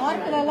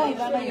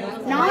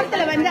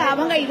நார்த்ல வந்து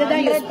அவங்க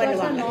இதுதான் யூஸ்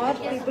பண்ணுவாங்க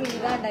நார்த் பீப்புள்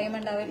இதான்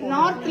டைமண்டாவே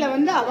நார்த்ல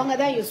வந்து அவங்க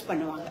தான் யூஸ்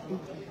பண்ணுவாங்க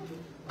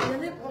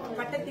வந்து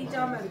பட்டை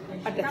தீட்டாம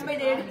இருக்கு நம்ம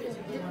இதை எடுத்து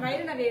வைர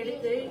நகை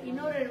எடுத்து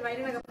இன்னொரு வைர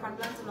நகை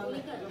பண்ணலாம்னு சொல்லுவாங்க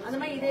அந்த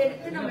மாதிரி இதை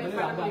எடுத்து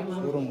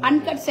நம்ம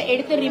அன்கட்ஸ்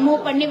எடுத்து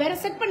ரிமூவ் பண்ணி வேற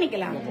செட்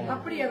பண்ணிக்கலாம்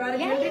அப்படியே வேற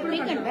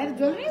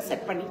ஜுவல்லரி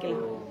செட்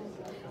பண்ணிக்கலாம்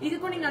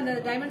இதுக்கும் நீங்க அந்த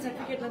டைமண்ட்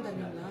சர்டிபிகேட்லாம்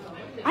தருவீங்களா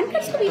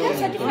Uncut's we are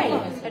certified.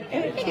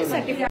 Everything is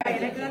certified.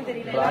 எனக்குலாம்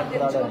தெரியல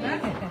தெரிஞ்சுக்கோங்க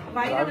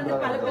வைரம் வந்து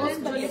பல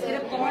பலன்னு சொல்லிக்கிற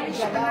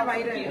பாலிஷ் பண்ண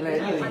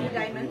வைரம் அந்த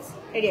டைமண்ட்ஸ்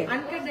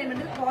அன்கட்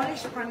டைமண்ட்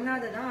பாலிஷ்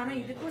பண்ணாததான் ஆனா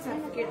இதுக்கும்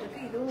சர்டிபிகேட்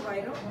இருக்கு இதுவும்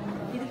வைரம்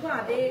இதுக்கும்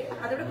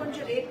அதோட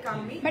கொஞ்சம் ரேட்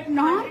கம்மி பட்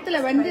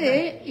நார்த்ல வந்து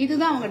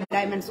இதுதான் அவங்க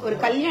டைமண்ட்ஸ் ஒரு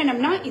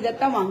கல்யாணம்னா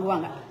இதத்தான்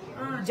வாங்குவாங்க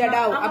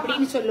ஜடாவ்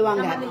அப்படின்னு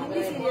சொல்லுவாங்க.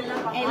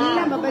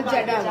 எல்லாம் bowel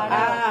jadau.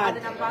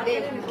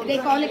 they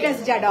call it as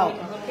jadau.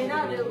 ஏன்னா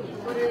அது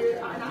ஒரு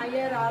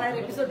 5000-6000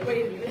 எபிசோட்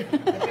போயிருக்கு.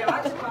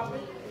 வாட்ச்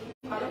பாப்போம்.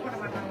 ஃபாலோ பண்ண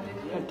மாட்டாங்க.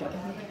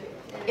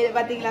 இது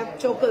பாத்தீங்களா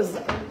சோக்கர்ஸ்.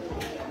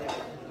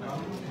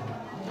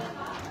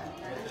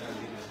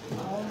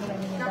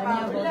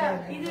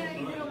 இது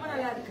ரொம்ப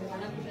நல்லா இருக்கு.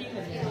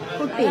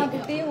 குட்டி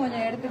குட்டியும்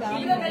கொஞ்சம் எடுத்துக்கலாம்.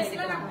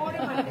 இதெல்லாம் போட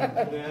மாட்டேன்.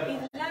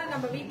 இதெல்லாம்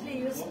நம்ம வீட்ல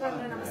யூஸ்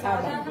பண்ற நம்ம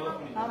சாதாரணமா.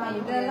 ஆமா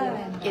இதெல்லாம்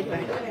வேணும்.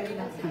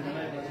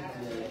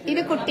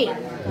 இது குட்டி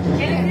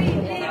எனக்கு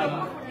இதே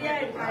ரொம்ப குட்டியா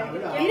இருக்கு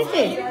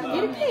இருக்கு.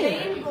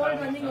 பிளெயின்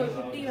கோல்ட் வந்து இங்க ஒரு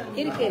குட்டி வந்து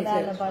இருக்கு.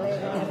 அந்த பழைய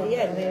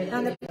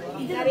அந்த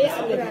நிறைய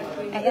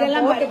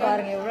இதெல்லாம் போட்டு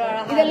பாருங்க எவ்வளவு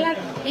அழகா. இதெல்லாம்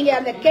நீங்க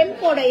அந்த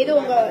கெம்போட இது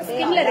உங்க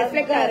ஸ்கின்ல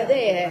ரிஃப்ளெக்ட்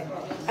ஆகுது.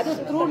 அது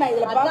த்ரூ நான்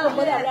இதுல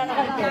பாக்கும்போது அழகா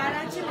இருக்கு.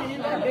 யாராச்சும்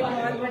வெளியில அப்படியே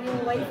கால் பண்ணி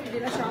உங்க வைஃப்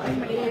இதெல்லாம் ஷாப்பிங்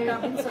பண்ணிருக்கா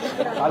அப்படின்னு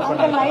சொல்லிட்டு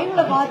அவங்க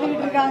லைவ்ல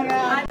பாத்துக்கிட்டு இருக்காங்க.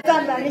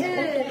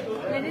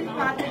 லெனின்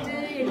பார்த்துட்டு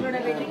என்னோட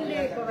வெட்டிங் டே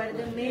இப்போ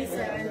வருது May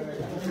 7.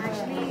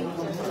 ஆக்சுவலி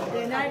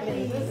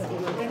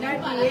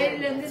 2007ல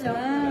இருந்து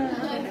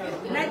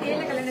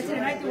 2007 கல்யாணம்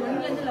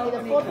 2001ல இருந்து லவ்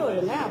பண்ணி போட்டோ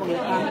எடுங்க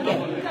அவங்களுக்கு.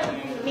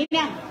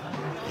 மீனா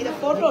இத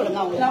போட்டோ எடுங்க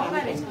அவங்க. லவ்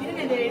மேரேஜ் இருங்க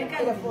இந்த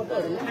எடுக்காத போட்டோ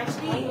எடுங்க.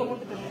 ஆக்சுவலி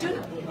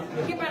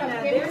ஓகே பாருங்க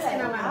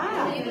தேவசேனா மேம்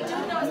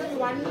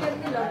 2001ல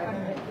இருந்து லவ்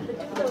பண்றேன்.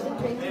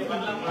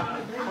 2020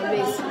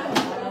 ஆல்வேஸ்.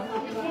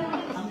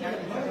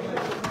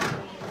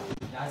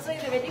 சோ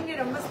இந்த வெட்டிங் டே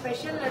ரொம்ப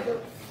ஸ்பெஷல் அது.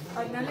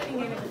 அதனால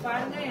நீங்க எனக்கு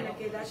பாருங்க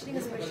எனக்கு ஏதாச்சும்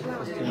நீங்க ஸ்பெஷலா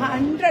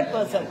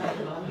 100%.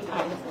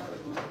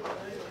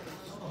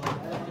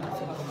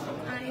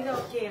 இது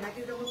ஓகே எனக்கு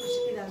இது ரொம்ப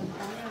பிடிச்சிருக்கு. அது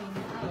தனியா வைங்க.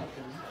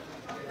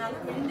 நல்லா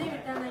விழுந்தே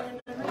விட்டாங்க.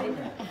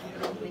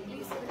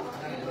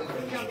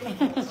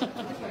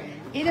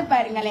 இது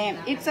பாருங்களேன்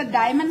it's a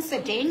diamond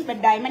setting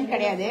but diamond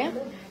கிடையாது.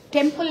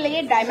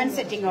 டெம்பிள்லயே டைமண்ட்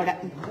செட்டிங்கோட.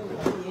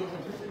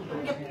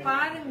 இங்க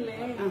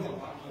பாருங்களேன்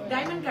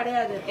டைமண்ட்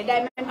கிடையாது.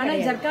 டைமண்ட் ஆனா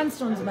ஜர்கான்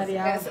ஸ்டோன்ஸ்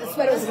மாதிரியா?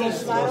 ஸ்வரோஸ்கி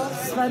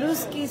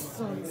ஸ்வரோஸ்கி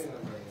ஸ்டோன்ஸ்.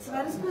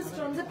 ஸ்வரோஸ்கி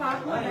ஸ்டோன்ஸ்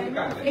பார்க்கும்போது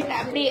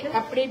டைமண்ட்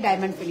அப்படியே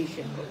டைமண்ட் ஃபினிஷ்.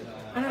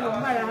 ஆனா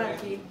ரொம்ப அழகா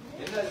இருக்கு.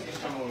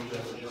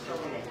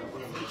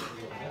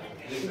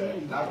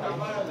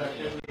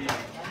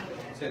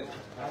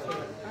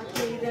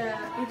 இது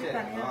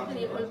தனியா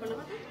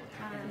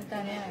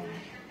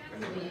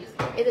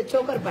இது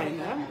சோக்கர்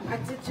பாருங்க.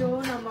 அச்சோ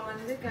நம்ம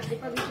வந்து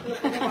கண்டிப்பா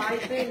வீட்டுக்கு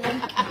வாய்ப்பே இல்லை.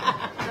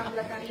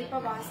 நம்மள கண்டிப்பா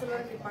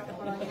வாசலோட நிப்பாட்ட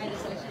போறாங்க.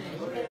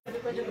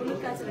 கொஞ்சம்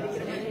குளிர் காசு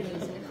அடிக்கிற மாதிரி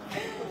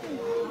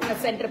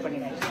சென்டர்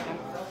பண்ணுங்க.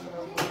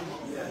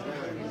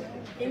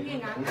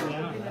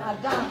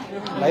 அதான்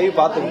லைவ்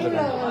பார்த்துட்டு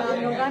இருக்கேன்.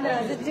 உட்காந்து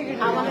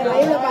ரசிச்சுக்கிட்டு அவங்க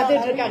லைவ்ல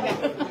பாத்துட்டு இருக்காங்க.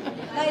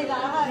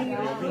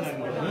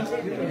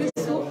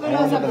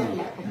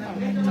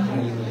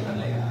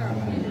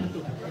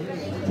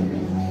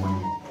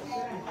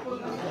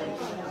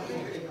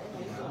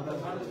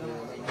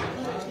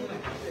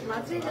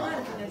 மதுரையில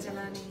இருக்குங்க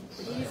சலானி.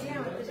 ஈஸியா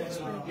வந்து ஜட்ஜ்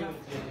பண்ணிக்கலாம்.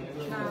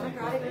 நான்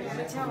காரைக்குடி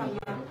நினைச்சா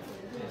வரலாம்.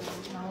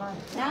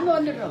 நாங்க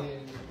வந்துடுறோம்.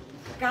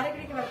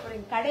 காரைக்குடிக்கு வர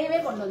போறீங்க. கடையவே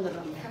கொண்டு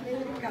வந்துடுறோம்.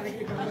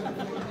 காரைக்குடிக்கு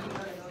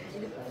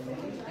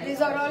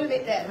These are all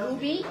with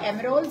ruby,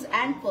 emeralds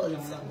and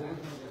pearls.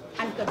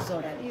 Uncut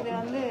soda. இது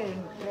வந்து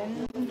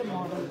ட்ரெண்ட்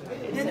மாடல்.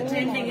 இது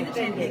ட்ரெண்டிங். இது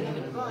ட்ரெண்டிங்.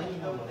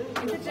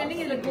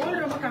 இதுல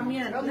கோல்ட் ரொம்ப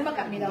கம்மியா இருக்கு. ரொம்ப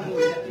கம்மி தான்.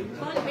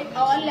 With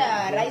all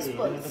rice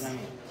pearls.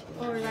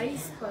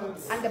 Rice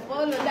pearls. அந்த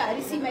pearl வந்து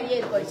அரிசி மாதிரியே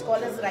இருக்கும். It's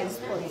called as rice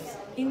pearls.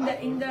 இந்த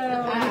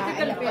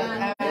மித்திக்கல் பேர்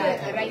வந்து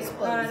rice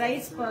pearls.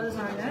 ரைஸ் பர்ல்ஸ்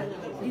ஆன.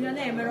 இது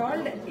வந்து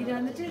எமரால்ட். இது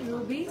வந்துட்டு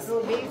rupees.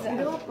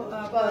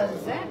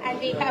 Pearls and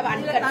we have இதுல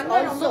uncut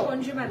தங்கம் ரொம்ப also.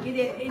 கொஞ்சமா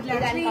இருக்கு. இதுல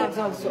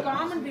actually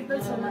காமன்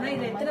பீப்பிள் சொன்னா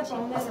இது எத்தனை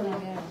பவுண்ட்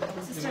சொல்லுவாங்க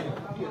சிஸ்டர்?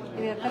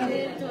 இது எத்தனை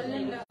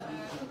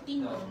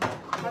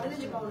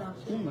 15 பவுனா?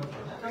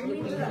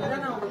 கம்மின்றது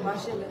அதுதான் நான் உங்க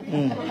பாஷையில.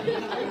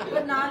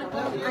 ஒரு 4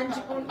 பவுண்ட்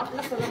 5 பவுண்ட்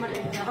அப்படிலாம் சொல்ல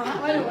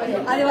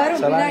மாட்டேங்கிறேன். அது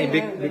வரும். சலானி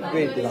பிக்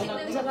வெயிட் தான்.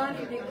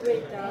 சலானி பிக்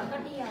வெயிட்டா?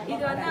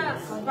 இது வந்து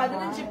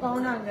 15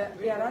 பவுனாங்க.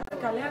 யாராவது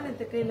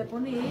கல்யாணத்துக்கு இல்ல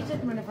பொண்ணு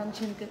ஏஜெட் பண்ண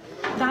ஃபங்க்ஷனுக்கு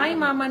தாய்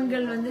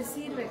மாமன்கள் வந்து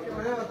சீர்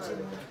வைக்கிறோட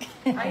வச்சிருந்தாங்க.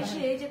 ஐஷு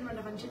ஏஜெட் பண்ண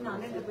ஃபங்க்ஷன்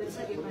நாங்க இந்த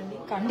பெருசா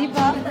கேட்பாங்க.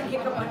 கண்டிப்பா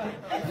கேட்க மாட்டேன்.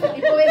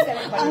 இப்பவே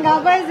select அங்க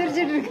அப்பா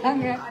சிரிச்சிட்டு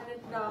இருக்காங்க.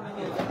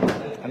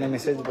 அண்ணே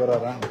மெசேஜ்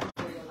போறாரா?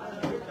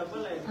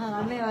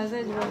 அண்ணே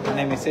மெசேஜ்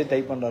அண்ணே மெசேஜ்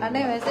டைப் பண்றாரு.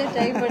 அண்ணே மெசேஜ்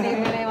டைப்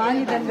பண்ணிருக்கேன்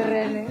வாங்கி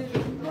தந்துடுறேன்னு.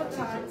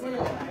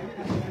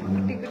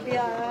 குட்டி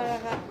குட்டியா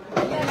அழகா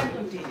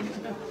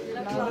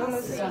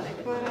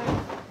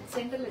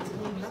சென்டர்ல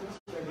வச்சிருக்கீங்களா?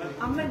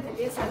 அம்மன்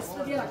தெரிய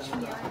சரஸ்வதியா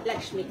லட்சுமியா?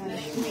 லக்ஷ்மி.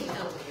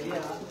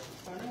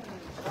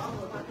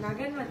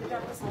 நகன் வந்துட்டு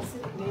அப்ப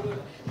சரஸ்வதி தேவி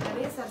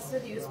நிறைய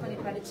சரஸ்வதி யூஸ் பண்ணி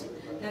படிச்சு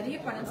நிறைய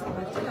பணம்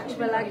சம்பாதிச்சு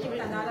லட்சுமி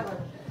அதனால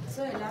வரும்.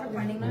 சோ எல்லாரும்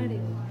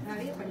பண்ணிக்கலாம்.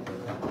 நிறைய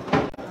படிக்கலாம்.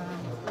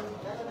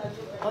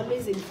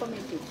 Always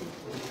informative.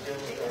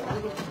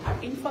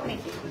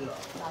 Informative.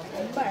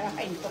 ரொம்ப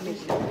அழகா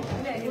informative.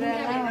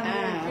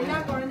 எல்லா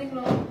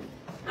குழந்தைங்களும்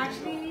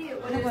ஆக்சுவலி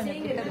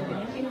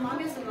எங்க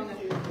மாமியார் சொல்லுவாங்க,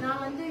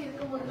 நான் வந்து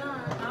இருக்கும்போதுலாம்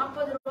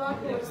 40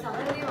 ரூபாய்க்கு ஒரு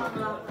சரவணே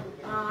வாங்கலாம்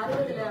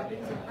 60ல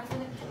அப்படின்னு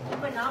சொல்லி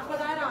இப்ப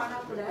 40,000 ஆனா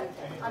கூட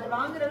அது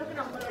வாங்குற அளவுக்கு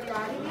நம்மளுடைய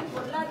அறிவியல்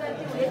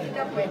பொருளாதாரத்தை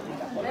உயர்த்திட்டா போயிடுச்சு.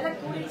 விலை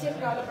கூடிச்சே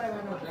கவலைப்பட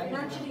வேணும்.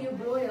 Financially you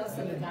grow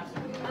yourself.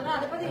 ஆனா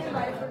அதை பத்தி ஏன்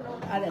பயப்படணும்?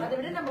 அதை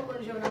விட நம்ம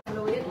கொஞ்சம் நம்மள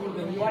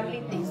உயர்த்தி ஒன்லி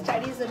திங்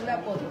ஸ்டடீஸ் இருந்தா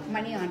போதும்,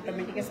 மணி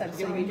ஆட்டோமேட்டிக்கா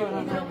சப்சிடி.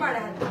 ரொம்ப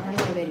அழகா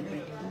வெரி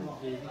குட்.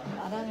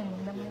 அதான்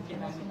இந்த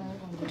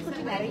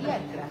மாதிரி நிறைய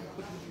இருக்குடா.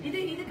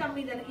 இது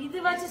கம்மி தானே? இது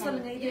வச்சு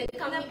சொல்லுங்க.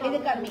 இது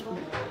கம்மி.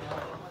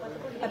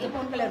 10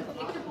 பவுன்ல இருக்கும்.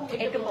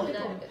 8 பவுன்.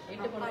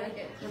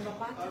 நம்ம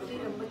பார்த்துட்டு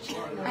ரொம்ப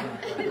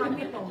சின்ன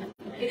கம்மி பவுன்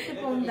 8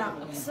 பவுன் தான்.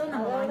 சோ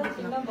நம்ம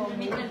வாங்கிக்கலாம்.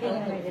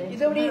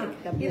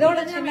 இதோட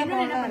சின்ன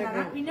பவுன் தான்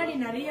இருக்கு. பின்னாடி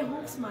நிறைய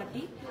ஹூக்ஸ்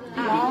மாட்டி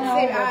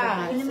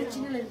இந்த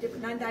சின்ன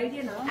நான் இந்த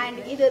ஐடியா அண்ட்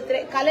இது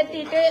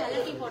கலட்டிட்டு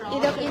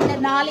இந்த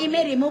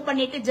நாளையுமே ரிமூவ்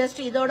பண்ணிட்டு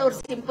ஜஸ்ட் இதோட ஒரு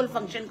சிம்பிள்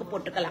ஃபங்க்ஷனுக்கு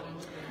போட்டுக்கலாம்.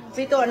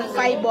 வித்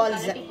 5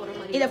 பால்ஸ்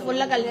இத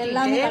ஃபுல்லா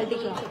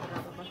கழட்டிக்கலாம்.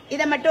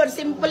 இத மட்டும் ஒரு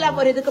சிம்பிளா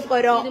ஒரு இதுக்கு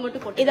போறோம்.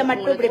 இத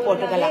மட்டும் இப்படி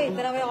போட்டுக்கலாம்.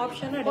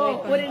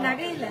 ஒரு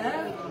நகையில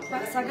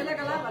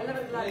சகலகளா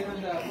வல்லவர்களா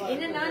இருக்காங்க.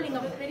 என்னன்னா நீங்க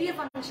பெரிய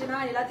ஃபங்க்ஷனா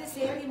எல்லாத்தையும்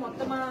சேர்த்து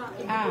மொத்தமா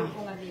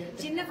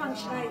சின்ன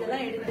ஃபங்க்ஷனா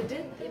இதெல்லாம் எடுத்துட்டு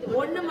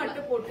ஒண்ணு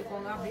மட்டும்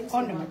போட்டுக்கோங்க அப்படின்னு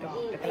ஒண்ணு மட்டும்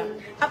போட்டுக்கலாம்.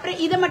 அப்புறம்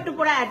இத மட்டும்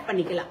கூட ஆட்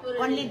பண்ணிக்கலாம்.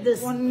 ஒன்லி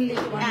திஸ்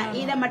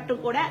இத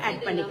மட்டும் கூட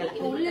ஆட் பண்ணிக்கலாம்.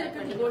 உள்ள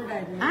இருக்கிறது கோல்ட்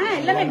ஆயிடும்.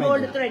 எல்லாமே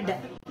கோல்டு த்ரெட்.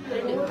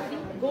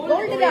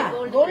 கோல்டு தான்.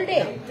 கோல்டே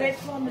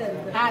த்ரெட் ஃபார்ம்ல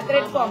இருக்கு.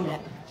 த்ரெட் ஃபார்ம்ல.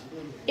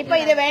 இப்ப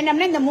இத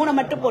வேண்டாம்னா இந்த 3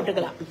 மட்டும்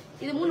போட்டுக்கலாம்.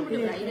 இது 3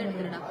 மட்டும் இத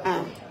எடுத்துறடா.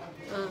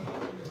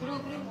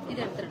 இத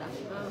எடுத்துறடா.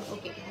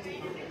 ஓகே.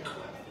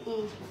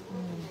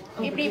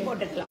 இப்படி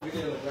போட்டுக்கலாம்.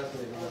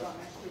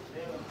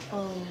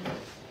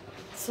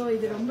 சோ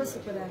இது ரொம்ப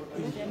சூப்பரா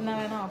இருக்கு. என்ன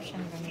வேணா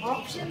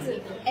ஆப்ஷன்ஸ்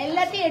இருக்கு.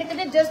 எல்லாத்தையும்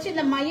எடுத்துட்டு ஜஸ்ட்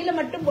இந்த மயில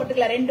மட்டும்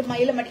போட்டுக்கலாம். 2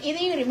 மயில மட்டும்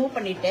இதையும் ரிமூவ்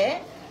பண்ணிட்டு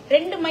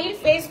 2 மயில்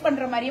ஃபேஸ்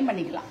பண்ற மாதிரியும்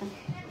பண்ணிக்கலாம்.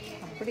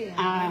 அப்படியே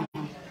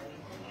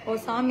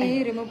சாமியை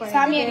ரிமூவ்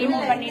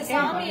பண்ணிட்டு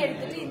சாமி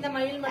எடுத்துட்டு இந்த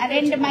மயில்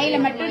 2 மயில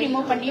மட்டும்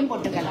ரிமூவ் பண்ணியும்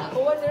போட்டுக்கலாம்.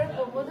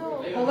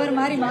 ஒவ்வொரு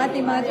மாதிரி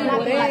மாத்தி மாத்தி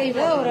ஒரே இத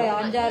ஒரு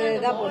 5-6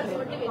 இதா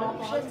போட்டுருவோம்.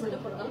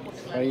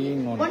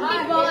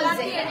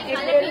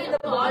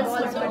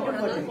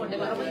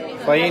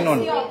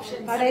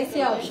 கடைசி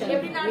ஆப்ஷன்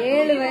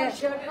 7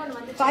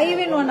 5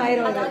 in 1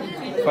 ஆயிரம்.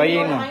 5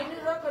 in 1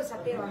 500 ஒரு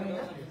சட்டை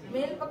வாங்குங்க.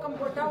 மேல் பக்கம்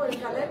போட்டா ஒரு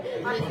கலர்,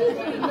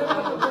 இன்னொரு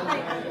பக்கம் போட்டா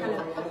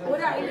கலர்.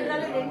 ஒரு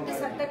 500 2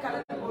 சட்டை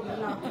கலர்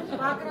போடலாம்.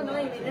 பாக்குறவங்க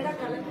எல்லாம் என்னடா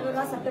கலர்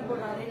கலரா சட்டை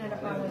போடுறாருன்னு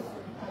நினைப்பாங்க.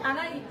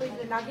 ஆனா இப்ப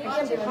இந்த நகையை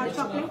இது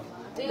மட்டும்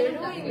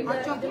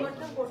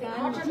போட்டு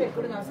ஹாட் சாக்லேட்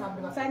கொடுங்க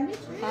சாப்பிடுவாங்க.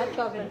 சாண்ட்விச் ஹாட்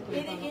சாக்லேட்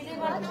இது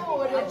மட்டும்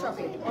ஒரு ஹாட்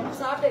சாக்லேட்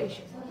சாப்பிட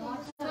விஷயம்.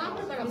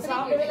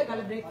 சாப்பிடவே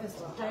கலர்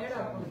பிரேக்ஃபாஸ்ட் டயர்டா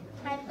இருக்கும்.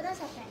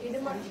 இது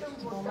மட்டும்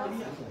போட்டா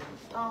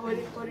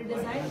ஒரு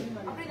டிசைன்.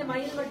 அப்புறம் இந்த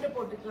மயில் மட்டும்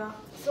போட்டுக்கலாம்.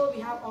 So we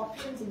have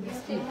options in this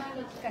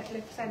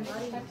cutlets and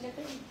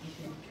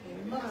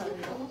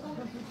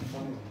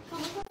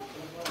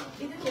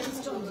இது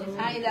gemstones.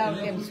 இதா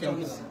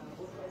gemstones.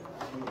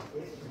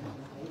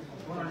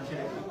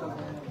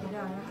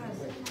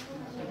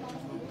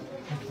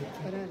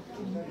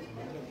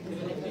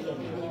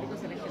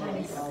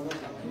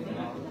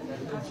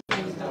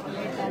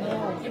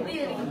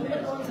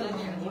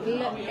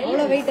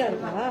 அவ்வளவு வெயிட்டா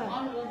இருக்கா?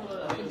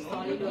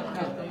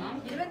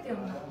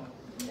 21.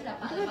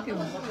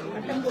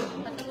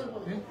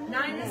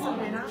 நான் என்ன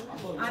சொல்றேன்னா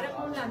 1/2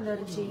 பவுன்ல அந்த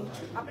ஒரு செயின்,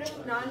 அப்புறம்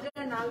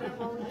 4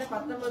 பவுன்ல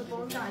 19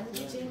 பவுன்ல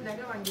 5 செயின்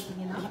நகை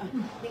வாங்கிட்டீங்கன்னா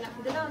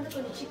இதெல்லாம் வந்து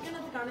கொஞ்சம்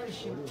சிக்கனத்துக்கான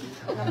விஷயம்.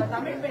 நம்ம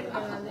தமிழ்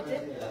பெண்கள் வந்துட்டு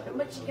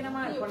ரொம்ப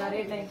சிக்கனமா இருக்கும்.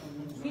 நிறைய டைம்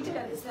வீட்டுக்கு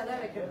அதிர்ஷ்டம்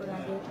தான்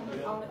வைக்கக்கூடாது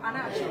அவங்க. ஆனா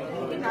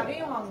அக்ஷயத்துக்கு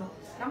நகையும் வாங்கணும்.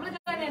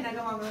 நம்மளுக்கான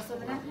நகை வாங்கணும்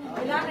சொல்லுங்க.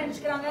 எல்லாரும்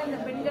நினைச்சுக்கிறாங்க இந்த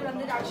பெண்கள்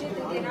வந்து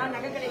அக்ஷயத்துக்கு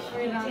நகை கடைக்கு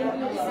போயிடுறாங்க,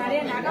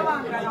 நிறைய நகை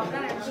வாங்குறாங்க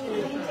அப்படிலாம்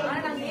நினைச்சுக்கிறாங்க. ஆனா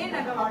நாங்க ஏன்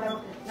நகை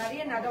வாங்கணும்?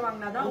 நிறைய நகை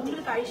வாங்கினாதான்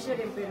உங்களுக்கு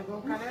ஐஸ்வர்யம்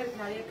பெருகும்,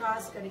 கணவருக்கு நிறைய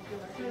காசு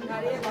கிடைக்கும்,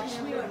 நிறைய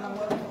லட்சுமி வரும்.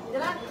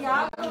 இதெல்லாம்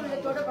தியாக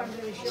உள்ளத்தோட பண்ற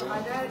விஷயம்.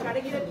 அதனால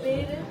கிடைக்கிற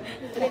பேரு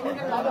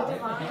பெண்கள்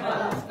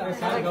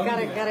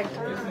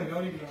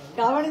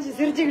கவனிச்சு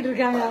சிரிச்சுக்கிட்டு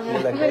இருக்காங்க.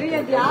 பெரிய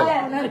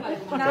தியாகம்.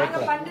 நாங்க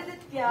பண்றது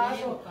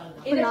தியாகம்.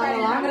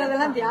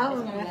 வாங்குறதெல்லாம்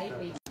தியாகம்.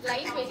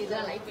 லைட் வெயிட்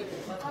இதெல்லாம் லைட் வெயிட்.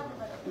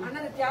 ஆனா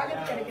அந்த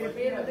தியாகத்துக்கு கிடைக்கிற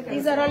பேர் வந்து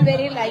These are all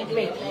very light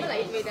weight.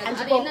 Light weight.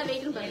 அது என்ன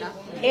வெயிட்னு பாருடா.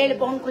 7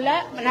 பவுன்க்குள்ள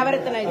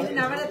நவரத்ன இது.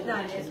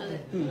 நவரத்னால.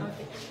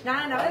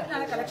 நான்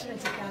நவரத்னால கலெக்ஷன்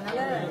வச்சிருக்கேன். அதனால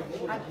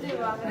அது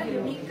வாங்கினா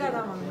யூனிக்கா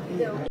தான் வாங்கணும்.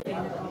 இது ஓகே.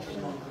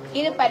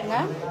 இது பாருங்க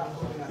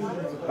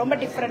ரொம்ப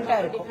டிஃபரெண்டா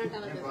இருக்கும்.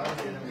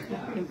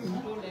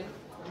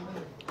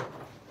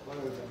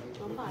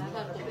 ரொம்ப அழகா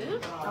இருக்குது.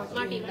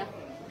 மாட்டிங்களா?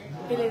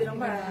 இல்ல இது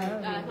ரொம்ப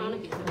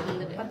நானும்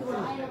வந்துட்டு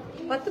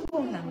 10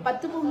 பவுன் தான்.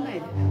 10 பவுன் தான்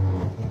இது.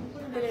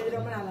 இது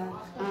ரொம்ப நல்லா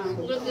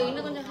உங்களுக்கு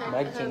இன்னும் கொஞ்சம்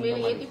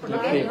ஏத்தி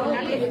போடுங்க.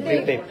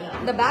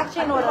 இந்த பேக்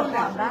செயினோட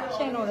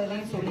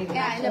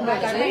சொல்லிருக்கேன்.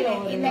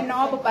 இந்த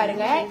நாப்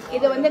பாருங்க.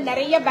 இது வந்து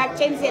நிறைய பேக்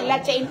செயின்ஸ் எல்லா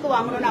செயினுக்கும்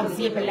வாங்கணும்னு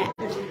அவசியம் இல்லை.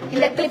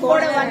 இந்த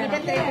கிளிப்போட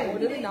வாங்கிட்டு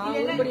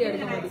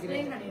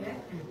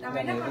நம்ம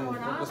என்ன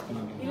பண்ணுவோம்னா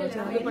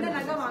என்ன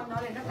நகை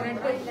வாங்கினாலும் என்ன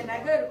பண்ணுவோம், இந்த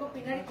நகை இருக்கும்,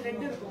 பின்னாடி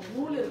த்ரெட் இருக்கும்,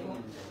 நூல் இருக்கும்.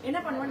 என்ன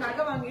பண்ணுவோம்,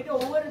 நகை வாங்கிட்டு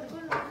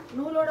ஒவ்வொருத்துக்கும்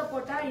நூலோட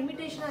போட்டா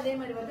இமிடேஷன் அதே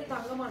மாதிரி வருது,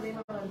 தங்கமும் அதே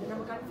மாதிரி வருது,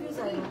 நம்ம கன்ஃபியூஸ்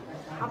ஆயிடும்.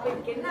 அப்ப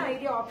இதுக்கு என்ன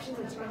ஐடியா ஆப்ஷன்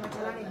வச்சுக்கோங்க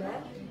சலானில,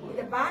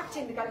 இந்த பேக்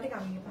செயின் கழட்டி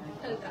காமிங்க.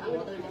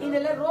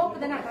 இதுல ரோப்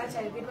தானே அட்டாச்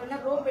ஆயிருக்கு. இப்ப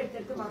எல்லாம் ரோப்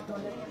எடுத்து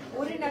மாத்தோம்.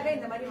 ஒரு நகை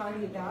இந்த மாதிரி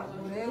வாங்கிட்டா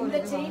இந்த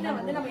செயினை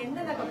வந்து நம்ம எந்த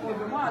நகை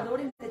போடுறோமோ அதோட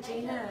இந்த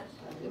செயினை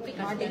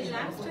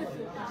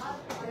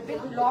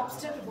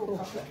லாப்ஸ்டர்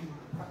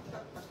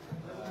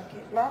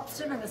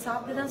லாப்ஸ்டர் நாங்க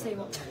சாப்பிட்டுதான்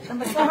செய்வோம்.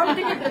 நம்ம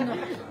சாப்பிட்டுக்கிட்டு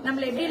இருந்தோம்.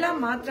 நம்மள எப்படி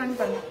எல்லாம் மாற்றான்னு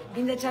பாருங்க.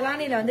 இந்த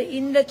சலானில வந்து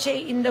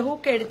இந்த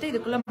ஹூக்கை எடுத்து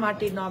இதுக்குள்ள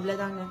மாட்டிடணும்,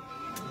 அவ்வளவுதாங்க.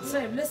 சோ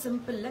எவ்வளவு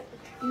சிம்பிள்ல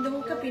இந்த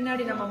ஹூக்கை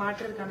பின்னாடி நம்ம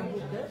மாட்டுறதுக்கான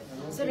ஹூக்கு.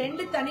 சோ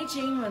 2 தனி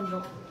செயின்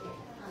வந்துடும்.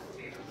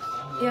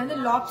 இது வந்து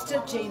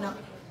லாப்ஸ்டர் செயினா.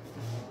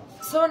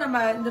 சோ நம்ம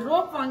இந்த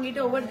ரோப் வாங்கிட்டு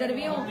ஒவ்வொரு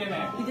தடவையும்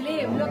இதுலயே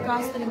எவ்வளவு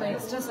காசு நம்ம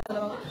எக்ஸ்ட்ரா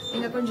செலவாகும்.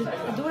 நீங்க கொஞ்சம்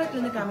தூரத்துல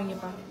இருந்து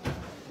காமிங்கப்பா.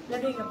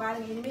 இல்லாட்டி இங்க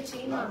பாருங்க, இனிமே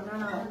செயின் வாங்கினா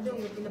நான் வந்து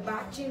உங்களுக்கு இந்த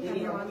பேக் செயின்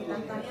தனியா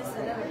வாங்கிட்டான், தனியா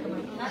செலவு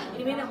வைக்கணும்.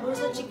 இனிமே நான்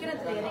முழுசா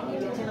சிக்கனத்துல இறங்கி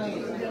வச்சேன்.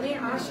 இனிமே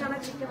ஆஷானா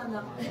சிக்கனம்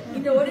தான்.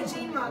 இந்த ஒரு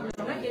செயின்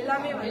வாங்கினோம்னா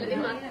எல்லாமே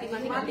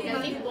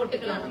மாத்தி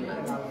போட்டுக்கலாம்.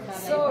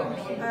 சோ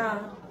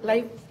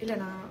லைவ் இல்ல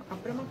நான்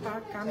அப்புறமா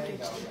காமிக்க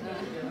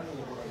வச்சிருக்கேன்.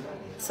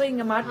 சோ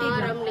இங்க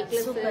மாட்டிக்கலாம்.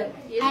 சூப்பர்.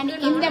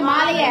 இந்த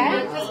மாலைய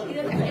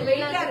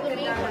வெயிட்டா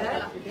இருக்கிறதுனால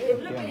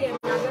எவ்வளவு பெரிய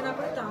நகைனா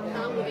கூட தாங்க.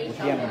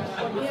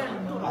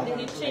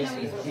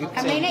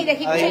 இதை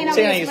ஹிப் செயினா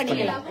யூஸ்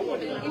பண்ணிக்கலாம்.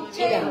 ஹிப்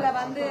செயின்ல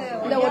வந்து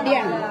இந்த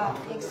ஒடியான்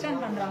எக்ஸ்டெண்ட்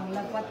பண்றாங்கல்ல,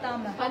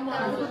 பத்தாம அது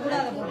கூட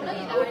அதை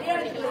போட்டுக்கலாம்.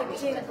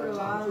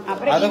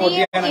 அப்புறம்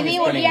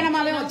இதையும்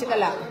ஒடியானமாவே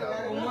வச்சுக்கலாம்.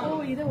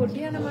 இது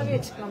ஒட்டியானமாவே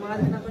வச்சுக்கலாமா?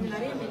 அதுக்கு நான் கொஞ்சம்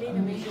நிறைய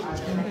மெலினமே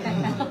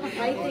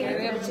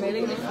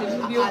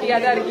பியூட்டியா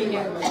தான் இருக்கீங்க.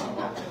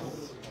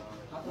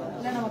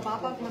 நம்ம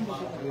பாப்பாக்கு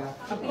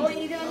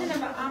இது வந்து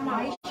நம்ம ஆமா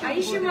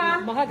ஐஷுமா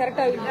மகா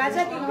கரெக்டா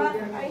ராஜா தீவா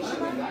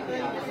ஐஷுமா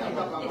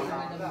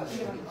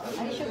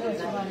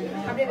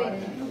அப்படியே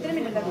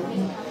திரும்பி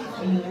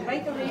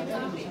வயிற்று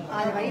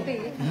அது வயிற்று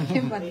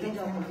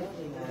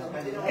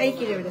கை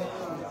கீழே விடு.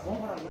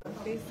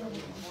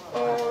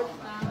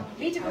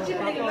 வீட்டுக்கு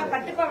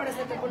பட்டுப்பாவடை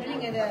சட்டை போட்டு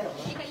நீங்க இதை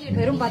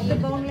வெறும் 10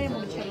 பவுன்லயே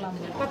முடிச்சிடலாம்.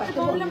 10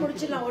 பவுன்ல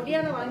முடிச்சிடலாம்.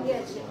 ஒடியான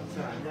வாங்கியாச்சு.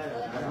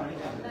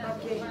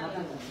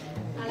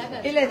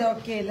 இல்ல இது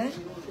ஓகே இல்ல.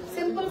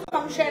 சிம்பிள்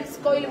ஃபங்க்ஷன்ஸ்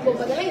கோயிலுக்கு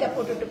போகும்போதெல்லாம் இதை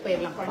போட்டுட்டு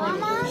போயிடலாம்.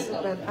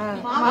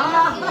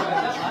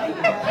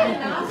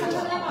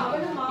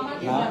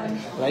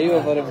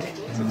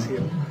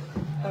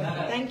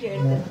 தேங்க்யூ.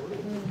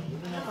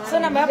 சோ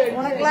நம்ம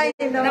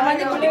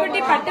வந்து குட்டி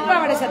குட்டி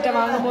பட்டுப்பாவடை சட்டை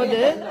வாங்கும் போது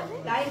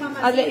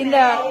அதுல இந்த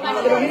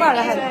ரொம்ப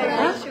அழகா இருக்கு.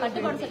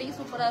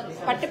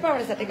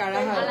 பட்டுப்பாவடை சட்டைக்கு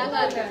அழகா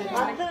இருக்கு.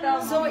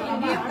 சோ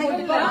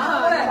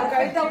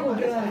கவிதா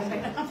போட்டுருவாங்க.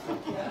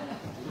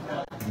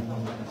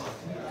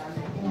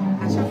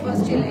 Asha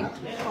first you like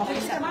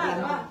coffee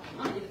சாப்பிடலாமா?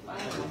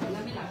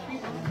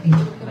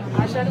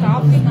 Asha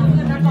coffee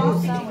நான்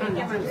coffee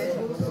குடிக்க மாட்டேன்.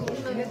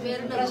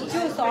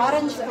 ஜூஸ்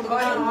ஆரஞ்சு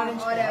கொடுக்கலாம்.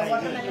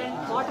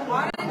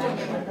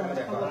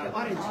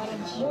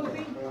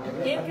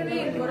 ஏற்கனவே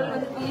குரல்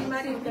வந்து டீ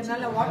மாதிரி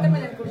இருக்கிறதுனால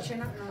வாட்டர்மெலன்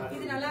குடிச்சேன்னா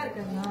இது நல்லா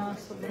இருக்குங்களா?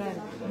 சூப்பரா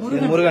இருக்கு.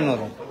 முருகன்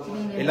வரும்,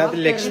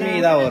 எல்லாத்துலயும் லட்சுமி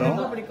தான் வரும்.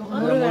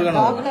 முருகன்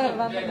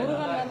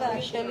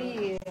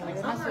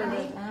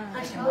ஆக்சுவலி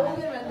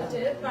போகர் வந்துட்டு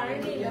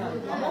பழனியில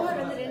போகர்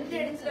வந்து 2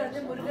 இடத்துல வந்து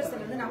முருகர்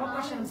சிலை வந்து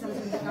நவபாஷான சிலை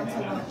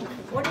சொல்லுவாங்க.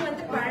 ஒண்ணு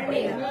வந்து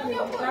பழனியில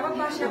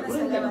நவபாஷான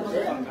சிலை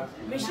வந்து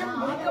விஷம்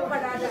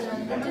முழுக்கப்படாத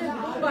வந்துட்டு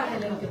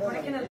பூம்பாறையில இருக்கு,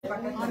 கொடைக்கானல்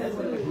பக்கத்துல.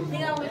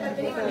 நீங்க அவங்களுக்கு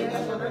தெரியும்,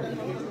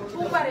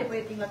 பூம்பாறை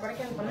போயிருக்கீங்களா?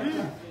 கொடைக்கானல்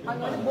பக்கத்துல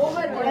அங்க வந்து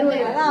போகர்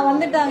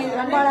வந்துட்டாங்க. இது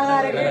ரொம்ப அழகா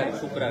இருக்கு.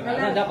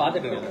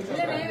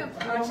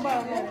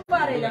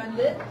 பூம்பாறையில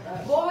வந்து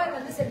போகர்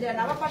வந்து செஞ்ச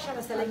நவபாஷான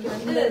சிலைக்கு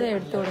வந்து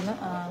எடுத்து விடுங்க.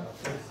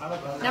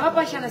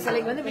 நவபாஷான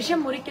சிலைக்கு வந்து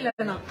விஷம்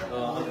முறிக்கலன்னா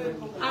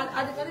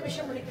அதுக்கு வந்து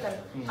விஷம் முறிக்கல.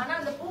 ஆனா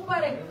அந்த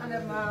பூம்பாறை அந்த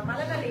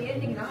மலை மேல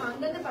ஏறினீங்கன்னா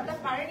அங்கிருந்து பார்த்தா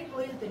பழனி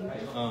கோயில் தெரியும்.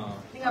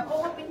 நீங்க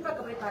போக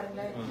பின்பக்கம் போய்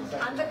பாருங்க.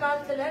 அந்த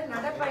காலத்துல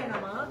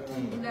நடப்பயணமா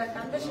இந்த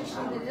கந்தசஷ்டி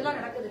இந்த இதெல்லாம்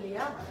நடக்குது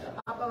இல்லையா,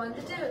 அப்ப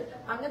வந்துட்டு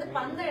அங்கிருந்து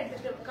பந்தம்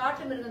எடுத்துட்டு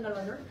காட்டு மிருகங்கள்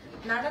வந்து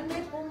நடந்தே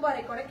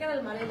பூம்பாறை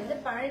கொடைக்கானல் மலையில இருந்து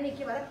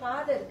பழனிக்கு வர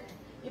பாதை இருக்கு.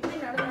 இப்படி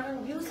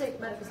நடந்தாலும் வியூ சைட்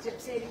மாதிரி இருக்கு.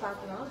 ஸ்டெப்ஸ் ஏறி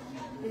பாக்கலாம்.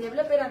 இது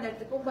எவ்வளவு பேர் அந்த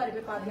இடத்துக்கு பூம்பாறை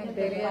போய் பாத்தீங்கன்னு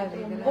தெரியாது.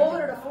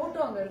 போகரோட போட்டோ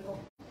அங்க இருக்கும்.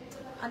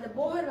 அந்த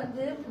போகர்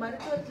வந்து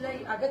மருத்துவத்துல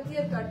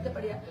அகத்தியருக்கு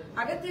அடுத்தபடியா,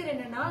 அகத்தியர்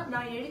என்னன்னா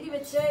நான் எழுதி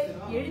வச்ச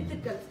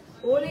எழுத்துக்கள்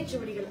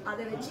ஓலைச்சுவடிகள்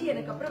அதை வச்சு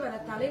எனக்கு அப்புறம் வர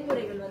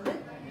தலைமுறைகள் வந்து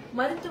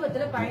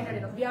மருத்துவத்துல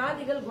பயனடையும்,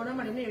 வியாதிகள்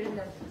குணமடைந்து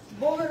எழுதினார்.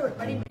 போகர் ஒரு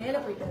படி மேல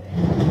போயிட்டாரு.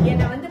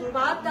 என்னை வந்து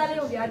பார்த்தாலே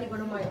ஒரு வியாதி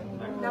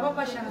குணமாயிடும்.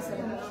 நவபாஷான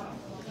சிலை.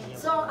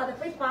 சோ அதை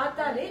போய்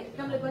பார்த்தாலே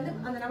நம்மளுக்கு வந்து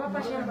அந்த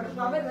நவபாஷான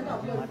பவர் வந்து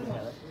அவ்வளவு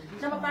இருக்கும்.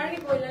 நம்ம பழனி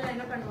கோயில எல்லாம்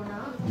என்ன பண்ணுவோம்னா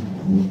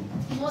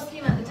மோஸ்ட்லி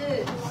வந்துட்டு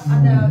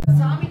அந்த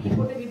சாமிக்கு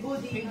போட்ட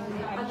விபூதி,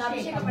 அந்த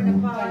அபிஷேகம் பண்ண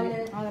பால்,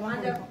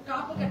 அந்த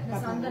காப்பு கட்டின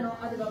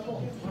சந்தனம் அது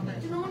வைப்போம்.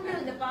 இன்னொன்று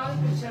இந்த பால்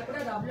குடிச்சா கூட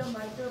அது அவ்வளவு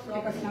மருத்துவ.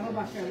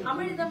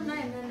 அமிர்தம்னா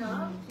என்னன்னா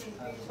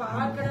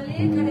பால்கடலே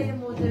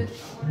கடையும் போது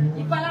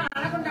இப்பெல்லாம்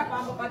அனகொண்டா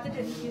பாம்பை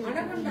பார்த்துட்டு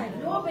அனகொண்டா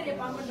இவ்வளவு பெரிய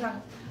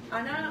பாம்புன்றாங்க.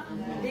 ஆனா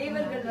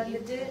தேவர்கள்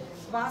வந்துட்டு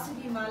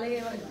வாசுகி மலைய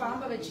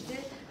பாம்பை வச்சுட்டு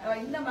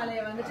இந்த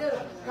மலையை வந்துட்டு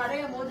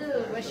கடையும் போது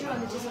விஷம்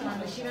வந்துச்சு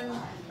சொன்னாங்க. சிவன்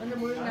வந்து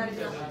முழுங்கினா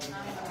இருக்கலாம்.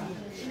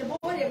 இந்த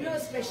போர்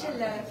எவ்வளவு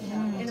ஸ்பெஷல்.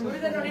 இந்த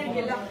முருகனோட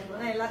எனக்கு எல்லாம்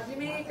நான்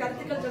எல்லாத்துலயுமே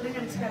கருத்துக்கள் சொல்லி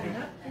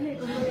நினைச்சுக்காருன்னா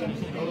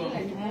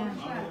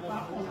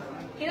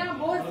ஏன்னா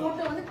போர்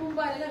போட்டோ வந்து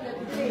பூம்பாறையில அந்த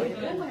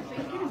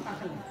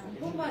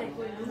பூம்பாறை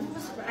கோயில் ரொம்ப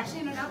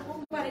ஆக்சுவலி என்னன்னா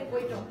பூம்பாறை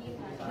போயிட்டோம்.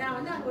 நான்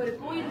வந்து அங்க ஒரு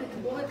கோயில் இருக்கு,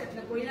 போர்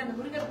கட்டின கோயில், அந்த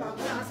முருகர்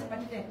பார்க்கணும்னு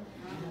ஆசைப்பட்டுட்டேன்.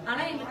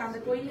 ஆனா எங்களுக்கு அந்த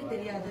கோயில்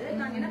தெரியாது.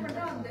 நாங்க என்ன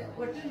பண்றோம், அந்த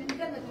ஒட்டில்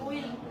நின்று அந்த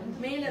கோயில்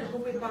மேல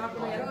இருக்கும் போய்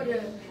பார்க்கணும். யாரோ ஒரு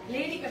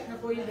லேடி கட்டின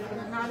கோயில் இருக்கு.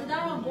 நான்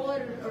அதுதான்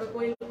போரோட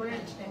கோயில் போய்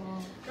நினைச்சிட்டேன்.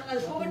 நாங்க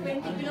அது போக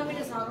 20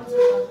 கிலோமீட்டர்ஸ் ஆகும்னு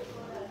சொல்லுவாங்க.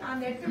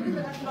 அந்த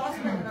இடத்துல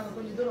கிளாஸ் நாங்க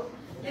கொஞ்சம் தூரம்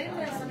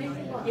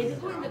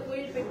எதுக்கும் இந்த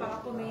கோயில் போய்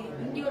பார்ப்போமே,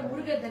 இங்க ஒரு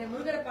முருகர் தானே,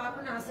 முருகரை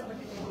பார்க்கணும்னு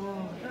ஆசைப்பட்டுட்டேன்.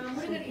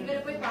 முருகர் இவரை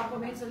போய்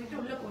பார்ப்போமே சொல்லிட்டு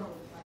உள்ள போறோம்.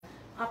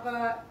 அப்ப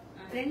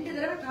 2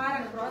 தடவை கார்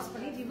அங்க கிராஸ்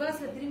பண்ணி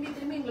ரிவர்ஸ்ல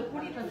திரும்பி எங்களை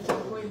கூட்டிட்டு வந்துச்சு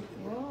அந்த கோயில்.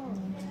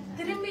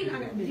 திரும்பி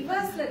நாங்க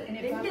ரிவர்ஸ்ல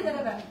 2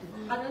 தடவை.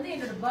 அது வந்து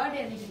என்னோட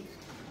பர்த்டே அன்னைக்கு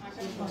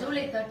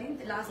ஜூலை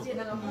 13th லாஸ்ட்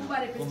இயர் நாங்க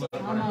பூம்பாறை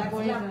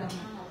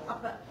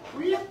அப்ப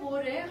உள்ள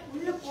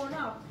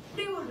போனா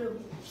அப்படி ஒரு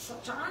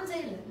சான்ஸே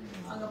இல்லை.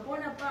 அங்க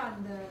போனப்ப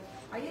அந்த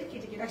ஐயர்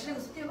கிட்ட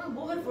ஆக்சுவலி சுத்தியமா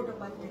போகர் போட்டோ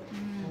பார்த்துட்டேன்.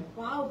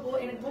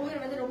 எனக்கு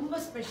போகர் வந்து ரொம்ப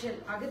ஸ்பெஷல்.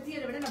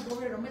 அகத்தியரை விட நான்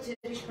போகரை ரொம்ப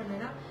செரிஷ்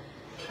பண்ணேன்னா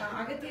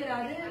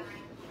அகத்தியராது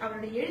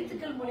அவருடைய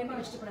எழுத்துக்கள் மூலியமா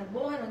வச்சுட்டு போனார்.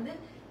 போகர் வந்து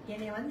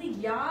என்னை வந்து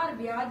யார்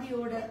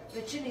வியாதியோட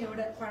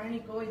பிரச்சனையோட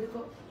பழனிக்கோ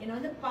இதுக்கோ என்னை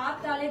வந்து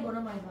பார்த்தாலே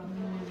குணமாயிடுவாங்க.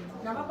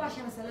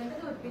 நவபாஷான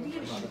செலவுன்றது ஒரு பெரிய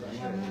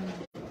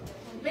விஷயம்,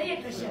 பெரிய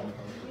ட்ரெஷர்.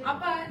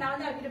 அப்ப நான்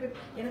வந்து அவர்கிட்ட போய்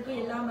எனக்கும்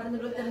எல்லா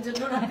மருந்துகளும்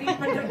தெரிஞ்சிருந்தோம், நான்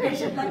ட்ரீட் பண்ற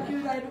பேஷண்ட் தான்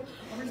கியூர் ஆயிடும்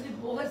அப்படின்னு சொல்லி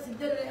போகர்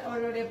சித்தர்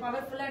அவருடைய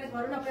பவர்ஃபுல்லா எனக்கு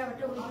வரும். நான் போய்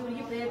அவர்கிட்ட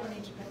உருகி ப்ரேயர்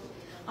பண்ணிட்டு இருக்கேன்.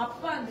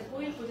 அப்ப அந்த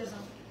கோயில் பூஜை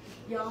சாமி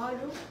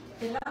யாரும்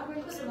எல்லா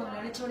கோயிலுக்கும் சொல்லுவாங்க,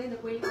 நினைச்சோடனே இந்த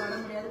கோயிலுக்கு வர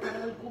முடியாது,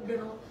 கடவுள்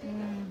கூப்பிடணும்.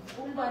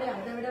 பூம்பாறை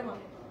அதை விட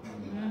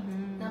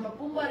நம்ம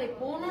பூம்பாறை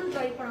போகணும்னு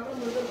ட்ரை பண்ணாலும்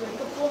முருகர்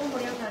கோயிலுக்கு போக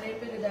முடியாம நிறைய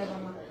பேர்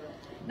இதாகாம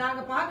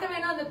நாங்க பார்க்க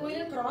வேணாம். அந்த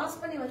கோயில கிராஸ்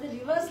பண்ணி வந்து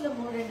ரிவர்ஸ்ல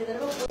 2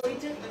 தடவை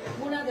போயிட்டு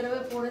 3ஆவது தடவை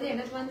போனது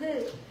எனக்கு வந்து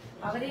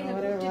அவரே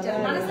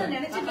மனசுல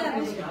நினைச்சுட்டு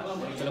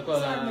சில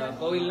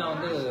கோயில்லாம்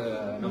வந்து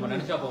நம்ம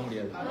நினைச்சா போக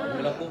முடியாது,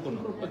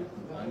 கூப்பிடணும்.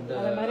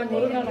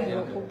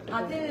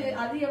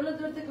 அது எவ்வளவு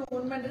தூரத்துக்கு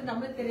உண்மைன்றது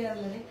நம்மளுக்கு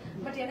தெரியாதுல்ல.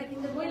 பட் எனக்கு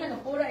இந்த கோயில் அங்க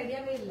போற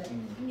ஐடியாவே இல்லை.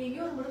 இங்க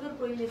எங்கேயோ ஒரு முருகர்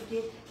கோயில்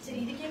இருக்கே, சரி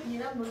இதுக்கே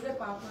நீதான்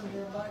முருகர்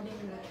பார்க்கணும்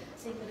பர்த்டேங்க,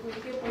 சரி இந்த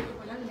கோயிலுக்கே போயிட்டு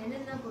போலாம்.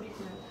 லெனின் தான்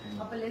கூட்டிட்டு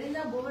அப்ப லெனின்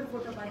தான் போவர்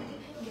போட்டோ பார்த்துட்டு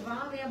இங்க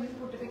வாவே அப்படின்னு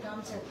கூட்டு போய்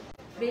காமிச்சாரு.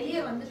 வெளியே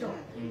வந்துட்டோம்,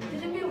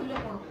 திரும்பி உள்ள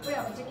போனோம். போய்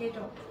அவற்றை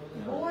கேட்டோம்,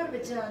 போவர்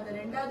வச்ச அந்த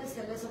 2வது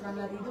செல்ல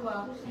சொன்னாங்க, அது இதுவா,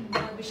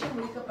 விஷயம்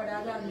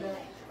முடிக்கப்படாத அந்த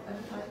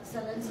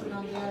சிலைன்னு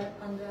சொன்னாங்க,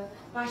 அந்த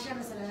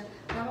பாஷான சிலை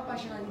நவ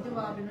பாஷான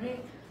இதுவா அப்படின்னு.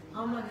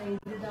 ஆமாங்க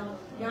இதுதான்.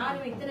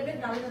 யாருமே இத்தனை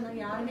பேர் தலைவர்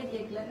வந்தாங்க, யாருமே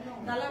கேட்கல.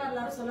 தலைவர்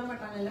எல்லாரும் சொல்ல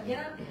மாட்டாங்கல்ல,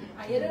 ஏன்னா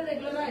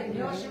ரெகுலரா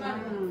 2 வருஷமா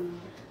இருக்கு.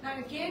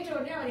 நாங்க கேட்ட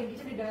உடனே அவர்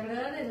எங்கிட்ட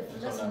இது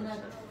ஃபுல்லா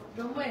சொன்னாரு.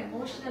 ரொம்ப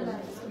எமோஷனலா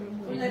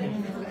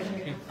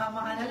இருக்கு. ஆமா,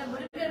 அதனால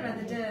முருகர்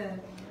வந்துட்டு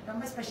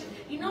ரொம்ப ஸ்பெஷல்.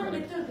 இன்னொரு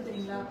மித்து இருக்கு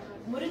தெரியுங்களா,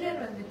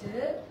 முருகர் வந்துட்டு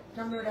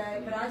நம்மளோட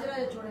இப்ப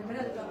ராஜராஜ சோழன்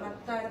பேர் அதுக்கு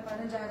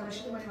 10,000-15,000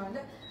 வருஷத்துக்கு முன்னாடி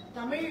வந்து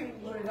தமிழ்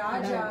ஒரு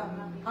ராஜா,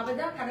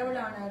 அவர்தான் கடவுள்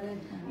ஆனாரு.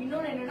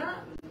 இன்னொன்னு என்னன்னா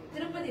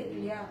திருப்பதி இருக்கு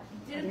இல்லையா,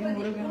 திருப்பதி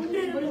குன்று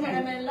இருக்கும்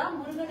இடமெல்லாம்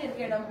முருகன்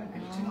இருக்க இடம்.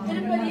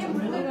 திருப்பதியே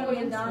முருகன்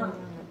கோயில் தான்.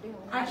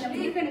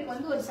 ஆக்சுவலி எனக்கு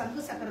வந்து ஒரு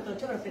சங்கு சக்கரத்தை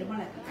வச்சு ஒரு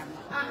பெருமாள் இருக்காங்க.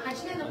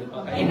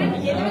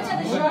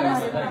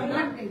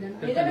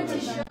 எதை வச்சு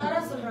ஷுவரா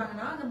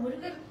சொல்றாங்கன்னா, அந்த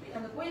முருகர்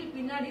அந்த கோயில்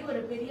பின்னாடி ஒரு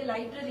பெரிய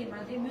லைப்ரரி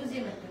மாதிரி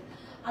மியூசியம் இருக்கு.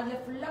 அதுல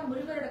ஃபுல்லா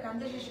முருகரோட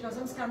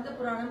கந்தசேஷம், ஸ்கந்த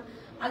புராணம்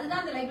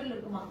அதுதான் அந்த லைப்ரரியில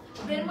இருக்குமா.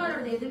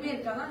 பெருமாளோட எதுவுமே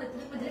இருக்காங்க. அந்த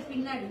திருப்பதியில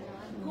பின்னாடி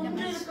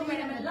குன்று இருக்கும்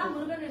இடம் எல்லாம்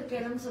முருகன் இருக்க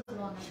இடம்னு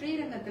சொல்லுவாங்க.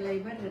 ஸ்ரீரங்கத்துல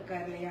இவர்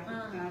இருக்காரு இல்லையா,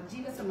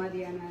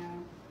 ஜீவசமாதியான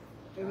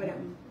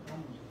விவரம்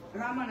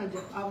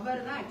ராமானுஜர்,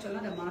 அவர் தான்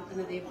ஆக்சுவலா அதை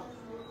மாத்தினதே.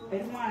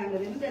 பெருமாள் அங்க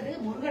இருந்தது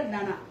முருகன்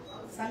தானா,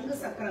 சங்கு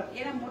சக்கரம்.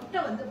 ஏன்னா மொட்டை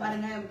வந்து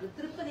பாருங்க,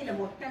 திருப்பதியில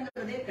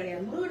மொட்டைங்கிறதே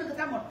கிடையாது, முருகனுக்கு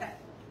தான் மொட்டை.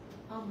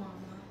 ஆமா,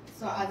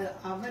 சோ அது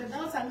அவர்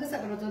தான் சங்கு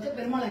சக்கரத்தை வந்து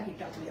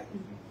பெருமாளாக்கிட்டா.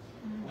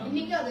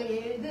 இன்னைக்கு அது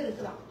இது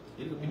இருக்கலாம்.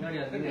 பின்னாடி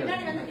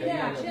வந்து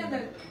ஆக்சுவலி அந்த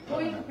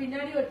கோயிலுக்கு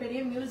பின்னாடி ஒரு பெரிய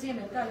மியூசியம்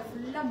இருக்கு. அது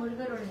ஃபுல்லா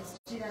முருகரோட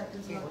ஹிஸ்டரி தான்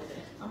இருக்கு.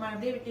 ஆமா,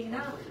 அப்படியே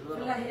விட்டீங்கன்னா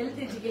ஃபுல்லா ஹெல்த்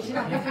எஜுகேஷன்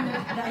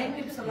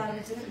டயட் சொல்ல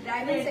ஆரம்பிச்சிருக்கு.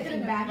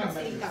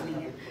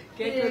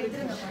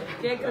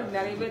 கேக்குறது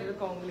நிறைய பேர்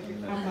இருக்கும் உங்களுக்கு.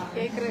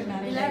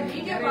 இல்ல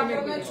வீடியோ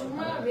பாக்குறவங்க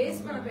சும்மா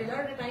வேஸ்ட் பண்ண போய்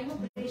எல்லாரோட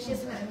டைமும்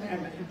ப்ரீஷியஸ்.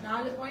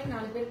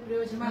 4 பேர்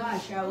பிரயோஜனமா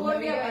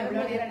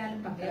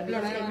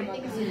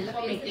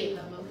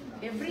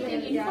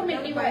எவ்ரிதிங்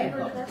இன்ஃபர்மேட்டிவா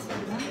இருக்கும்.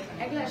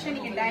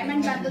 நீங்க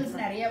டைமண்ட் பேங்கிள்ஸ்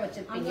நிறைய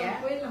வச்சிருப்பீங்க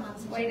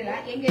கோயில்ல.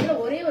 எங்க இதுல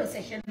ஒரே ஒரு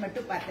செஷன்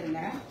மட்டும்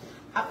பாத்துருங்க.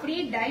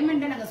 அப்படியே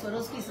டைமண்ட நாங்க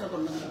சொரோஸ்கிஸ்ல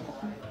கொண்டு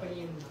வந்திருக்கோம்.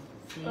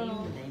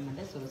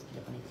 டைமண்ட்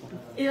சரோஸ்கிட்ட பண்ணிருக்கோம்.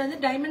 இது வந்து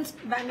டைமண்ட்ஸ்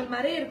பேங்கிள்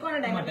மாதிரி இருக்கும்.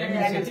 ஆனா டைமண்ட்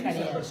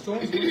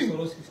ஸ்டோன்ஸ்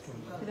சரோஸ்கி ஸ்டோன்.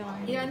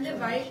 இது வந்து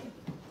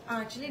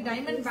ஆக்சுவலி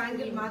டைமண்ட்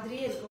பேங்கிள்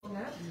மாதிரியே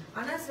இருக்குங்க.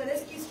 ஆனா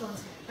ஸ்வெரஸ்கி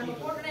ஸ்டோன்ஸ் நம்ம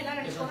போட்டோம்னா எல்லாம்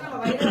நினைச்சுக்கோங்க நம்ம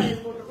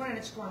வைரம் போட்டுருக்கோம்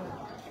நினைச்சுக்குவாங்க.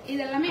 இது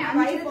எல்லாமே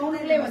 5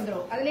 பவுன்லயே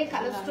வந்துரும். அதுலயே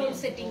கலர் ஸ்டோன்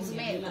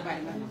செட்டிங்ஸ்மே இருக்கு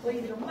பாருங்க.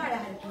 இது ரொம்ப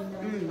அழகா இருக்கு.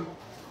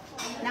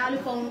 4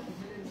 பவுன்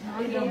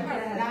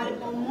 4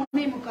 பவுன்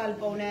 3.25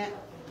 பவுன்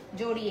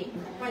ஜோடியே.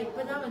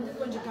 இப்பதான் வந்து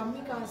கொஞ்சம்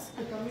கம்மி காசு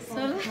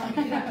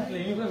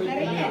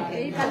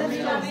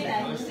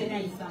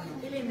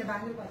இந்த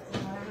பேங்கிள் பாருங்க.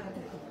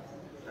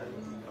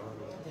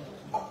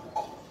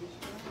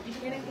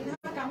 எனக்கு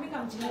இதெல்லாம் கம்மி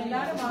காமிச்சுங்க.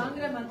 எல்லாரும்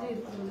வாங்குற மாதிரி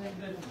இருக்குங்க.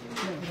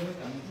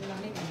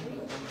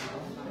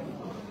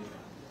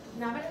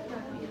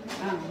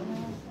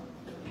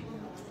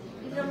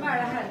 இது ரொம்ப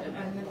அழகா இருக்கு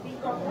பாருங்க.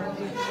 பீகாக்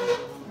மாதிரி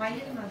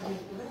மயில் மாதிரி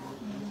இருக்கு.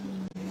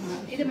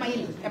 இது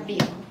மயில்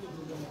அப்படியே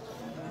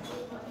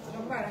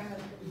ரொம்ப அழகா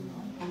இருக்கு.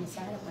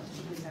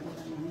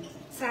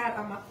 சார்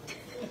ஆமா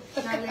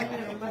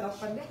நான் ரொம்ப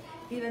லவ் பண்ணேன்.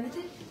 இது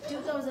வந்துட்டு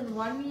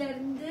 2001ல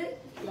இருந்து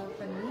லவ்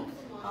பண்ணி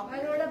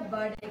அவரோட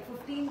birthday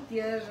 15th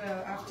year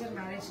after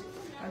marriage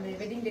அந்த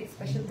வெட்டிங் டே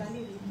ஸ்பெஷல்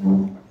தாண்டி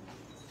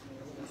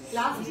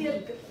லாஸ்ட்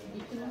இயருக்கு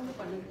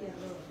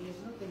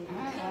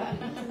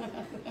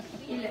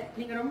இல்ல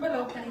நீங்க ரொம்ப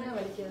லவ் பண்ணீங்கன்னா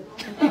வலிக்காது.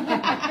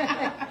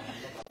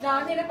 நான்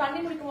வந்து என்ன பண்ணி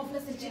முடிக்கும்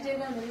போது சிரிச்சுட்டே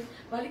தான்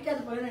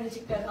வலிக்காது போல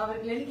நினைச்சுக்கிட்டாரு.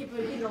 அவருக்கு எனக்கு இப்ப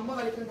வரைக்கும் ரொம்ப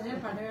வலிக்கிறதுனால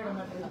பண்ணவே விட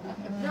மாட்டேன்.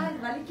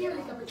 நான் வலிக்கே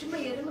வலிக்கப்ப சும்மா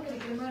எறும்பு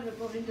கிடைக்கிற மாதிரி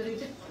இருக்கும் அப்படின்னு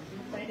சொல்லிட்டு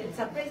பண்ணிட்டு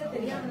சர்ப்ரைஸா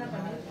தெரியாம தான்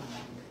பண்ணேன்.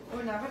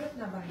 ஒரு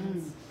நவரத்னா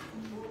பேங்கிள்ஸ்.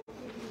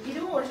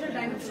 இதுவும் ஒரிஜினல்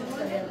டைமண்ட்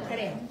ஸ்டோன்ஸ்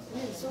கிடையாது.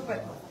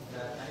 சூப்பர்.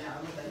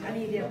 அனி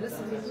இது எவ்வளவு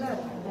சிம்பிளா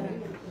இருக்கு.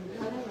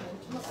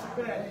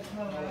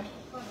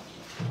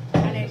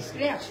 and it's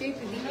great actually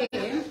to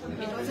decay.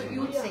 It was a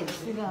huge sale.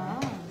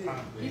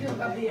 இது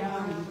அப்படியா?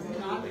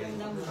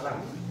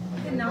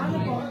 இது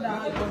 4 பவுண்ட்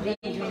தான்.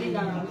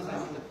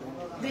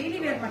 டெய்லி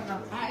வேர்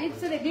பண்ணலாம்.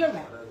 It's a regular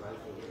wear.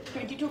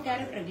 22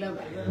 carat regular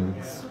wear.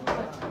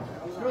 Super.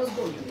 Rose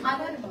gold.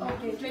 அதான்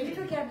ஓகே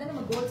 22 கேரட் தான்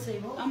நம்ம கோல்ட்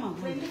செய்வோம். ஆமா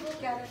 24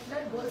 கேரட்ல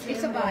கோல்ட்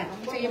It's a bar.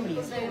 செய்ய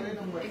முடியும்.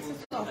 It's a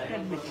soft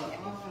red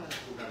material.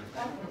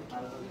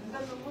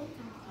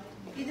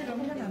 இது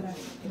ரொம்ப நல்லா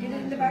இருக்கு. இது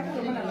இந்த பேக்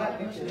ரொம்ப நல்லா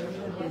இருக்கு.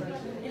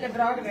 இல்ல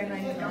பிராட்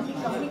வேணாம். இது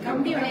கம்மி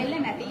கம்பி விலையில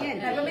நிறைய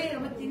இருக்கு. எல்லாமே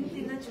ரொம்ப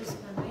தின்னா சூஸ்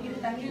பண்ணுங்க. இது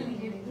தனியா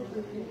வீடியோ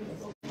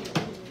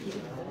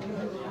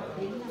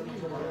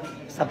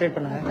செப்பரேட்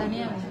பண்ணுங்க.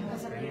 தனியா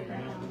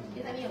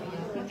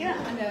ஓகே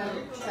அந்த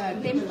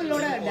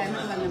டெம்பிளோட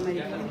டைமண்ட் வந்த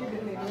மாதிரி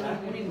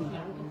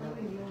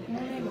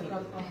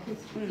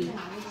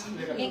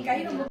என் கை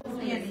ரொம்ப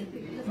புரியா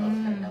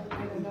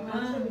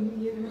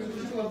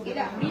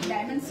இது அப்படி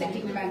டைமண்ட்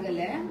செட்டிங்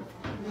பேங்கில்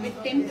வித்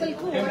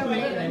டெம்பிளுக்கு ஓர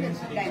வழி வந்து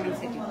டைமண்ட்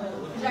செட்டிங்.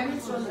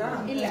 டைமண்ட் ஸ்டோன்ஸா?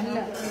 இல்ல இல்ல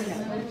இல்ல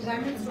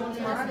டைமண்ட் ஸ்டோன்ஸ்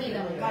மாதிரி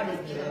பாடி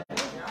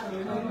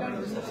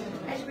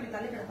ஆக்சுவலி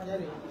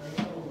தலைக்கடை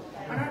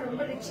ஆனா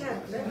ரொம்ப ரிச்சா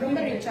இருக்கு. ரொம்ப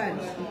ரிச்சா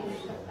இருக்கு.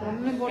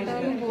 ஒண்ணு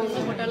போட்டாலும்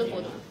போதும்.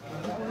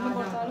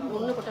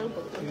 ஒண்ணு போட்டாலும்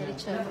போதும்.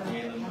 ரிச்சா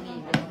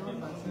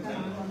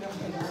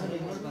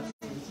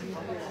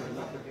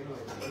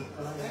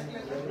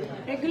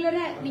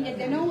ரெகுலரா நீங்க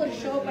தினம் ஒரு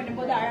ஷோ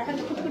பண்ணும்போது அழகா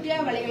அந்த குட்டி குட்டியா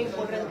வளையல்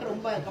போடுறதுக்கு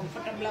ரொம்ப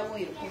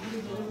கம்ஃபர்டபுளாவும் இருக்கும்.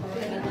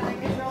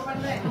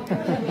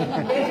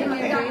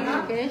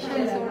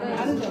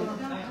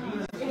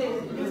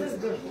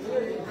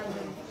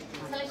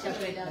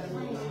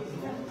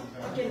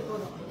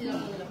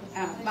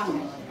 வாங்க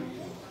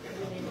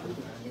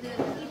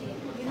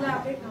இதுல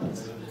அப்படியே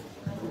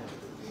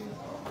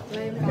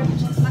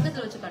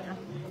பக்கத்துல வச்சு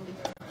காட்டுறேன்.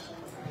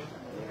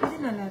 இது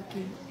நல்லா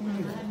இருக்கு.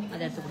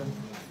 அதை எடுத்து கொடுங்க.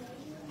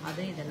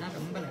 அது இதெல்லாம்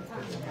ரொம்ப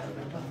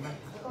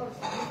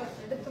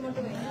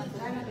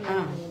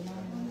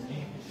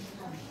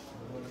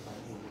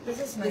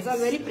These are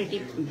very pretty.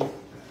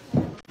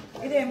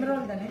 இது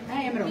எமரால்ட் தானே?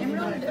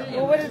 எமரால்ட்.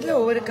 ஒவ்வொரு இதுல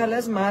ஒவ்வொரு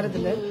கலர்ஸ்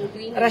மாறுதுல.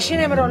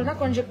 ரஷ்யன் எமரால்ட்னா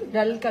கொஞ்சம்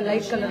dull colour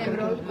light colour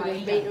emerald.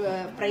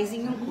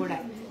 பிரைசிங்கும் கூட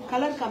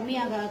கலர்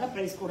கம்மியாக ஆக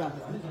பிரைஸ் கூட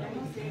ஆகும்.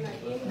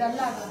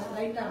 டல் ஆகாது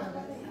லைட் ஆகாது.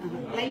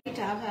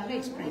 லைட் ஆக ஆக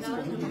எக்ஸ் பிரைஸ்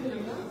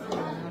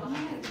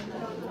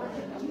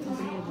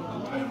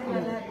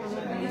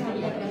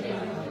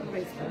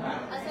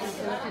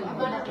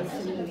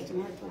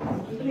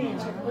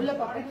உள்ள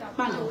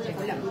பாப்பா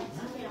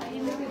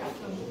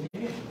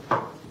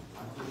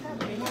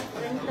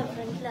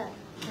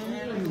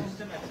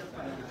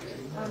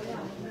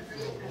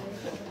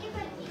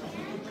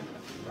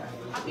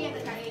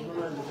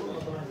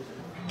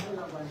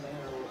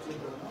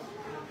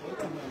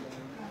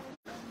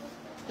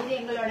இது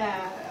எங்களோட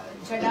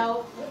jadau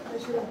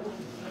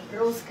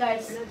rose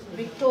cuts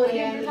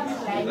Victorian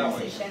diamond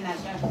session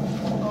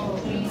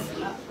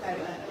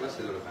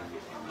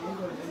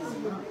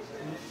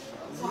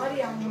sorry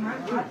அம்மா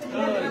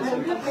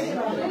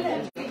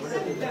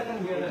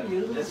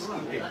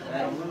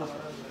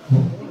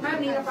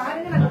நீங்க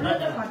பாருங்க நான்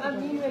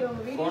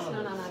உங்க வீடியோஸ்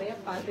நான் நிறைய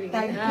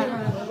பாத்துருக்கேன்.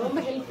 ரொம்ப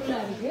ஹெல்ப்ஃபுல்லா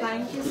இருக்கு.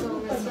 Thank you so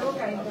much. So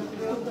kind of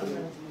you.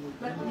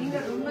 But நீங்க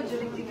ரொம்ப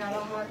ஜொலிக்கிறீங்க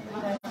அழகா இருக்கு.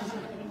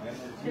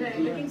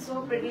 looking so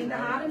pretty. In the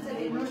harem set,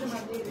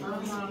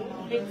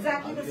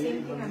 exactly the same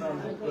thing.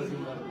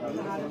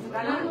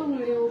 நான்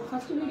உங்களுடைய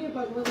ஃபர்ஸ்ட் வீடியோ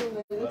பார்க்கும்போது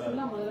உங்க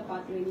ஃபுல்லா முதல்ல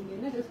பார்த்தேன். நீங்க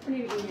என்ன ட்ரெஸ்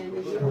பண்ணிருக்கீங்க இந்த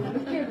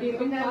எப்படி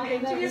இருக்குன்னு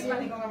introduce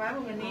பண்ணிக்கோங்க மேம்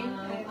உங்க நேம்.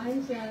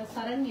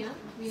 சரண்யா,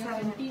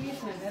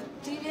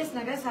 டிவிஎஸ்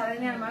நகர்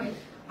சரண்யா மேம்.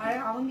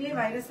 அவங்களே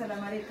வைரஸ் அந்த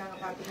மாதிரி இருக்காங்க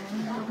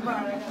பாத்துக்கோங்க. ரொம்ப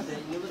அழகா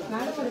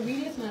மேடம் ஒரு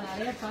வீடியோஸ் நான்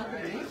நிறைய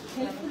பார்த்துருக்கேன்.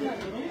 ஹெல்ப்ஃபுல்லா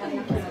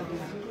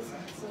இருக்கும்.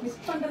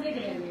 மிஸ் பண்றதே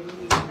கிடையாது.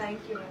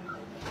 Thank you ma'am.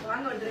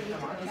 வாங்க ஒரு தடவை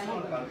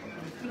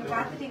நீங்க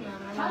பாத்துட்டீங்களா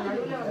மேம்?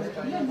 நடுவுல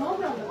இல்ல நோ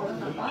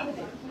ப்ராப்ளம் நான்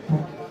பார்த்துட்டேன்.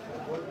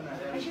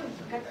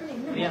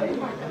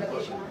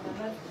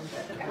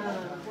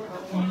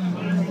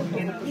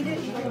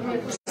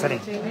 சரி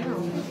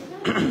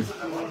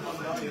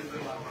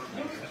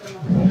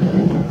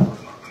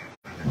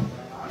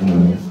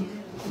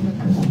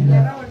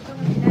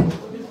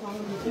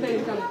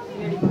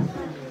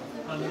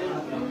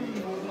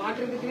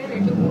மாற்றத்துக்கு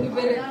 2-3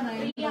 பேர்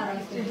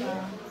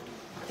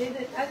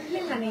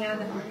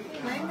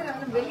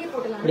வெளியே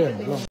போட்டலாம்.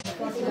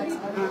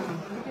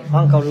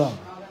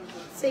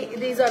 See,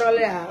 these are all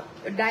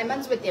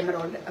diamonds with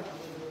emerald.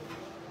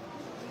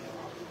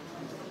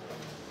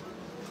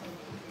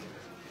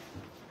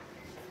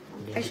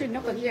 I should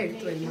know கொஞ்சம்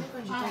எடுத்து வரீங்க.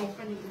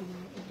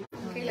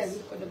 கையில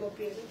கொஞ்சம்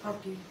கோப்பி.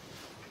 ஓகே.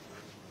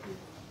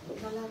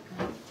 நல்லா இருக்கு.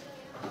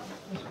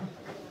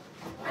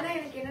 ஆனா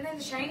எனக்கு என்னன்னா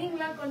இந்த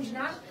ஷைனிங்லாம் கொஞ்ச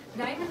நாள்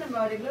டைமண்ட்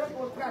நம்ம ரெகுலரா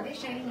போட்டு கூட அதே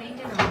ஷைனிங்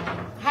மெயின்டைன் ஆகும்.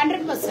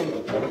 100%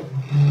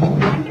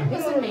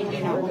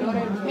 மெயின்டைன் ஆகும்.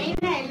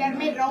 மெயினா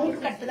எல்லாருமே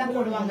ரவுண்ட் கட் தான்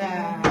போடுவாங்க.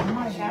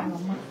 ஆஷா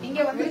இங்க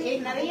வந்து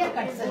நிறைய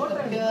கட்ஸ்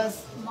இருக்கு. பியர்ஸ்,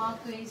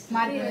 மார்க்கர்ஸ்,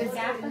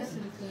 கேப்பஸ்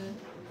இருக்கு.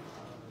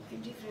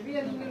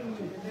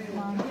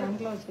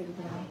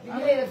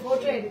 இதுல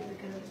போட்டோ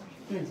எடுத்துருக்கு.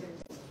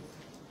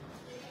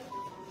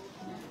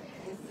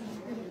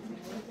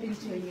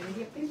 பிரிச்சு வைங்க.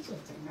 நிறைய பிரிச்சு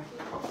வச்சிருங்க.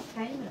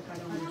 டைம்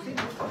இருக்காது உங்களுக்கு.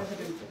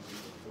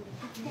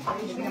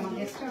 நம்ம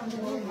கெஸ்ட் வந்து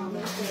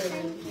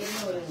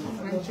ஒரு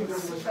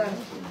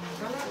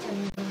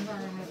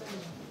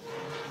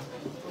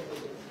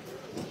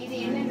இது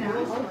என்னன்னா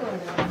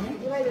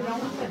இது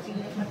ரவுண்ட்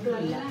கட்டிங் மட்டும்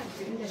இல்ல.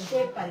 இந்த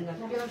ஷேப் பாருங்க.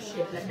 பியூர்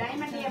ஷேப்ல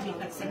டைமண்டே அப்படி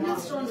கட் சிங்கிள்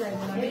ஸ்டோன்ஸ்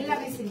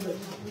எல்லாமே சிங்கிள்.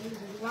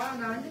 வா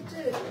நான் வந்துட்டு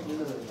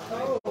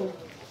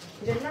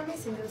எல்லாமே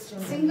சிங்கிள்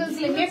ஸ்டோன்.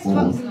 சிங்கிள்ஸ்லயே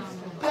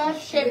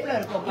பியூர் ஷேப்ல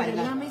இருக்கும்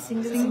பாருங்க. எல்லாமே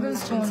சிங்கிள்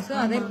ஸ்டோன்ஸ்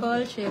அதே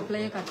pearl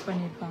ஷேப்லயே கட்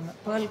பண்ணிருப்பாங்க.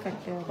 pearl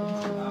cut.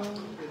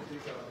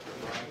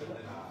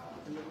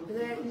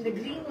 இந்த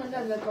கிரீன் வந்து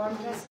அதுல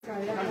கான்ட்ராஸ்ட்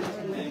அழகா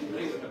இருக்கு.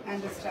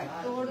 அந்த ஸ்டாக்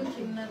தோடு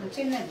சின்னது.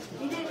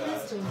 இது என்ன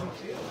ஸ்டோன்?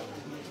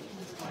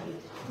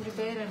 இது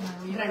பேர் என்ன?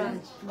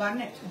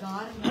 garnet.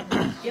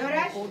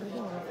 யுவராஜ்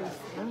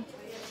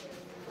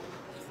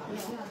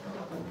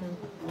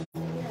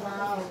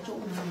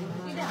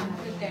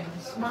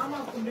மாமா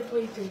கொண்டு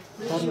போயிட்டு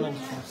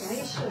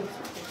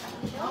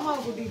மாமா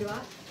கூட்டிட்டு வா.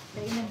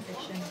 டைமண்ட்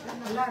செக்ஷன்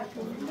நல்லா இருக்கு.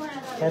 ரொம்ப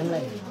அழகா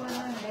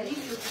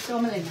இருக்கு.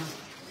 டோமலினா.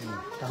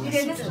 இது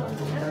என்ன ஸ்டோன்?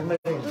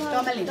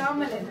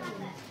 டாமலின்.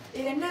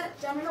 இது என்ன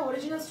டாமலின்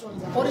original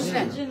stones?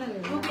 Original.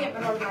 Ruby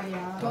emerald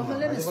மாதிரியா?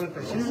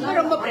 டோமலின்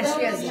ரொம்ப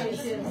precious.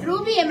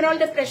 ரூபி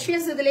எமரால்ட்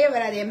precious இதுலயே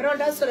வராது.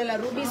 எமரால்டா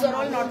சொல்லலாம். Rupees are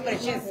all not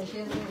precious.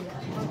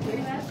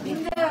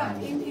 இந்த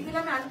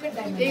இதெல்லாம் uncut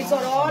diamond. These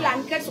are all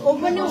uncuts.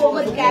 ஒவ்வொன்னு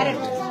ஒவ்வொரு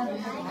carrot.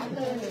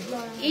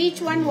 Each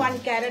one 1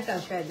 carat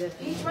Asha.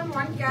 Each one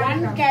 1 carat.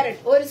 1 carat.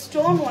 ஒரு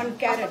ஸ்டோன் 1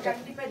 carat.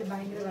 கண்டிப்பா இது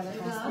பயங்கர விலை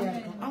ஜாஸ்தியா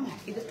இருக்கும். ஆமா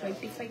இது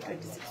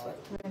 25-26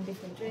 வரும்.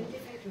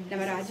 25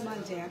 நம்ம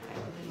ராஜ்மால் ஜெயா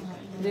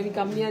தேவி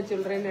கம்மியா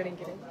சொல்றேன்னு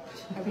நினைக்கிறேன்.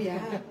 அப்படியா?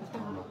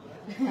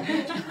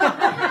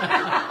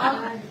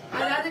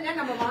 அதாவதுங்க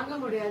நம்ம வாங்க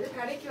முடியாது.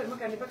 கடைக்கு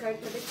வரும்போது கண்டிப்பா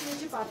கடைக்கு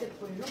வச்சு பார்த்துட்டு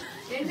போயிடும்.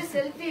 2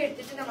 செல்ஃபி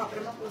எடுத்துட்டு நம்ம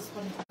அப்புறமா போஸ்ட்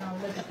பண்ணிக்கலாம்.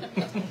 அவ்வளவுதான்.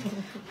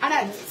 ஆனா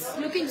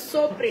லுக்கிங்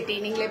சோ பிரிட்டி.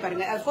 நீங்களே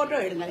பாருங்க. அது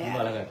போட்டோ எடுங்க.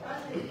 ரொம்ப அழகா இருக்கு.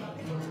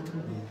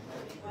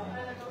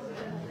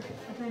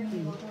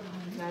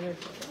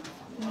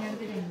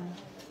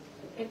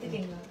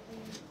 எடுத்துட்டீங்களா?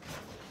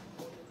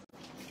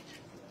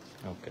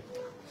 ஓகே.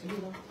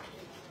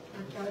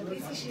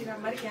 பிசி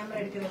ஸ்ரீராம் மாதிரி கேமரா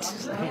எடுக்க வச்சு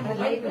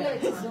லைவ்ல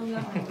வச்சு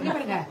இங்க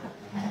பாருங்க.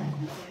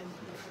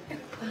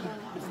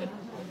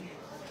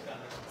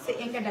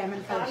 எங்க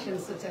டைமண்ட்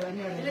கலெக்ஷன்ஸ்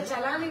சலானியோட இல்ல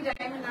சலானி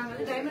டைமண்ட் நாங்க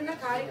வந்து டைமண்ட்னா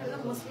காரைக்குடி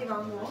தான் மோஸ்ட்லி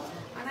வாங்குவோம்.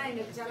 ஆனா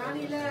எங்களுக்கு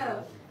சலானில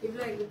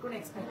இவ்ளோ இருக்குன்னு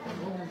எக்ஸ்பெக்ட்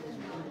பண்ணுவோம்.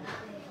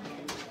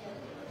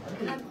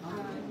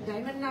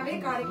 டைமண்ட்னாவே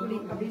காரைக்குடி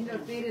அப்படின்ற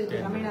ஒரு பேர்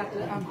இருக்கு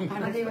தமிழ்நாட்டுல.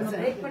 அதை வந்து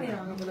பிரேக்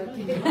பண்ணிடுவாங்க போல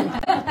இருக்கு.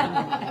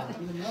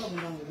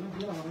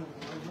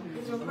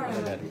 ரொம்ப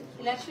அழகா இருக்கு.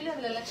 ஆக்சுவலி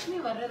அதுல லட்சுமி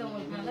வர்றது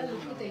உங்களுக்கு நல்லா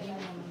லுக்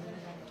தெரியும்.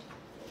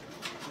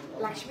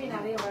 லக்ஷ்மி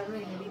நிறைய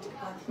வரணும் எங்க வீட்டுக்கு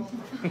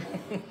பார்த்துக்கோங்க.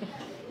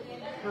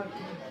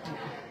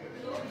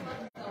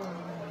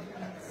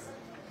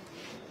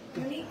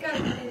 யூனிக்கா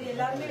இருக்கு. இது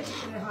எல்லாருமே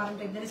வச்சுக்கோங்க. ஹார்ன்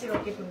டைப் தானே. சரி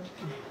ஓகே பண்ணுங்க.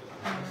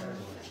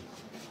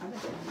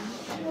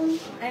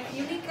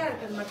 யூனிக்கா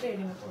இருக்கிறது மட்டும்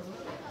எடுங்க போதும்.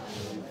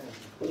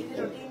 இது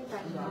ரொட்டீன்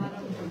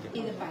பேட்டர்ன்.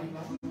 இது பாருங்க.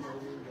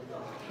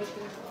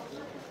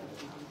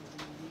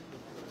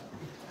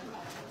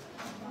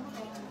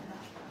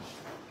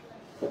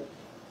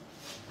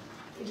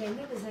 இதுல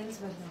என்ன டிசைன்ஸ்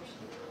வருது?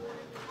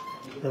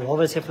 இந்த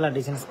ஓவல் ஷேப்லாம்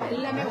டிசைன்ஸ்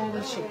எல்லாமே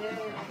ஓவல் ஷேப்.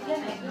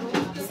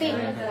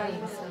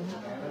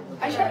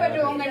 ஐஷா பட்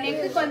உங்க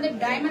நெக்குக்கு வந்து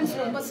டைமண்ட்ஸ்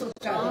ரொம்ப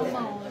சூட்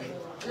ஆகும்.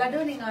 லட்டு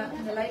நீங்க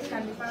இந்த லைஃப்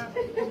கண்டிப்பா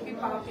திருப்பி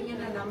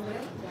பாப்பீங்கன்னு நான்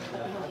நம்புறேன்.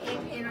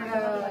 என்னோட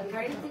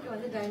கழுத்துக்கு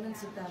வந்து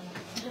டைமண்ட்ஸ் சுத்தாங்க.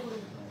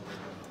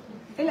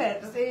 இல்ல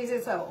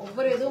சீரியஸா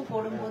ஒவ்வொரு இதுவும்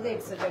போடும்போது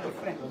இட்ஸ்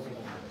டிஃபரெண்ட்.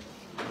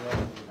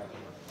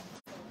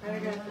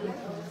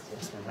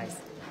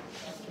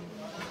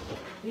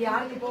 இது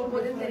யாருக்கு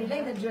போகும்போதுன்னு தெரியல.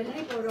 இந்த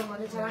ஜுவல்லரி போடுறவங்க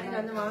வந்து சலானில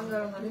வந்து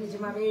வாங்குறவங்க வந்து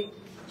நிஜமாவே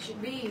should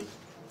be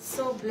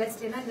so blessed.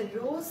 ஏன்னா இந்த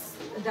ரோஸ்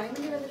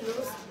டைமண்ட் வந்து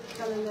ரோஸ்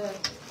கலர்ல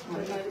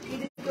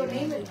இதுக்கு ஒரு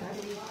நேம் இருக்கா?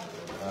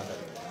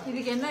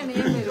 இதுக்கு என்ன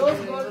நேம்?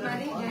 ரோஸ் கோல்ட்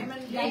மாதிரி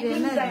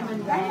diamond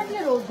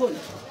டைமண்ட்ல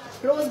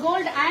rose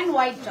gold and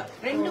white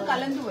ரெண்டு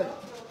கலந்து வரும்.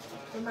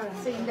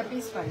 இந்த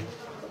பீஸ் பாருங்க.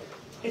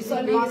 It's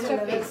all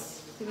master piece.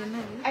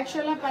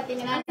 ஆக்சுவலா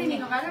பாத்தீங்கன்னா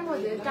நீங்க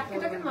வரும்போது டக்கு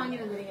டக்குன்னு வாங்கி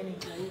வந்துறீங்க.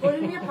 நீங்க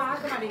பொறுமையா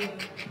பார்க்க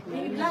மாட்டேங்கிறீங்க.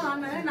 நீங்க இப்பெல்லாம்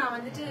வாங்கினா நான்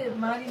வந்துட்டு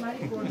மாறி மாறி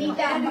போடுறேன்.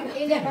 நீட்டா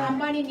இந்த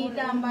அம்பானி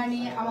நீட்டா அம்பானி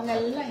அவங்க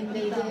எல்லாம் இந்த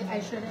இது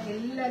ஐஸ்வர்யா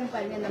எல்லாரும்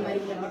பாருங்க இந்த மாதிரி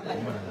பண்ணுவாங்க.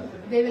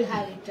 they will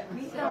have it.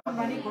 நீட்டா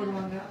அம்பானி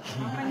போடுவாங்க.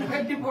 அம்பானி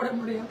கட்டி போட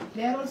முடியும்.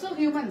 they are also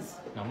humans.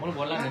 நம்மளும்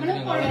போடலாம்.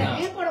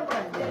 ஏன்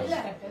போடக்கூடாது? இல்ல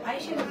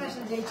ஐஷா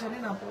இன்டர்நேஷனல் ஜெயிச்சோன்னே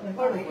நான்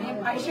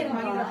போடுவேன். ஐஷா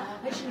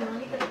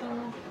வாங்கி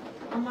கிடைக்கும்.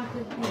 அம்மாக்கு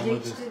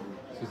ஜெயிச்சுட்டு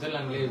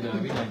சுவிட்சர்லாண்ட்லயே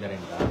வீடு வாங்கி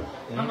தரேன்டா.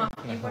 ஆமா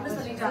இப்ப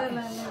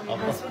சொல்லிட்டாங்க.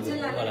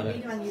 சுவிட்சர்லாண்ட்ல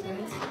வீடு வாங்கிட்டேன்.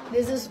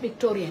 this is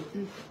Victorian.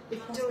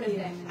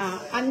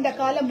 அந்த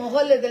கால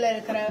முகல் இதுல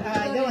இருக்கிற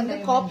இதை வந்து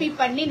காப்பி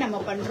பண்ணி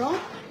நம்ம பண்றோம்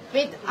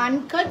with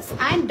uncuts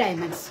and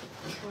diamonds.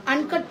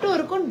 அன்கட்டும்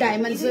இருக்கும்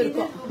டைமண்ட்ஸும்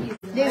இருக்கும்.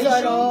 these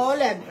are all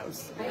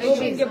eyebrows.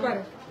 இங்க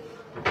பாரு.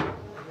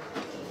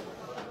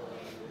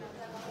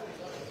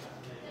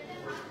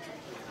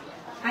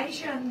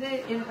 ஐஷா வந்து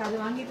எனக்கு அது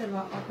வாங்கி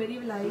தருவா.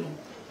 பெரியவளாயி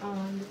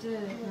வந்துட்டு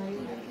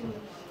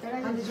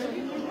அந்த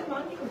ஜுவல்லரி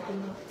வாங்கி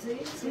கொடுத்துருந்தோம்.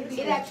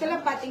 இது ஆக்சுவலா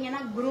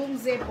பாத்தீங்கன்னா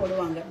க்ரூம்ஸே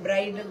போடுவாங்க.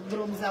 பிரைடு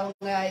க்ரூம்ஸ்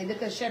அவங்க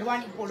இதுக்கு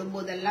ஷெர்வானி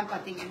போடும்போது எல்லாம்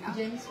பாத்தீங்கன்னா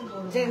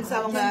ஜென்ஸ்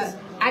அவங்க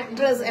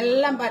ஆக்ட்ரஸ்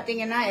எல்லாம்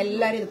பாத்தீங்கன்னா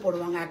எல்லாரும் இது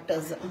போடுவாங்க.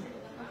 ஆக்டர்ஸ்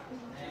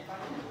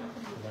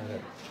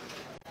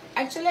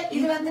ஆக்சுவலா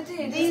இது வந்துட்டு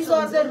these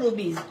are the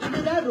rubies.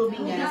 இதுதான்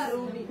ரூபிங்க.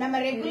 நம்ம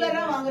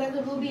ரெகுலரா வாங்குறது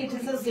ரூபி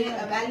இட்ஸ்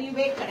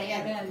வேல்யூவே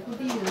கிடையாது.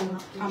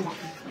 ஆமா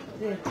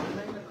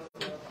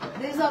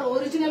these are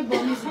original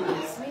Burmese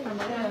rubies.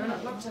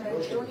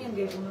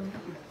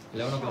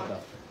 11 o'clock.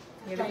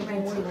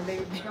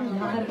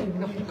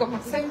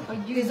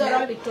 These are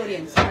all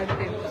Victorians.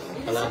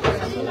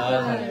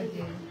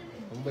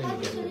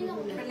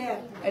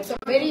 It's a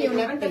very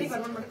unique piece.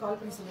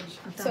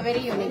 It's a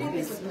very unique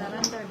piece.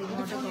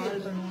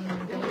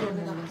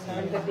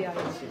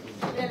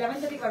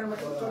 11:30 வர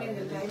மட்டும்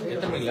டோனியன் டைம்.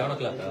 எத்தனை மணி? 11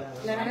 o'clock.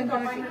 11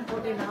 அப்பாயின்மென்ட்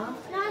போட்டேனா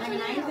நான்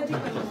 9:30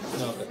 பண்ணுவேன்.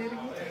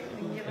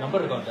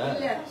 நம்பர் இருக்கா?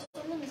 இல்ல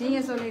நீங்க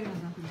சொல்லிருங்க.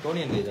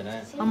 டோனியன் தானே?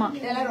 ஆமா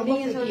இதெல்லாம் ரொம்ப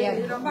ஃப்ரீயா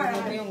ரொம்ப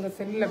அழகா உங்க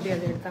செல்ல அப்படியே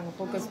அதை எடுத்தாங்க,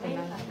 ஃபோக்கஸ்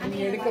பண்ணாங்க.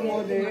 நீங்க எடுக்கும்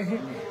போது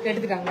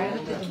எடுத்துட்டாங்க.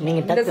 நீங்க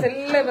இந்த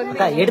செல்ல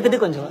வந்து எடுத்துட்டு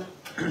கொஞ்சம்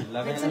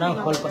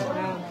கால்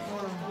பண்ணுங்க.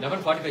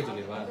 11:45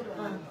 சொல்லிடுவா.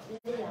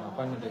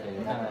 Appointment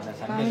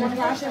Sunday.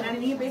 ஆஷா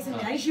நீங்க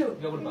பேசுங்க. ஐஷு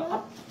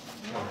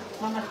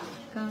மாமா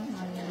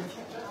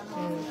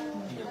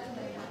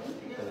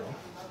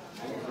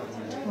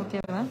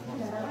ஓகேவா?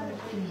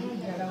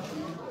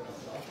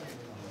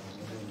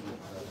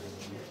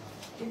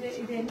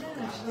 இது என்ன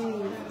ஆக்சுவலி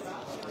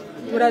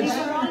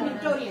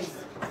Victorians.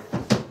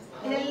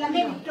 இது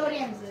எல்லாமே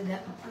Victorians இது.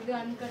 இது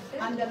அன்கட்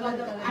அந்த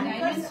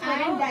uncuts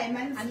and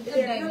diamonds and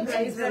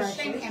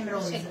brushing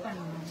emeralds.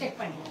 Check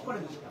பண்ணி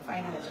கொடுங்க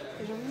ஃபைனல்.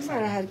 ரொம்ப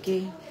அழகா இருக்கே.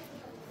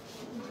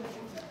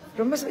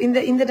 ரொம்ப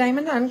இந்த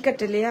டைமண்ட்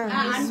அன்கட் இல்லையா?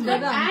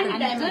 uncut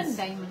and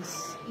diamonds.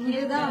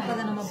 இதுதான்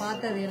அப்பதான் நம்ம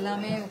பார்த்தது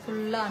எல்லாமே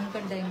ஃபுல்லா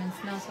அன்கட்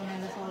டைமண்ட்ஸ். நான்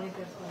சொன்னேன்ல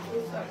சாலிட்.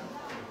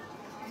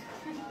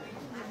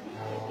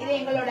 இது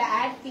எங்களோட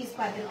ஆட் பீஸ்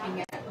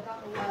பார்த்திருப்பீங்க.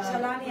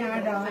 சலானி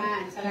ஆடா?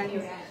 சலானி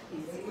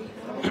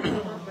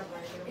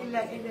இல்ல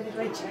இது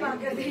வச்சு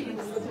பார்க்கறதே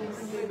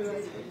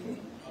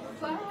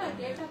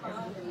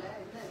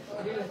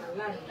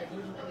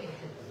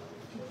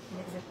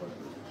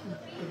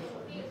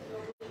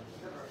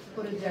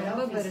ஒரு ஜடவ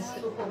பெருசு.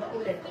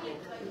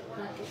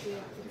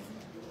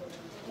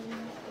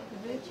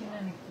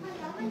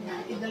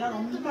 இதெல்லாம்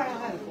ரொம்ப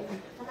அழகா இருக்கும்.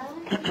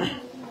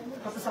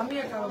 அப்ப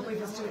சமயக்காவை போய்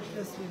ஃபர்ஸ்ட்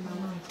விட்டு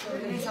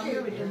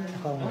சமயம் விட்டு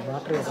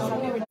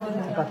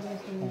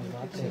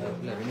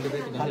இல்ல 2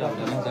 பேருக்கு வந்து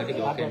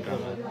 11:30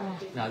 ஓகேன்றாங்க.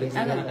 நான் அதுக்கு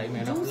சரியான டைம்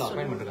ஏன்னா ஃபுல்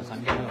அப்பாயின்மெண்ட் இருக்கு.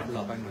 சண்டே ஃபுல்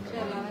அப்பாயின்மெண்ட்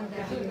இருக்கு.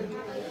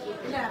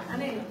 இல்ல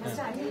அண்ணே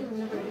ஃபர்ஸ்ட் அண்ணே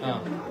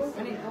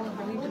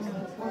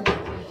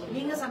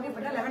நீங்க சமயம்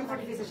பண்ணா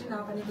 11:45 செஷன்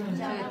நான் பண்ணிக்கிறேன்.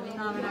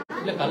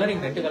 இல்ல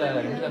கலரிங் ரெண்டு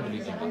தான்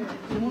சொல்லிட்டேன்.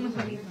 3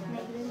 சொல்லி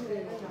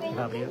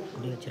அப்படியே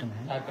வச்சிருங்க.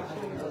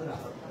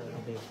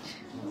 அப்படியே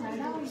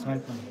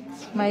ஸ்மைல் பண்ணுங்க.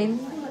 ஸ்மைல்.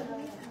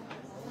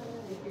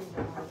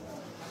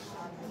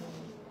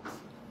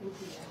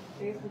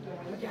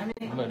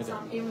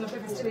 இவங்கள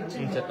போய் ஃபர்ஸ்ட் வெச்சு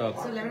so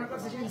 11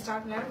 o'clock session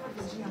start. 11 o'clock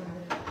session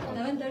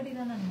 11:30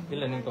 தானே?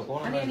 இல்ல நீங்க இப்ப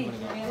போனா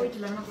போயிட்டு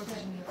 11 o'clock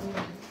செஷன்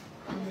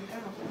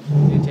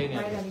செயின்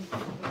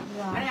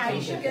ஆனா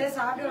ஐஷுக்கு ஏதாவது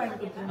சாப்பிட வாங்கி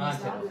கொடுத்துருங்க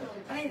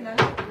ஆனா இது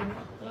நல்லா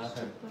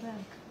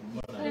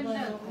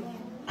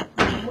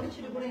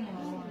முடிச்சுட்டு கூட இங்க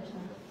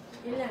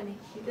இல்ல நீ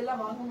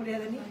இதெல்லாம் வாங்க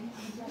முடியாது நீ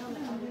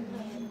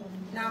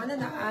நான் வந்து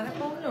அந்த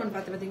அரப்பவுன்ல ஒண்ணு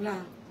பார்த்தேன் பாத்தீங்களா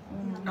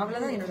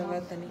அவ்வளவுதான் என்னோட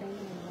வேர்த் தண்ணி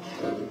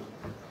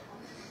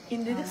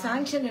இந்த இதுக்கு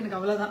சாங்ஷன் எனக்கு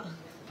அவ்வளவுதான்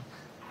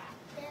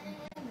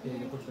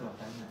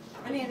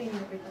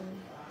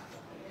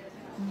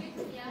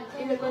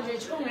இங்க கொஞ்சம்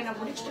வச்சுக்கோங்க நான்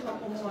முடிச்சுட்டு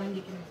பார்ப்போம்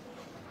வாங்கிக்கிறேன்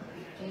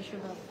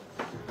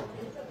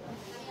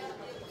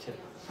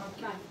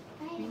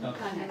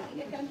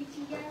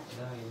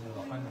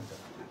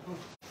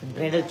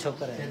Bridal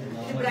choker.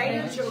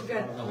 Bridal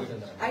choker.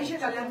 Aisha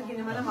கல்யாணத்துக்கு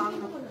இந்த மாதிரி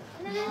வாங்கணும்.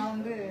 நான்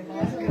வந்து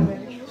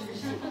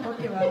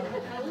ஓகேவா?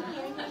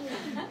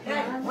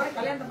 ஒரு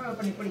கல்யாணத்தை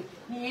பண்ணி போடி.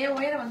 நீ ஏன்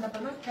உயர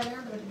வந்தப்பனா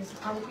கல்யாணத்தை பத்தி பேசு.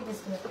 அவளுக்கு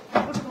பேசுங்க.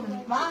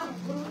 வா.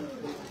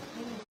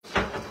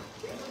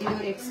 இது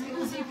ஒரு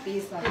எக்ஸ்க்ளூசிவ்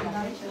பீஸ்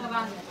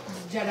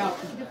ஜடா.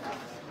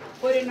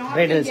 ஒரு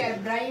நார்மல்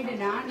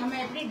பிரைடுனா நம்ம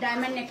எப்படி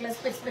டைமண்ட்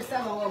நெக்லஸ் பெருசா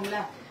வாங்குவோம்ல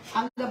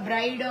அந்த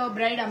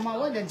பிரைட்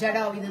அம்மாவோ இந்த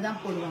ஜடா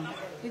இதுதான் போடுவாங்க.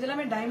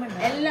 இதெல்லாமே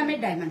டைமண்ட் எல்லாமே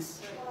டைமண்ட்ஸ்.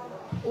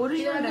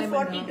 ஒரிஜினல்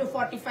 40 to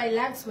 45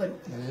 lakhs வரும்.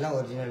 எல்லாம்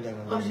ஒரிஜினல்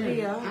டைமண்ட்.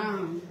 அப்படியே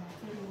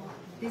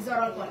these are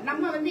all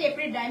நம்ம வந்து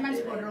எப்படி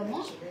டைமண்ட்ஸ் போடுறோமோ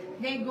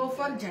they go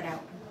for Jata.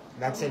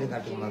 Back side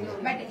காட்டுவாங்க.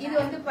 பட் இது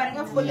வந்து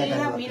பாருங்க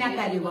ஃபுல்லா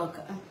மீனாகாரி வர்க்.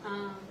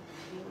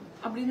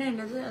 அப்படினா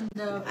என்னது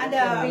அந்த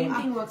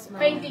painting works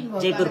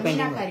Jaipur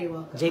painting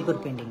Jaipur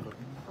painting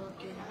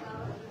okay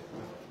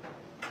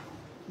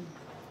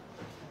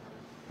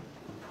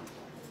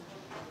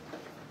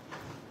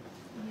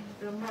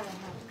ரொம்ப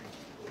அழகா இருக்கு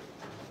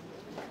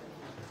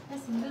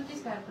சிங்கிள்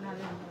பீஸ் வேர்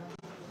பண்ணாலே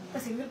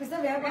சிங்கிள் பீஸ்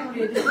தான் வேர் பண்ண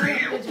முடியாது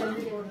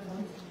ஜுவல்லரி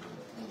போடுறோம்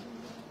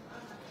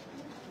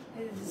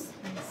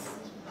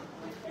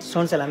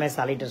ஸ்டோன்ஸ் எல்லாமே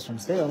சாலிட்டர்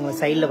ஸ்டோன்ஸ் உங்க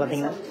சைடில்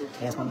பார்த்தீங்கன்னா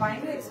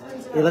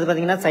இது வந்து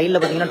பார்த்தீங்கன்னா சைடில்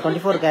பார்த்தீங்கன்னா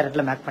 24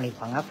 கேரட்டில் மேக்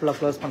பண்ணியிருப்பாங்க ஃபுல்லாக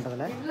க்ளோஸ்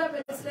பண்ணுறதுல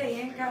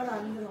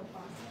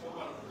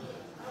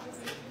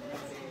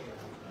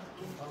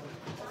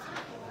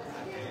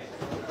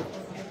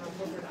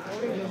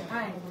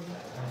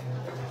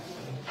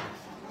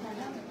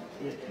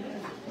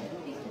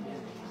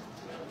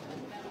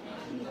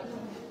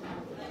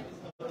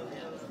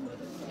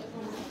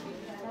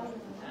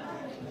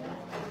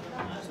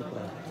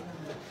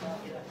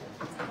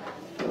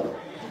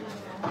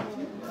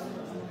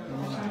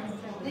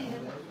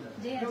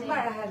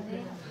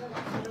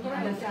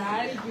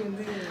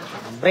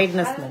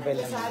பிரைட்னஸ்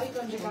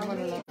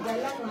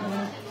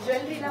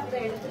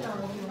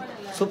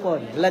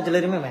சூப்பர் எல்லா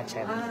ஜுவல்லரியுமே மேட்ச்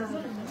ஆயிடும்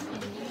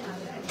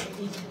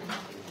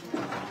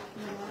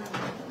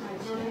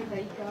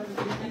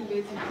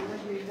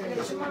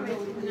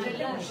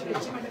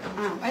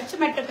வச்சு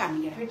மட்டும்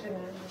காமிங்க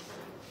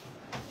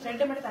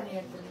ரெண்டு மட்டும் தண்ணி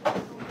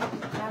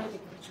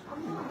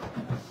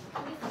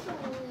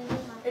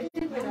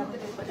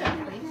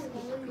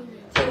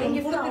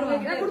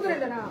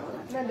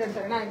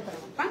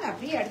வாங்க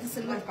அப்படியே அடுத்து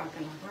சில்வர்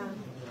பார்க்கலாம்.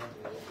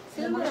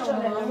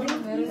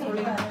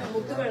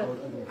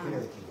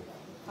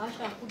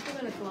 ஆஷா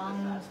குத்துகளுக்கு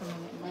வாங்கணும்னு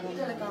சொன்னாங்க.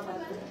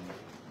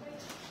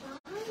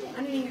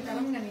 நீங்க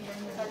கிளம்புங்க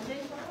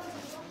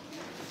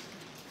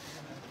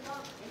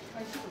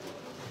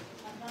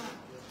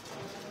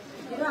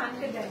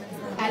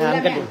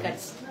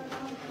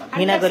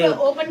மீனாகரி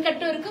ஓபன்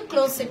கட்டும் இருக்கு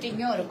க்ளோஸ்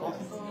செட்டிங்கும் இருக்கும்.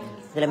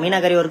 இதுல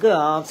மீனாகரி ஒர்க்கு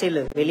ஆஃப்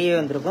சைடில் வெளியே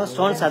வந்திருக்கும்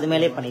ஸ்டோன்ஸ் அது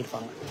மேலே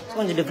பண்ணியிருப்பாங்க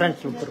கொஞ்சம்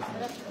டிஃப்ரெண்ட் லுக் இருக்கும்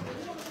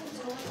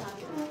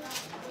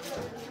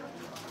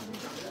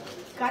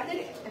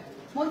கதிர்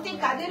மூர்த்தி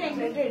கதிர்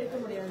எங்களுக்கு எடுக்க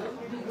முடியாது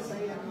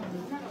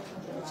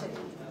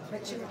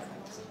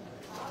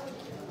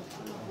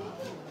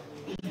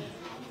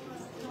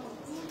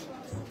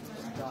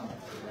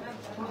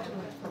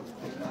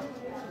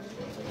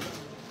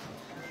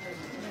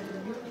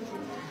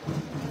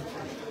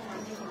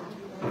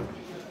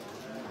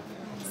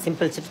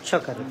simple chip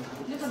choker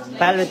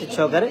pearl with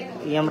choker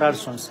emerald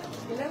stones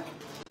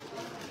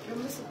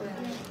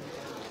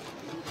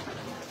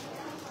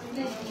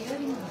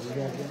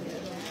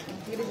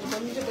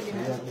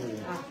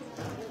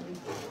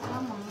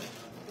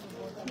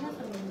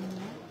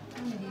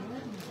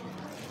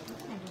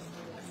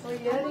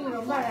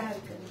ரொம்ப அழகா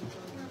இருக்கு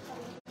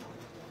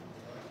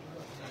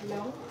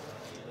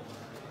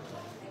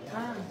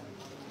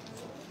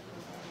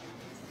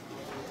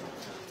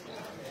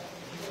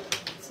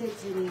சரி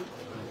சரி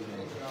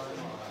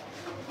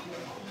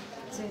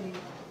சரி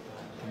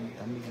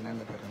தம்பிக்கு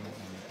என்ன தரேன்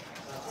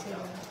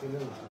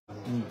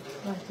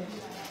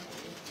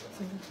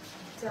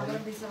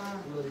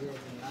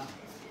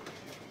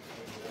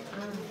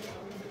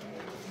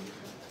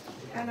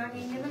நாங்க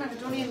இங்கிருந்து நாங்க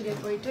ஜூனியர்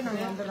கேட் போயிட்டு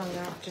நாங்க வந்துடுறோங்க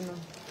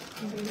ஆஃப்டர்நூன்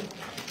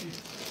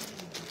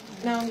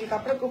நான் உங்களுக்கு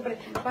அப்புறம்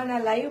கூப்பிடுறேன்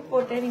நான் லைவ்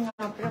போட்டேன் நீங்க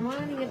அப்புறமா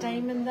நீங்க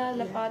டைம் இருந்தா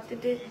அதுல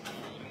பாத்துட்டு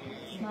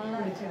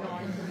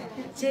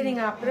சரி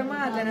நீங்க அப்புறமா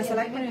அதுல நான்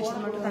செலக்ட் பண்ணி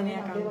வச்சது மட்டும் தனியா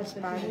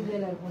காமிச்சு பாருங்க இது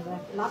நான்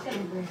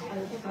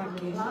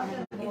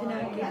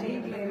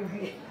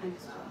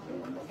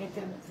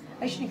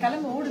ஐஷ் நீ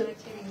கிளம்பு ஓடு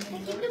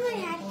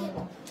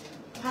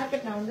ஹேர்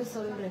கட் நான் வந்து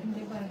சொல்றேன்.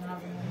 கண்டிப்பா என்ன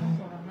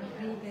சொல்றாங்க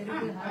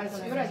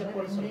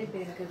 3 பேருக்கு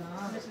பேருக்கு தான்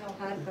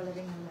ஹேர்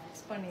கலரிங்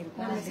மிக்ஸ்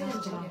பண்ணிருக்கோம்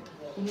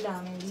இல்ல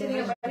அவன் சரி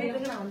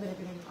நான்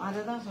வந்திருக்கேன்.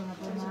 அததான் சொன்னேன்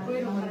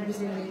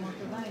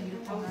மட்டும் தான்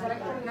இருக்கும்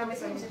நான்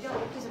மெசேஜ் செஞ்சா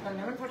ஓகே சார்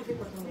 11:45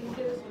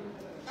 கொடுத்துருங்க.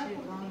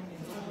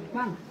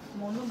 வாங்க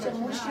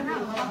முடிச்சிட்டேன்னா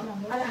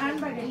அது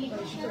ஹேண்ட்பேக்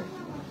எடுத்து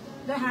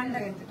இந்த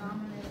ஹேண்ட்பேக்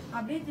எடுத்துக்கலாம்.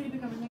 அப்படியே திருப்பி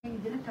நம்ம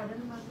இதெல்லாம்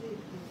கடல் மாதிரி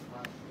இருக்கு.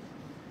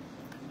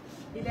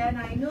 இதை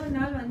நான் இன்னொரு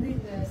நாள் வந்து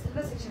இந்த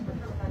சில்வர் செக்ஷன்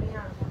பற்றி நம்ம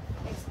தனியா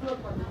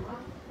எக்ஸ்ப்ளோர் பண்ணலாமா?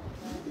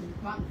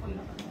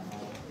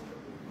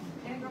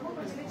 எனக்கு ரொம்ப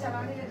பிடிச்சது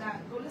சலானில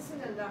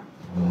கொலுசுகள் தான்.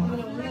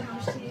 நீங்க உள்ள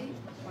காமிச்சு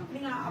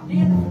நீங்க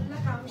அப்படியே அதை ஃபுல்லா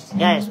காமிச்சு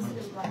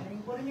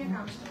நீங்க பொறுமையா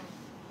காமிச்சிட்டு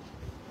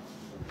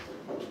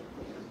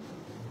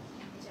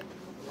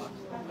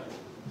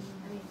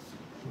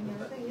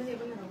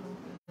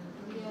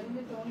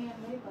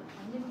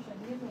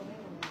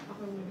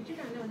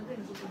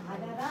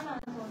அதான்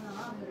நான் சொன்னா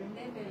அவங்க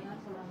 2 பேர்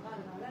தான் சொல்றாங்க.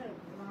 அதனால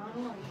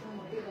நானும் ஐஷும்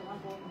மட்டும்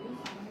இதெல்லாம் போக முடியும்.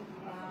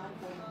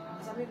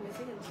 சமையல்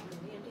மெசேஜ்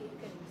அனுப்பிச்சிருக்கீங்க. என்கிட்ட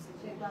இருக்க மெசேஜ்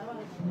சரி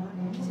பரவாயில்ல.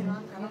 சரி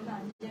நான் கலந்து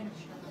 5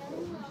 நிமிஷம்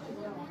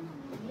இல்ல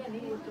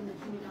நீங்க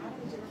நீங்க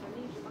ஆரம்பிச்சு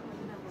பண்ணிட்டு இருப்பாங்க.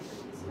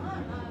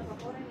 நான் இப்ப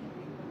போறேன்.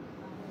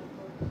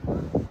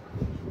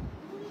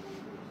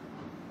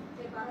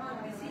 சரி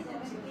பரவாயில்ல. மெசேஜ்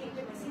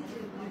அனுப்பிச்சிருக்கீங்க. மெசேஜ்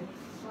இருக்கு.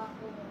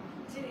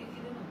 சரி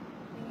இது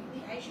நீ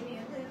ஐஷுனி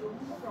வந்து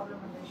ரொம்ப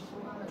ப்ராப்ளம் பண்ண ஐஷு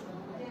போகாம இருக்காங்க.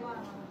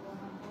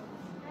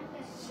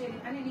 சரி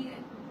அண்ணி நீங்க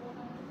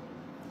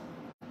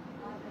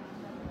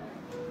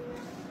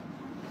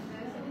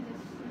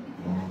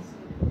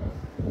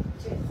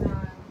சரி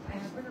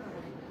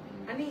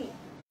அண்ணி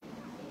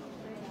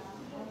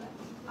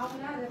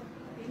அவங்க அதை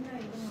என்ன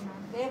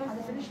இது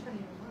அதை ஃபினிஷ்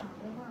பண்ணிடுவோமா?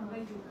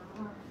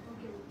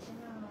 ஓகே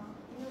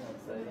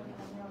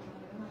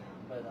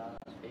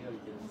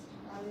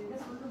அது இதை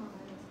சொல்லுமா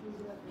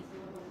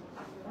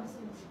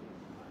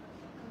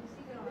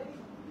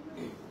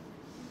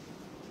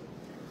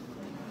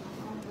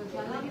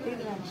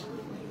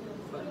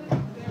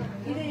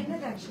இது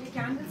என்னது ஆக்சுவலி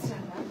கேண்டில்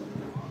ஸ்டாண்டா?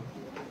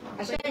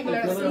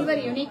 எங்களோட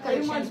சில்வர் யூனிக்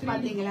கலெக்ஷன்ஸ்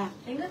பாத்தீங்களா?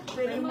 எங்க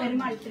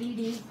பெருமாள்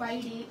 3D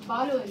 5D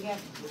பாலு இங்க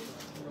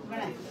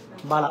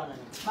பாலா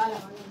பாலா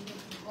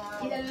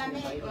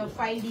இதெல்லாமே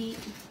 5D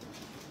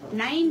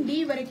 9D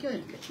வரைக்கும்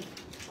இருக்கு.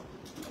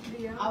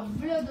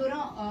 அவ்வளவு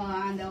தூரம்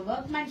அந்த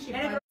ஒர்க்மேன்ஷிப்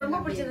எனக்கு ரொம்ப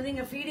பிடிச்சது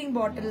இங்க ஃபீடிங்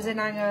பாட்டில்ஸ்.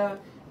 நாங்க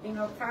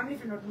எங்க ஃபேமிலி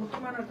ஃப்ரெண்ட்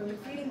முக்கியமான ஒருத்தவங்க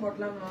ஃபீடிங்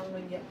பாட்டிலாம்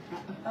வாங்குவீங்க.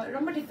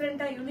 ரொம்ப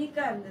டிஃபரெண்டா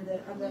யூனிக்கா இருந்தது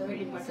அந்த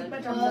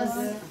silver tumblers.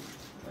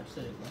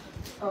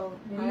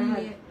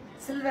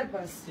 Silver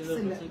purse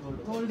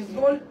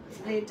gold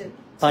plated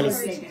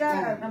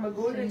நம்ம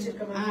கோல்ட்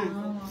வச்சிருக்க மாதிரி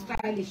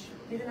ஸ்டைலிஷ்.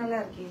 இது நல்லா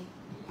இருக்கு.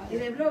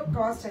 இது எவ்வளவு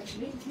காஸ்ட்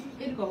ஆக்சுவலி?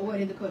 இருக்கும் ஒவ்வொரு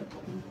இதுக்கும்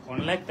இருக்கும்.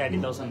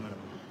 1,30,000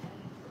 மேடம்.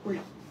 உள்ள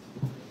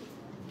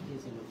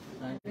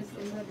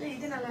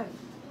இது நல்லா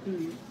இருக்கு.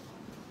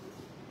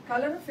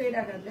 கலரும் ஃபேட்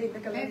ஆகாது. இந்த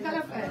கலர்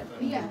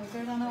இல்ல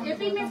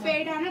எப்பயுமே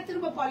ஃபேட் ஆனா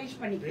திரும்ப பாலிஷ்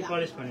பண்ணிக்கலாம்.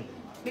 ரீபாலிஷ் பண்ணிக்கலாம்.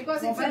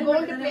 Because it's a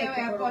gold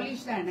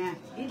polish தானே.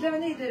 இதுல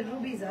வந்து இது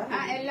ரூபீஸா?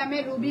 எல்லாமே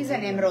ரூபீஸ்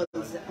அண்ட்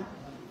எமரால்ட்ஸ்.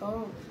 ஓ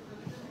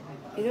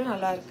இது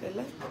நல்லா இருக்கு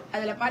இல்ல?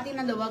 அதுல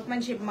பாத்தீங்கன்னா அந்த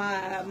வர்க்மேன்ஷிப்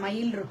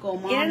மயில்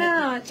இருக்கும். ஏன்னா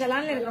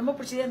சலான்ல எனக்கு ரொம்ப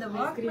பிடிச்சது அந்த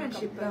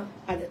வர்க்மேன்ஷிப் தான்.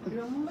 அது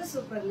ரொம்ப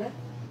சூப்பர்ல.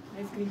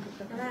 ஐஸ்கிரீம்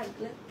நல்லா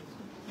இருக்குல?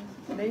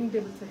 Dining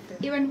table set.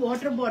 Even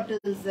water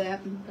bottles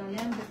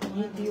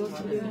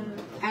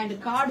and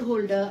card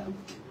holder.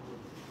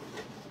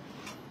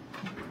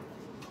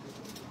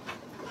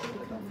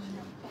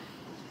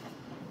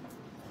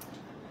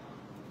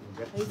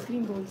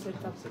 Ice cream bowl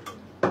set up.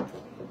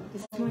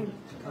 Smile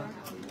card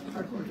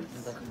holders.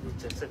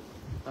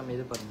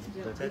 இது பாருங்க.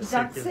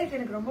 ஜக் செட்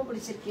எனக்கு ரொம்ப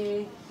பிடிச்சிருக்கு.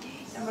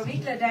 நம்ம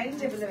வீட்ல டைனிங்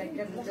டேபிள்ல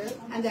வைக்கிறது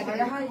அந்த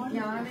அழகா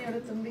யானையோட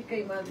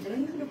தும்பிக்கை மாதிரி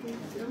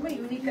ரொம்ப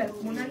யூனிக்கா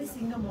இருக்கு. முன்னாடி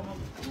சிங்க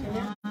முகம்.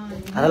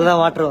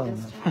 அதெல்லாம் வாட்டர் வாங்க.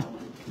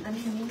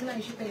 நீங்களும்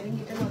ஐஷுக்கு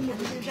இறங்கிட்டு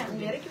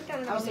அங்க இறக்கி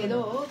விட்டாங்க. அவங்க ஏதோ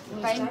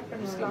டைம்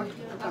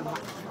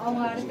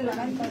அவங்க அடுத்து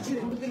 11:30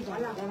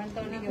 கொடுத்துருக்காங்க.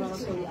 11:30 வர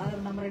சொல்லி அது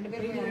நம்ம 2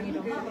 பேரும்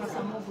இறங்கிட்டோம்னா அப்புறம்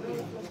சம்ம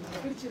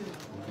பிடிச்சிருக்கு.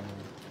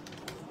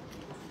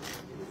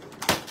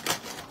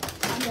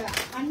 அந்த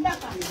அண்டா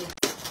காணுது.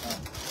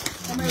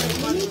 நம்மளோட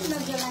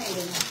யூனிக்னஸ் எல்லாம்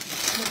எடுங்க.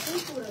 பூ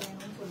கூட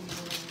வேணும்னு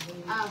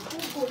சொல்லுங்க. பூ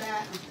கூட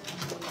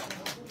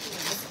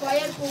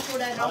ஸ்கொயர் பூ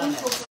கூட ரவுண்ட்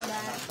பூ கூட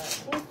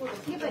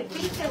இப்ப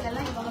பீச்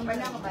இதெல்லாம் இவங்க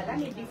பண்ணாங்க பாரு.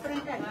 நீ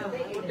டிஃபரெண்டா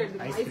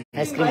இருக்குது.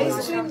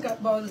 Ice cream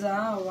cup பவுல்ஸா?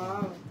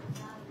 வாவ்.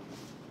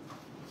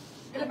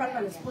 இல்ல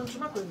பரவாயில்ல ஸ்பூன்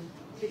சும்மா கொடுங்க.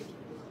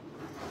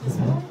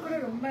 ஸ்பூன் கூட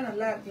ரொம்ப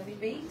நல்லா இருக்கு. நீ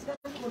வெயிட்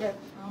தான் கூட.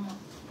 ஆமா.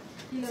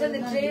 இந்த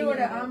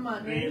ட்ரேயோட ஆமா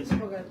நெல்ஸ்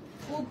போகாது.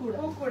 பூ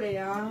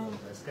கூடயா?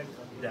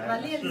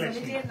 வலியல்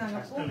சொல்லிட்டே இருந்தாங்க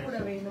பூ கூட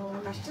வேணும்.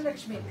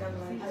 அஷ்டலட்சுமி இருக்காங்க.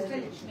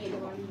 அஷ்டலட்சுமி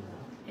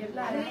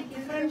எல்லாரும்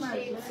டிஃபரெண்ட்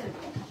ஷேப்ஸ்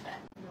இருக்கு.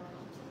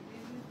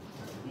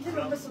 இது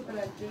ரொம்ப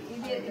சூப்பரா இருக்கு.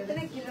 இது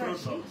எத்தனை கிலோ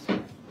ஆச்சு?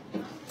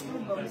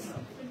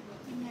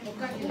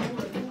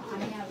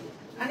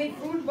 அனி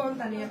ஃப்ரூட் பவுல்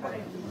தனியா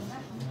பாருங்க.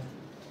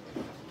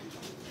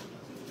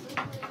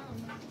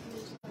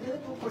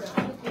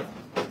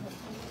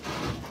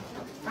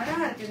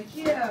 அழகா இருக்கு.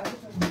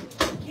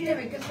 கீழே கீழே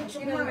வைக்கிறது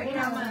சும்மா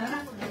வைக்காம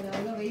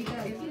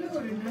எவ்வளவு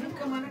ஒரு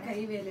நுணுக்கமான கை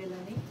வேலை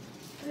எல்லாமே.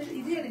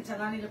 இது எனக்கு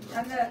சலானில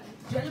அந்த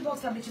ஜுவல்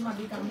பாக்ஸ் அப்படி சும்மா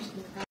அப்படி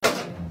காமிச்சிட்டு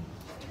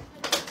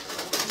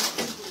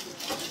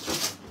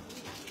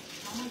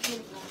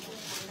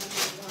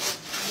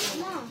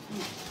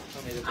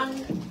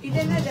இது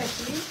என்னது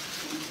ஆக்சுவலி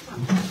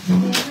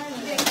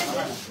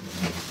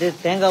இது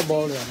தேங்காய்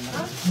பவுல்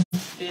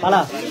பலா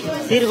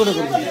சீர்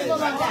கொடுக்கும்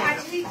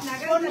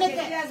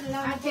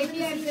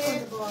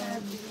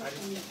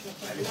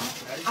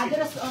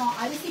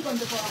அரிசி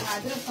கொண்டு போவாங்க.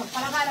 அதிரசம்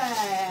பலகார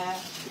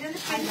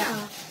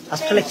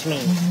Ashtalakshmi.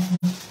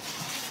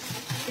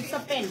 It's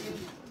a pen.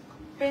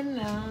 Pen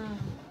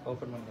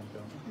open பண்ணி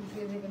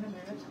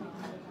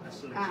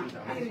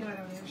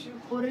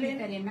ஒரு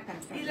லிட்டர் என்ன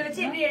கரெக்ட் இதுல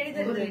வச்சு எப்படி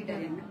எழுதுறது? ஒரு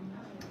லிட்டர் என்ன.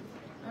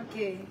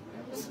 ஓகே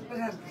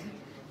சூப்பரா இருக்கு.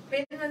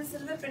 பென் வந்து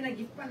சில்வர் பெண்ணை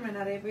கிஃப்ட் பண்ணுவேன்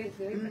நிறைய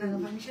பேருக்கு. இப்ப நாங்க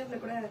ஃபங்க்ஷன்ல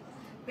கூட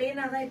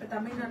பேனா தான் இப்ப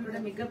தமிழ்நாட்டோட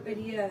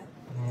மிகப்பெரிய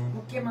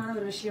முக்கியமான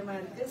ஒரு விஷயமா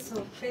இருக்கு. சோ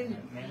பென்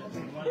மேல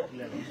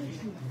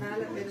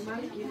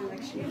பெருமாள் கீழே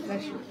லட்சுமி.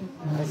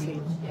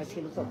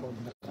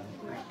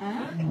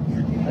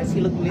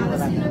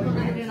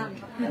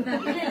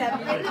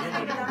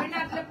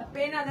 தமிழ்நாட்டுல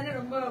பேனா தானே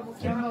ரொம்ப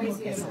முக்கியமா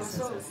பேசியிருக்கோம்.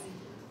 சோ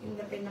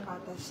இந்த பெண்ணை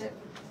பார்த்தாச்சு.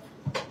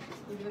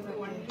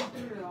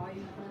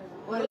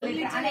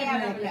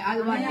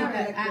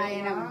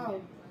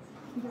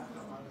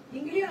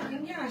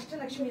 இங்கேயும்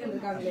அஷ்டலட்சுமிகள்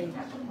இருக்காங்களே.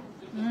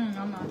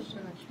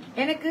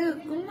 எனக்கு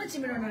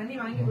குங்குமச்சிமிழோட அண்ணி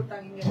வாங்கி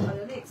கொடுத்தாங்க இங்க. அது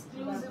வந்து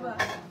எக்ஸ்க்ளூசிவா.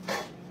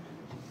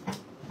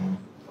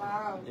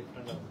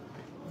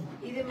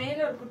 இது மேல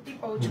ஒரு குட்டி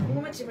பவுச்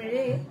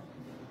குங்குமச்சிமிழே.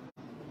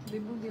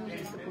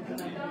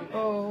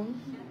 ஓ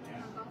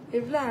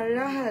எவ்வளவு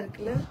அழகா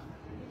இருக்குல்ல.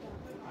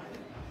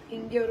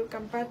 இங்க ஒரு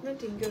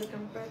கம்பார்ட்மெண்ட், இங்க ஒரு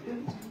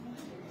கம்பார்ட்மெண்ட்.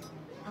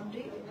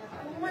 அப்படி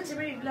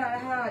குங்குமச்சிமிழ் இவ்வளவு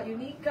அழகா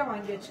யூனிக்கா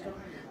வாங்கி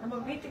வச்சுக்கணும். நம்ம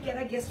வீட்டுக்கு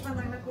யாராவது கெஸ்ட்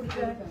வந்தாங்கன்னா கொடுக்க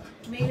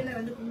மேல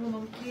வந்து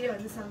குங்குமம், கீழே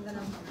வந்து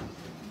சந்தனம்.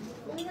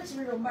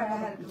 குங்குமச்சிமிழ் ரொம்ப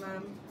அழகா இருக்கு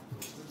மேம்.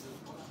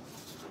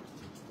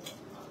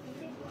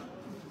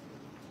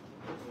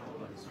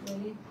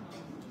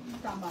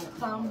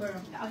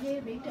 தாம்பரம்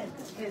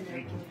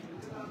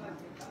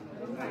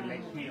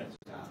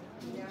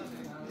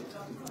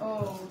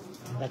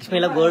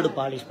லட்சுமியில கோல்டு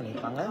பாலிஷ்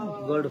பண்ணிருப்பாங்க.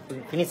 கோல்டு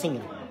ஃபினிஷிங்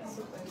இருக்கு.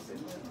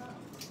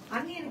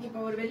 அண்ணி எனக்கு இப்ப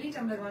ஒரு வெள்ளி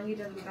டம்ளர்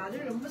வாங்கிட்டு வந்திருக்கேன். அது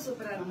ரொம்ப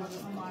சூப்பரா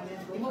இருக்கும்.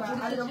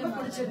 அது ரொம்ப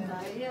பிடிச்சிருந்தா.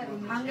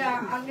 அங்க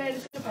அங்க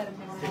எடுத்து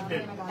பாருங்க.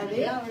 அது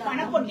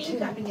பணப்பொட்டி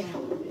காட்டுங்க.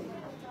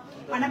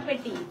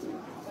 பணப்பெட்டி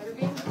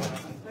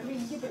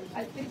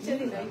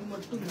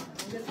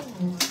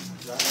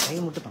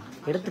மட்டும் தான்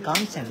எடுத்து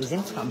காமிச்சேன்.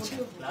 டிசைன்ஸ் காமிச்சேன்.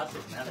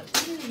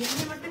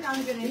 என்ன மட்டும்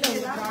காமிக்கிறேன்.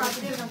 எல்லாரும்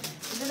பார்த்துட்டே இருக்காங்க.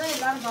 இதுதான்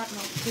எல்லாரும்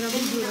பார்க்கணும்.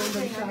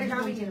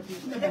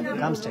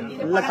 காமிச்சிட்டேன்.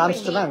 எல்லாம்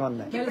காமிச்சிட்டு தான் அங்க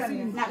வந்தேன்.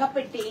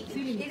 நகைப்பெட்டி.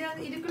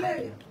 இதுக்குள்ள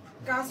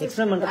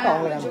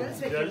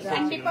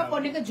கண்டிப்பா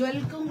பொண்ணுக்கு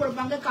ஜுவல்க்கும்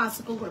கொடுப்பாங்க,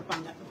 காசுக்கும்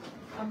கொடுப்பாங்க.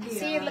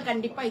 சீர்ல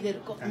கண்டிப்பா இது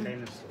இருக்கும்.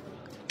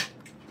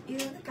 இது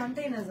வந்து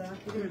கண்டெய்னர்ஸா?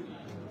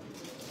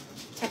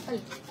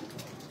 செப்பல்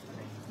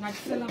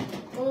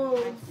ஓ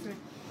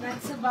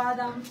நட்ஸ்,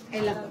 பாதாம்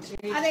எல்லாம்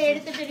அதை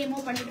எடுத்துட்டு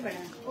ரிமூவ் பண்ணிட்டு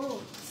போறேன். ஓ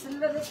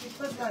சில்வர்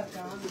ஸ்லிப்பர்ஸ் தான்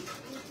இருக்கா?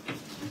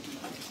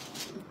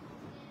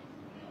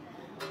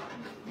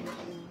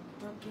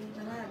 ஓகே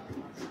நல்லா இருக்கு.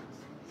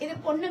 இது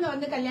பொண்ணுங்க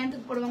வந்து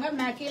கல்யாணத்துக்கு போடுவாங்க.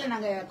 கீழே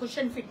நாங்க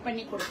குஷன் ஃபிட்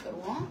பண்ணி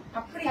கொடுத்துருவோம்.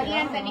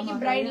 கல்யாணத்தன்னைக்கு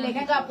பிரைட்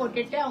லெஹங்கா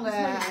போட்டுட்டு அவங்க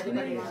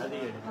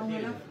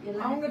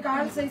அவங்க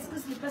கால்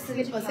சைஸ்க்கு ஸ்லிப்பர்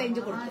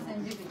செஞ்சு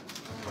கொடுத்து.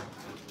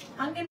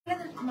 அங்க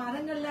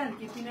மரங்கள்லாம்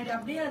இருக்கு பின்னாடி.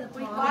 அப்படியே அதை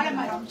போய் வாழை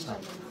மரம்.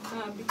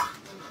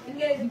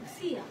 இங்க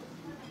மிக்ஸியா?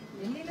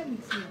 வெளியில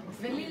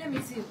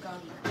மிக்ஸி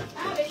இருக்காங்க.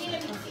 வெளியில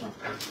மிக்ஸி.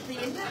 இது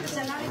என்ன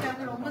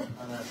சலானிக்காக ரொம்ப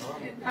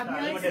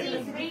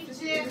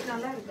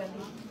நல்லா இருக்காது.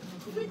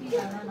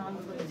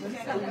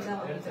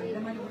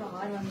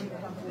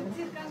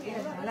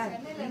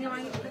 நீங்க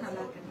வாங்கிட்டு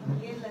நல்லா இருக்கு.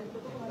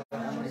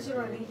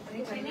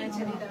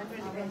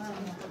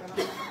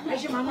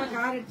 மாமா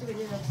கார் எடுத்து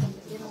வெளியே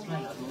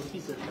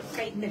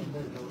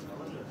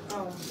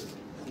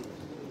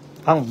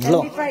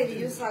கண்டிப்பா இது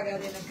யூஸ்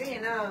ஆகாது எனக்கு.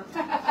 ஏன்னா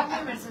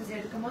மெடிசன்ஸ்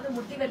எடுக்கும் போது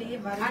முட்டி வலியே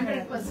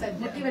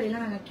முட்டி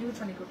வலியெல்லாம் நாங்க கியூர்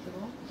பண்ணி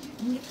கொடுத்துருவோம்.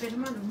 இங்க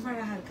பெருமாள் ரொம்ப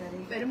அழகா இருக்காரு.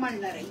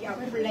 பெருமாள் நிறைய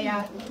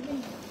பிள்ளையார்.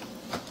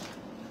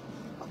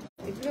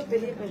 இவ்வளவு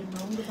பெரிய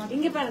பெருமாள்.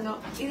 இங்க பாருங்க,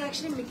 இது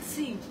ஆக்சுவலி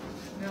மிக்ஸி.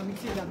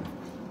 மிக்ஸி தான்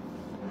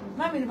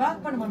மேம். இது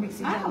ஒர்க் பண்ணுமா?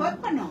 மிக்ஸி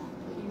ஒர்க் பண்ணும்.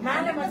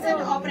 மேல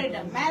மட்டும்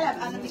ஆபரேட்டர் மேல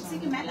அந்த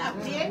மிக்ஸிக்கு மேல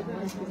அப்படியே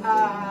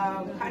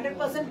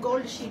 100%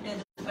 கோல்டு ஷீட்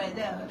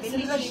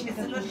சில்வர்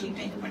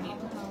ஷீட் இது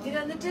பண்ணிருக்கோம். இது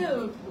வந்துட்டு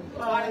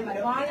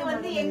இது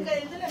வந்து எங்க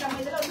இதுல நம்ம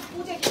இதுல வந்து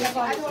பூஜைக்கு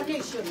அது ஒன்றும்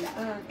இஷ்யூ இல்ல.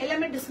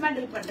 எல்லாமே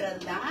டிஸ்மேண்டில்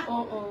பண்றதுதான்.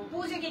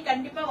 பூஜைக்கு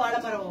கண்டிப்பா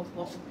வாழைமரம்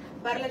வைப்போம்.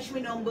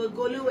 வரலட்சுமி நோம்பு,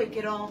 கொலு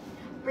வைக்கிறோம்,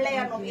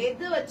 பிள்ளையார் நோம்பு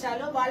எது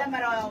வச்சாலும்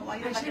வாழைமரம்.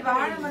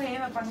 வாழைமரம்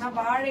ஏன் வைப்பாங்கன்னா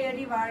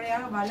வாழையடி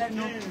வாழையாக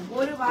வளரணும்.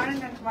 ஒரு வாழை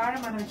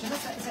மரம்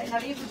வச்சாலும்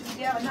நிறைய குட்டி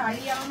குட்டியா வந்து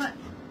அழியாம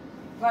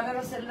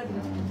வளரும் செல்லுது.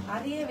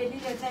 அதையே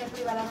வெளியில வச்சா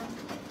எப்படி வளரும்?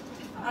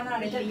 ஆனா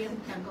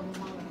வெள்ளியும்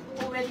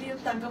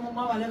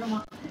தங்கமுமா வளருமா?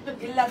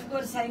 எல்லாத்துக்கும்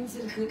ஒரு சயின்ஸ்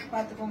இருக்கு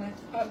பாத்துக்கோங்க.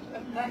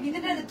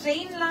 இதுல அந்த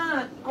ட்ரெயின்லாம்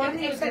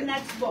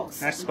நட்ஸ் பாக்ஸ்.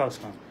 நட்ஸ்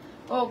பாக்ஸ் தான்.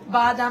 ஓ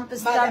பாதாம்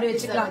பிஸ்தா அப்படி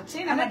வச்சுக்கலாம்.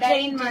 நம்ம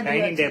ட்ரெயின் மாதிரி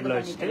டைனிங் டேபிள்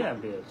வச்சுட்டு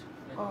அப்படியே வச்சு.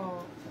 ஓ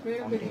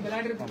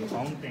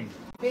ஃபவுண்டைன்.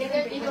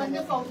 இது வந்து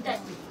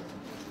ஃபவுண்டன்.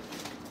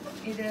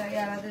 இது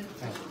யாராவது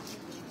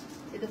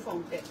இது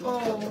ஃபவுண்டன். ஓ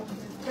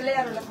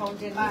பிள்ளையாரோட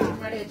ஃபவுண்டன்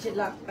முன்னாடி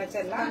வச்சிடலாம்.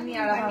 தண்ணி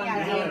அழகா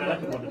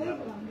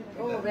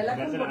ஓ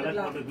விளக்கும்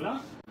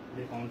போட்டுக்கலாம்.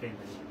 இது ஃபவுண்டைன்.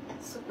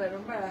 சூப்பர்,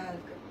 ரொம்ப அழகா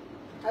இருக்கு.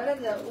 அதோட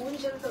இந்த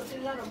ஊஞ்சல்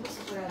தொட்டிலாம் ரொம்ப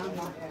சூப்பரா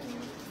இருக்கு.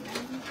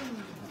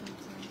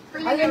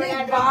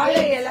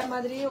 வாழை இலை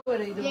மாதிரி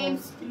ஒரு இது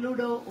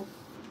லுடோ.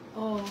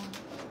 ஓ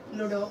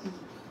லுடோ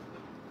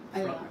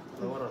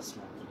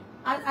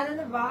அது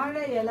வந்து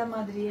வாழை இலை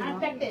மாதிரி.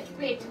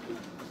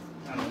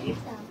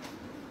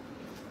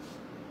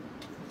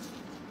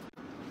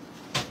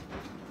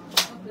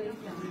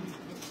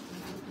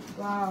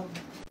 வாவ்,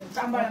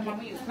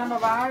 நம்ம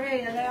வாழை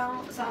இலையும்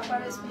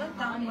சாப்பாடு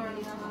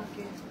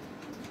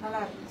நல்லா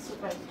இருக்கு.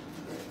 சூப்பர்.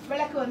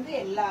 விளக்கு வந்து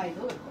எல்லா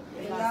இதுவும் இருக்கும்,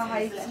 எல்லா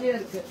ஹைட்லயும்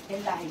இருக்கு.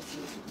 எல்லா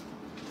ஹைட்லயும்.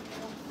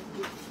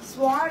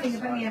 ஸ்வாட் இங்க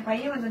பாருங்க, என்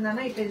பையன்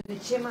வந்திருந்தானா இப்ப இது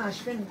நிச்சயமா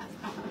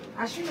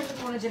அஸ்வின் வந்து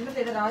போன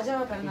ஜென்மத்துல ஏதோ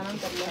ராஜாவா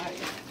பிறந்தானு தெரியல.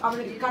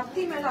 அவனுக்கு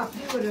கத்தி மேல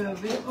அப்படி ஒரு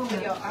விருப்பம்.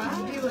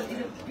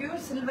 இது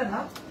பியூர் சில்வர்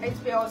தான்.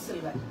 It's pure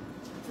silver.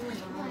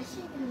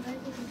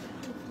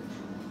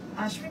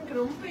 அஸ்வினுக்கு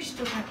ரொம்ப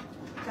இஷ்டம்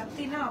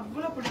கத்தினா,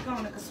 அவ்வளவு பிடிக்கும்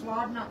அவனுக்கு.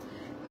 ஸ்வாட்னா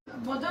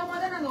முத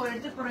நாங்க ஒரு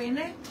இடத்துக்கு போறோம்.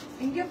 என்ன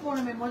எங்க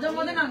போனோமே முத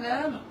நாங்க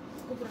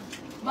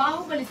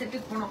பாகுபலி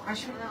செட்டுக்கு போனோம்.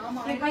 அஸ்வின்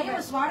என்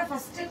பையன் ஸ்வாட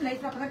ஃபர்ஸ்ட் டைம்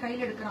லைஃப்ல அப்பதான்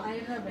கையில எடுக்கிறான்.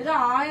 ஏதோ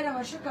 1000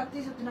 வருஷம் கத்தி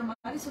சுத்தின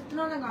மாதிரி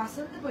சுத்தினா நாங்க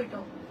அசந்து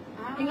போயிட்டோம்.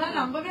 எங்களால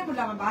நம்பவே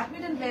முடியல. அவன்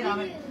பேட்மிண்டன் பிளேயர்.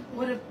 அவன்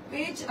ஒரு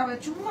பேஜ்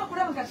அவன் சும்மா கூட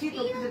அவன் கத்தியை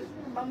தொக்குது.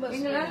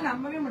 எங்களால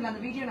நம்பவே முடியல.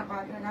 அந்த வீடியோ நான்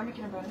பாக்குறேன்,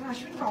 காமிக்கிறேன் பாருங்க.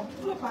 அஸ்வினுக்கு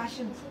அவ்வளவு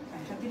பேஷன்.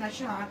 கத்தி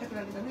நஷ்டம்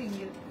ஆட்டக்குள்ள வந்து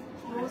இங்க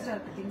க்ளோஸா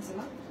இருக்கு திங்ஸ்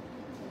எல்லாம்.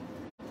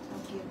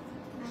 ஓகே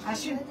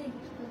அஸ்வின்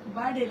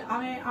பர்த்டே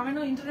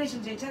அவனும்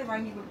இன்டர்நேஷனல் ஜெயிச்சா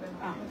வாங்கி கொடுப்பேன்.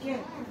 Okay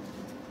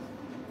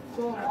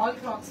So all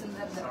clocks in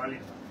there.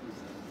 Solid.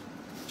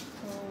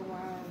 Oh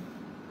wow.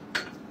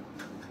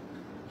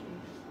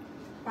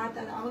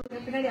 பாத்தா அவங்க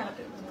பின்னாடி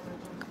ஆட்டு.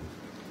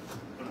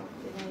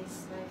 Nice.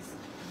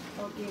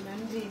 Okay,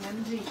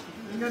 நன்றி.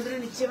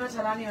 இன்னொரு நிச்சயமா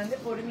சலானி வந்து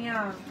பொறுமையா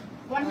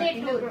ஒன்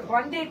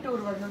டே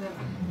டூர் வரணுங்க.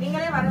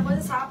 நீங்களே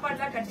வரும்போது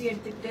சாப்பாடுலாம் கட்டி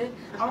எடுத்துட்டு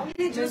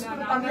அவங்களே ஜூஸ்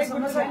கொடுப்பாங்க,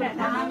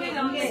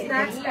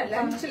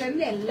 லஞ்ச்ல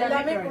இருந்து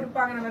எல்லாமே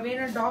கொடுப்பாங்க. நம்ம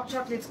வேணும் டார்க்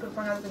சாக்லேட்ஸ்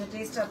கொடுப்பாங்க. அது கொஞ்சம்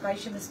டேஸ்டா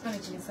இருக்கும். மிஸ்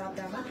பண்ணிச்சு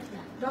சாப்பிடாம.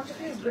 Dark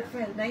chocolate is good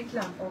for health.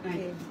 நைட்லாம் ஓகே.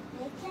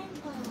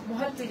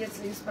 முகல்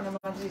பீரியட்ஸ்ல யூஸ் பண்ண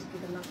மாதிரி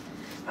இருக்குதுலாம்.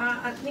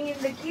 நீங்க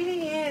இந்த கீழே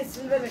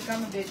சில்வர்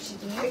வைக்காம இப்படி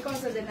வச்சுட்டீங்க?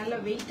 பிகாஸ் அது நல்ல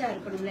வெயிட்டா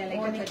இருக்கணும்ல,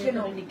 லைட்டா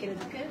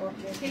நிக்கிறதுக்கு.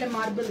 கீழே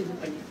மார்பிள் இது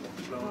பண்ணிருக்கோம்.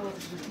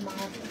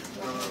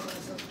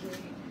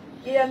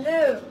 இது வந்து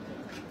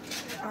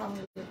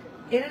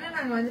என்னன்னா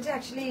நாங்க வந்துட்டு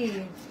ஆக்சுவலி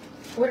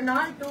ஒரு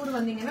நாள் டூர்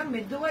வந்தீங்கன்னா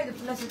மெதுவா இது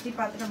ஃபுல்லா சுத்தி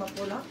பார்த்து நம்ம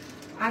போலாம்.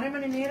 1/2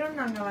 மணி நேரம்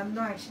நாங்க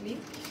வந்தோம். ஆக்சுவலி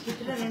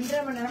கிட்டத்தட்ட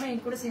 2.5 மணி நேரம்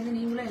என் கூட சேர்ந்து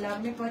நீங்களும்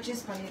எல்லாருமே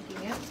பர்ச்சேஸ்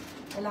பண்ணிருக்கீங்க.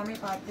 எல்லாமே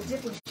பார்த்துட்டு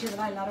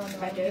பிடிச்சதெல்லாம் எல்லாரும்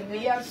வந்து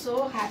we are so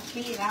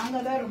happy. நாங்க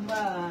தான் ரொம்ப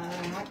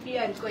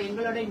ஹாப்பியா இருக்கோம்.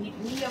 எங்களோட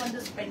நீங்க வந்து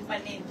ஸ்பெண்ட்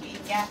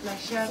பண்ணிருக்கீங்க.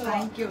 லக்ஷா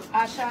தேங்க்யூ.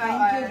 ஆஷா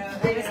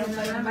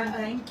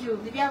தேங்க்யூ.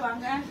 திவ்யா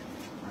வாங்க.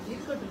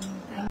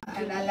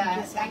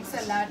 Thanks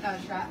a lot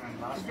Asha.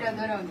 இவ்வளவு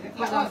தூரம் வந்து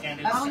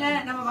அவங்க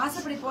நம்ம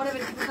வாசப்படி போற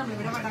வரைக்கும் நம்ம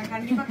விட மாட்டாங்க.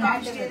 கண்டிப்பா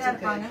காமிச்சிட்டே தான்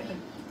இருப்பாங்க.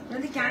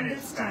 வந்து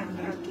கேண்டில் ஸ்டாண்ட்.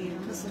 ஓகே,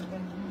 ரொம்ப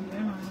சூப்பர்.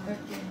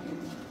 ஓகே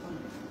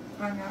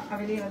வாங்க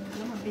வெளியே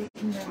வந்துடும். அப்படியே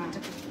இந்த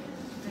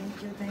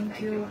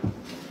தேங்க்யூ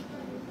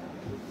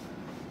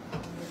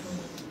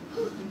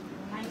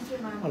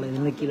அவ்வளோ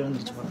இந்த கீழே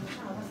வந்துருச்சு போல.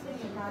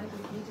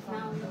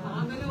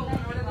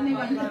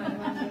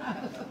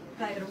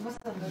 ரொம்ப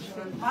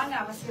சந்தோஷம். வாங்க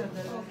அவசியம்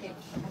வந்து. ஓகே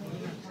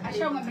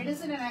ஆஷா, உங்க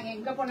மெடிசனை நாங்க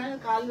எங்க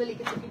போனாலும் கால்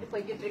வலிக்கு தூக்கிட்டு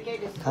போய்கிட்டு இருக்கேன்.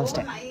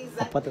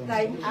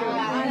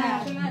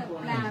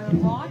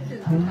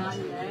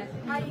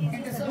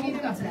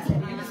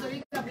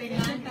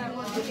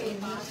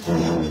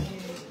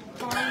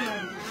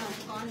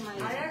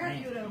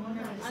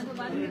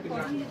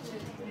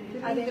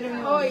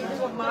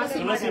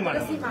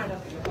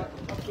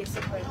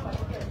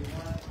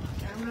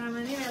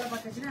 வேலை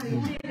பார்த்துச்சுன்னா அது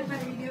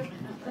வீடியோ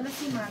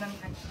துளசி மேடம்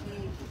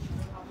ஆக்சுவலி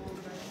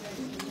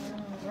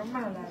ரொம்ப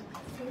நல்லா இருக்கு.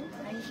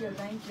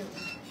 தேங்க்யூ.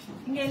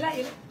 இங்க எல்லாம்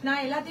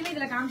நான் எல்லாத்தையுமே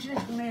இதுல காமிச்சு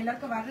வச்சுக்கோங்க.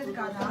 எல்லாருக்கும்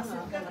வர்றதுக்காக ஆசை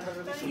இருக்கு.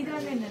 இது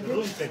வந்து என்னது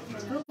ரூம்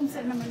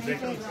செட் நம்ம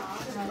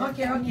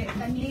ஓகே.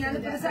 நீங்க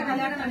வந்து பெருசா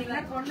கல்யாணம்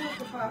பண்ணீங்கன்னா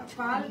பொண்ணுக்கு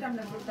பால்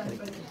டம்ளர் கொடுத்து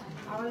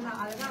அவள்தான்.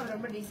 அதுதான் அவர்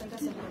ரொம்ப டீசெண்டா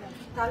சொல்லுவாங்க.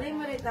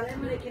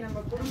 தலைமுறைக்கு நம்ம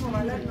குடும்பம்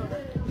வளரணும்.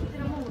 இது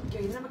ரொம்ப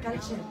முக்கியம். இது நம்ம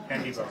கல்ச்சர்.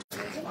 கண்டிப்பா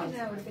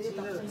ஒரு பெரிய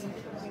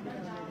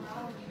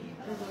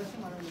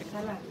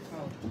நல்லா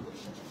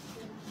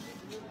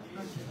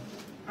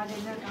அது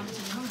என்ன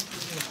காமிச்சோம்னா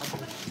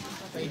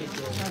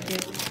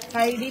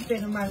கைடி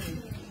பெருமாள்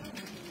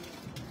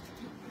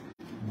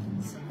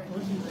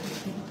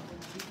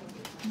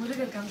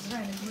முருகர் காமிச்சா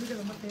எனக்கு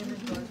முருகர் ரொம்ப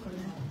ஃபேவரட்.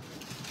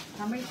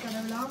 தமிழ்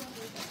கடவுளாம்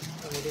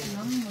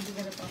நம்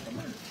முருகரை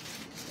பார்த்தோம்னா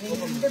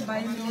 2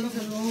 பயங்களோட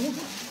சொல்லுவோம்.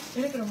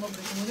 எனக்கு ரொம்ப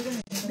பிடிக்கும் முருகன்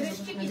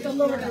திருஷ்டிக்கு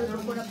தொங்க விடுறது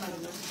கூட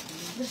பாருங்க.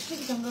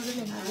 திருஷ்டிக்கு தொங்க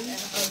விடுறது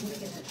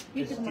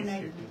வீட்டுக்கு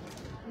முன்னாடி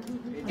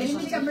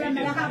எலுமிச்சம்பழம்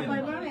மிளகாய்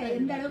போடுவோம்.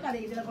 எந்த அளவுக்கு அதை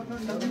இதுல கொண்டு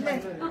வந்து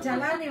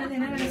ஜலானி வந்து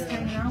என்ன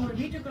நினைச்சிட்டாங்கன்னா ஒரு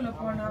வீட்டுக்குள்ள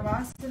போனா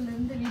வாசல்ல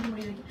இருந்து வீடு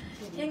முடிவு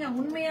ஏங்க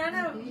உண்மையான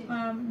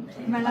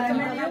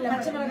மிளகாயும்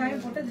பச்சை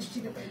மிளகாயும் போட்ட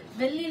திருஷ்டிக்கு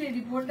வெள்ளியில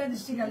இப்படி போட்ட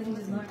திருஷ்டி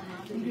கழிஞ்சிருந்தோம்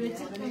இப்படி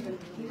வச்சிருக்கேன்.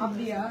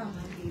 அப்படியா?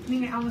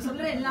 நீங்க அவங்க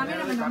சொல்ற எல்லாமே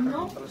நம்ம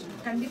நம்பணும்.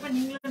 கண்டிப்பா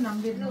நீங்களும்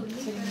நம்பிடணும்.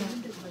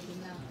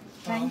 சரிங்களா?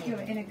 தேங்க்யூ.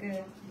 எனக்கு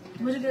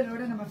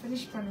முருகரோட நம்ம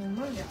ஃபினிஷ்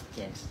பண்ணுவோமோ இல்லையா?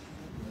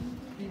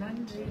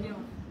 நன்றி.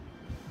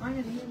 வாங்க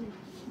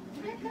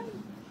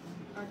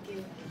ஓகே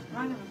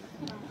வாங்க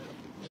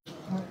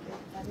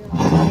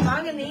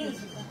வாங்க நீ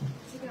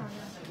சீக்கிரம்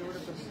வாங்க.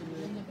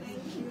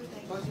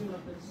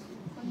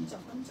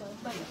 கொஞ்சம்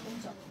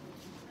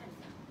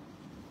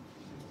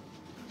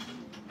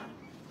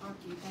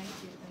okay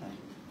thank you.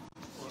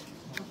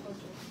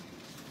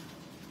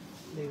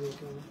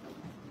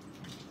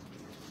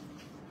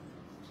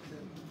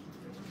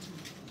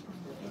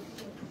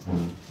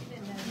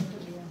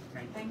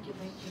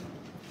 Thank you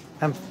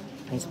ma'am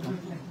nice ma'am.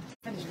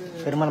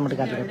 Perumal மட்டும்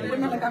காட்டுறேன்.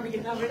 பெருமாளை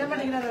காமிக்கிறேன். விட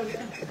மாட்டேங்கிறார்.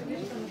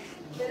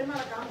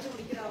 பெருமாளை காமிச்சு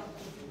முடிக்கிறோம்.